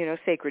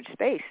sacred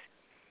space.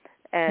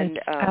 And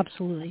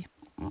absolutely.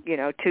 You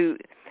know,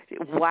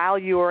 while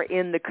you're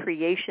in the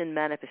creation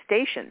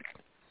manifestation,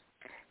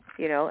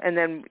 you know, and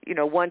then, you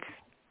know, once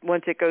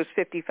it goes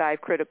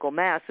 55 critical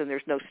mass and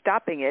there's no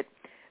stopping it,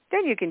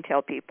 then you can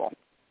tell people.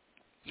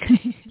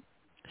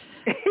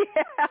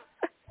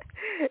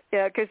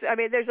 Yeah, because, I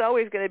mean, there's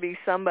always going to be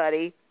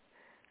somebody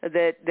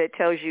that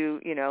tells you,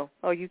 you know,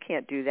 oh, you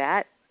can't do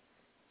that.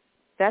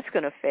 That's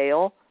going to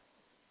fail.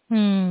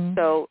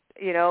 So,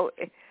 you know,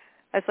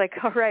 it's like,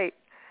 all right,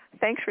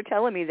 thanks for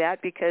telling me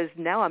that, because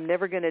now I'm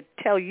never going to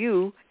tell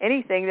you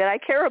anything that I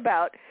care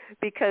about,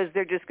 because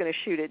they're just going to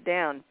shoot it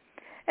down.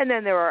 And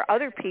then there are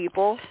other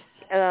people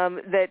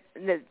that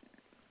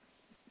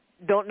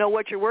don't know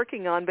what you're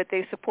working on, but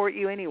they support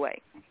you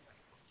anyway.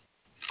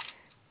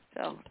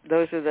 So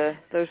those are the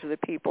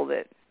people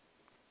that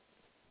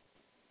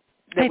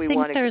we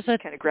want to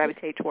kind of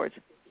gravitate towards.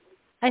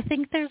 I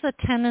think there's a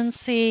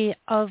tendency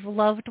of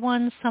loved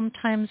ones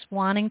sometimes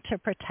wanting to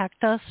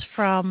protect us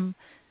from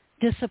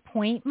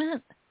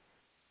disappointment,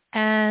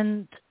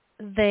 and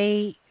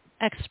they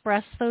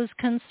express those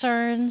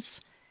concerns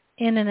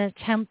in an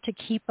attempt to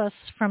keep us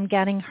from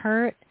getting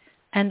hurt,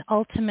 and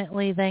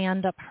ultimately they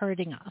end up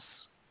hurting us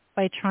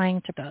by trying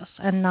to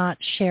and not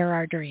share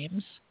our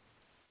dreams.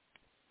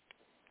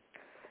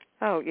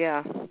 Oh,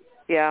 yeah.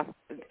 Yeah.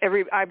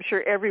 I'm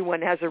sure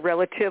everyone has a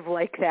relative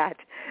like that.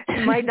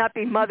 It might not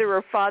be mother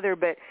or father,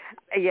 but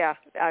yeah,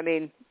 I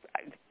mean,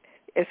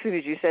 as soon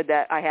as you said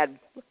that, I had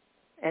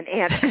an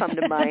aunt come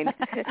to mind.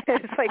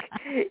 It's like,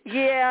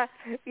 yeah,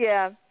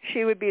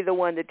 she would be the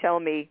one to tell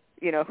me,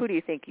 who do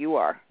you think you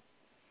are?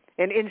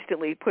 And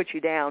instantly put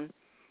you down.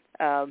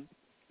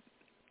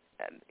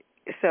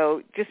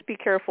 So just be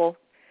careful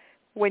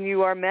when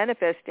you are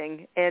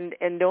manifesting, and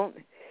don't.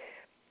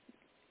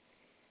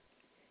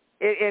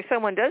 If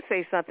someone does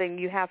say something,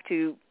 you have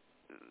to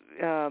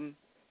kind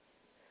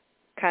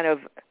of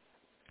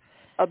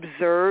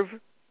observe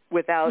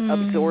without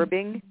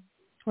absorbing.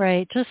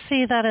 Right. Just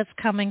see that it's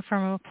coming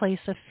from a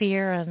place of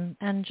fear,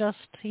 and just,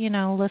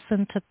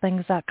 listen to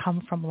things that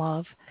come from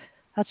love.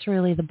 That's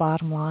really the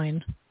bottom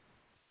line.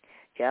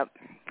 Yep,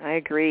 I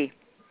agree.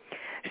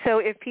 So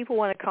if people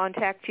want to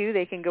contact you,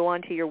 they can go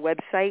onto your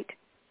website,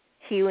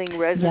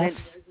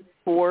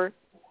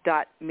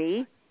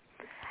 healingresonance4.me.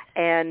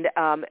 And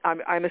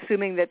I'm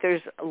assuming that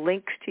there's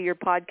links to your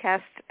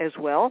podcast as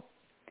well.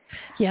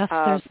 Yes,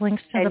 there's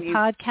links to the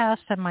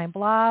podcast and my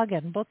blog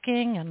and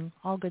booking and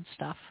all good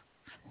stuff.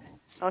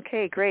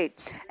 Okay, great.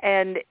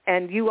 And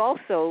you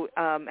also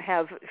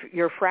have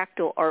your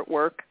fractal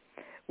artwork,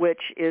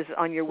 which is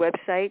on your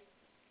website,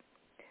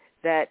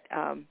 that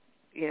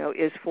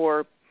is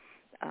for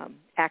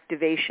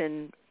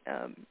activation,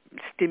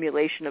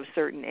 stimulation of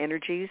certain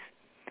energies.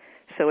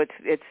 So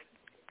it's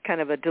kind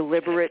of a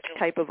deliberate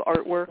type of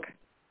artwork.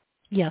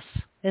 Yes,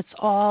 it's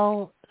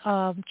all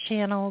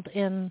channeled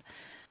in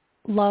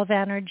love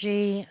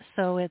energy.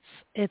 So it's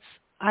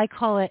I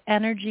call it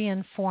energy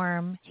and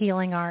form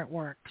healing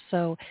artwork.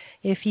 So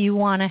if you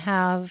want to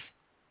have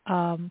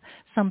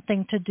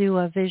something to do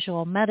a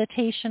visual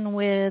meditation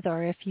with,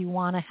 or if you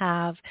want to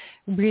have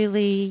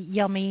really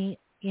yummy,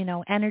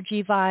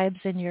 energy vibes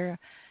in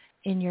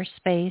your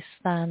space,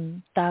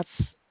 then that's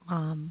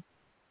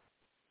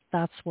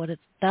what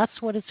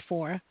it's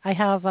for. I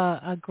have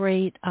a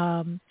great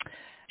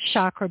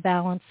chakra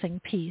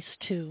balancing piece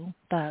too.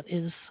 That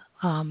is,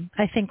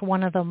 I think,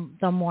 one of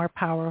the more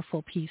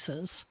powerful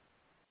pieces.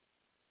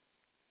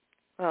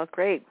 Well,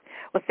 great.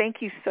 Well,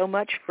 thank you so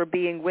much for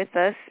being with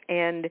us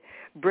and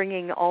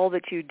bringing all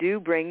that you do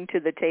bring to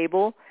the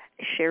table,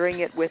 sharing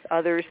it with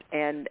others,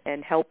 and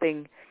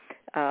helping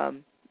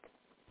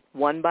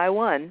one by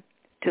one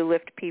to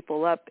lift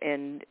people up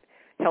and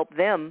help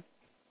them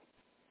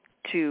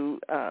to,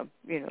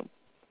 in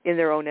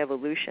their own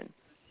evolution.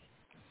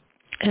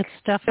 It's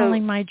definitely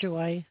my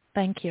joy.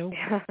 Thank you.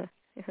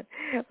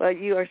 Well,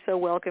 you are so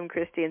welcome,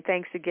 Christy, and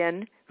thanks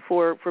again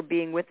for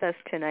being with us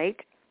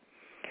tonight.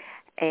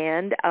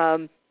 And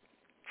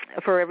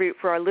for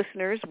our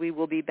listeners, we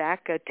will be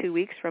back 2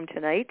 weeks from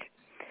tonight.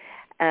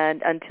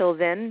 And until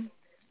then,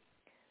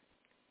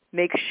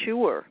 make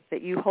sure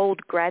that you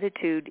hold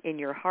gratitude in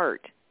your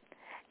heart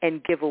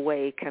and give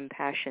away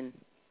compassion.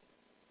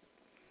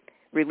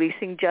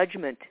 Releasing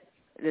judgment.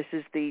 This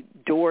is the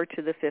door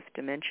to the fifth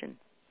dimension.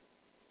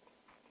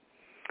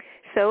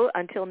 So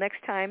until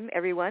next time,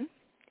 everyone,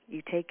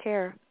 you take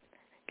care.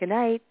 Good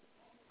night.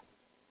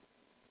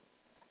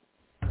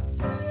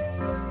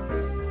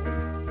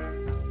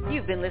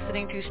 You've been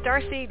listening to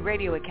Starseed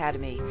Radio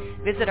Academy.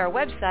 Visit our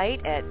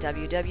website at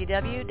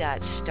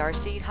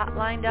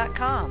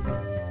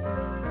www.starseedhotline.com.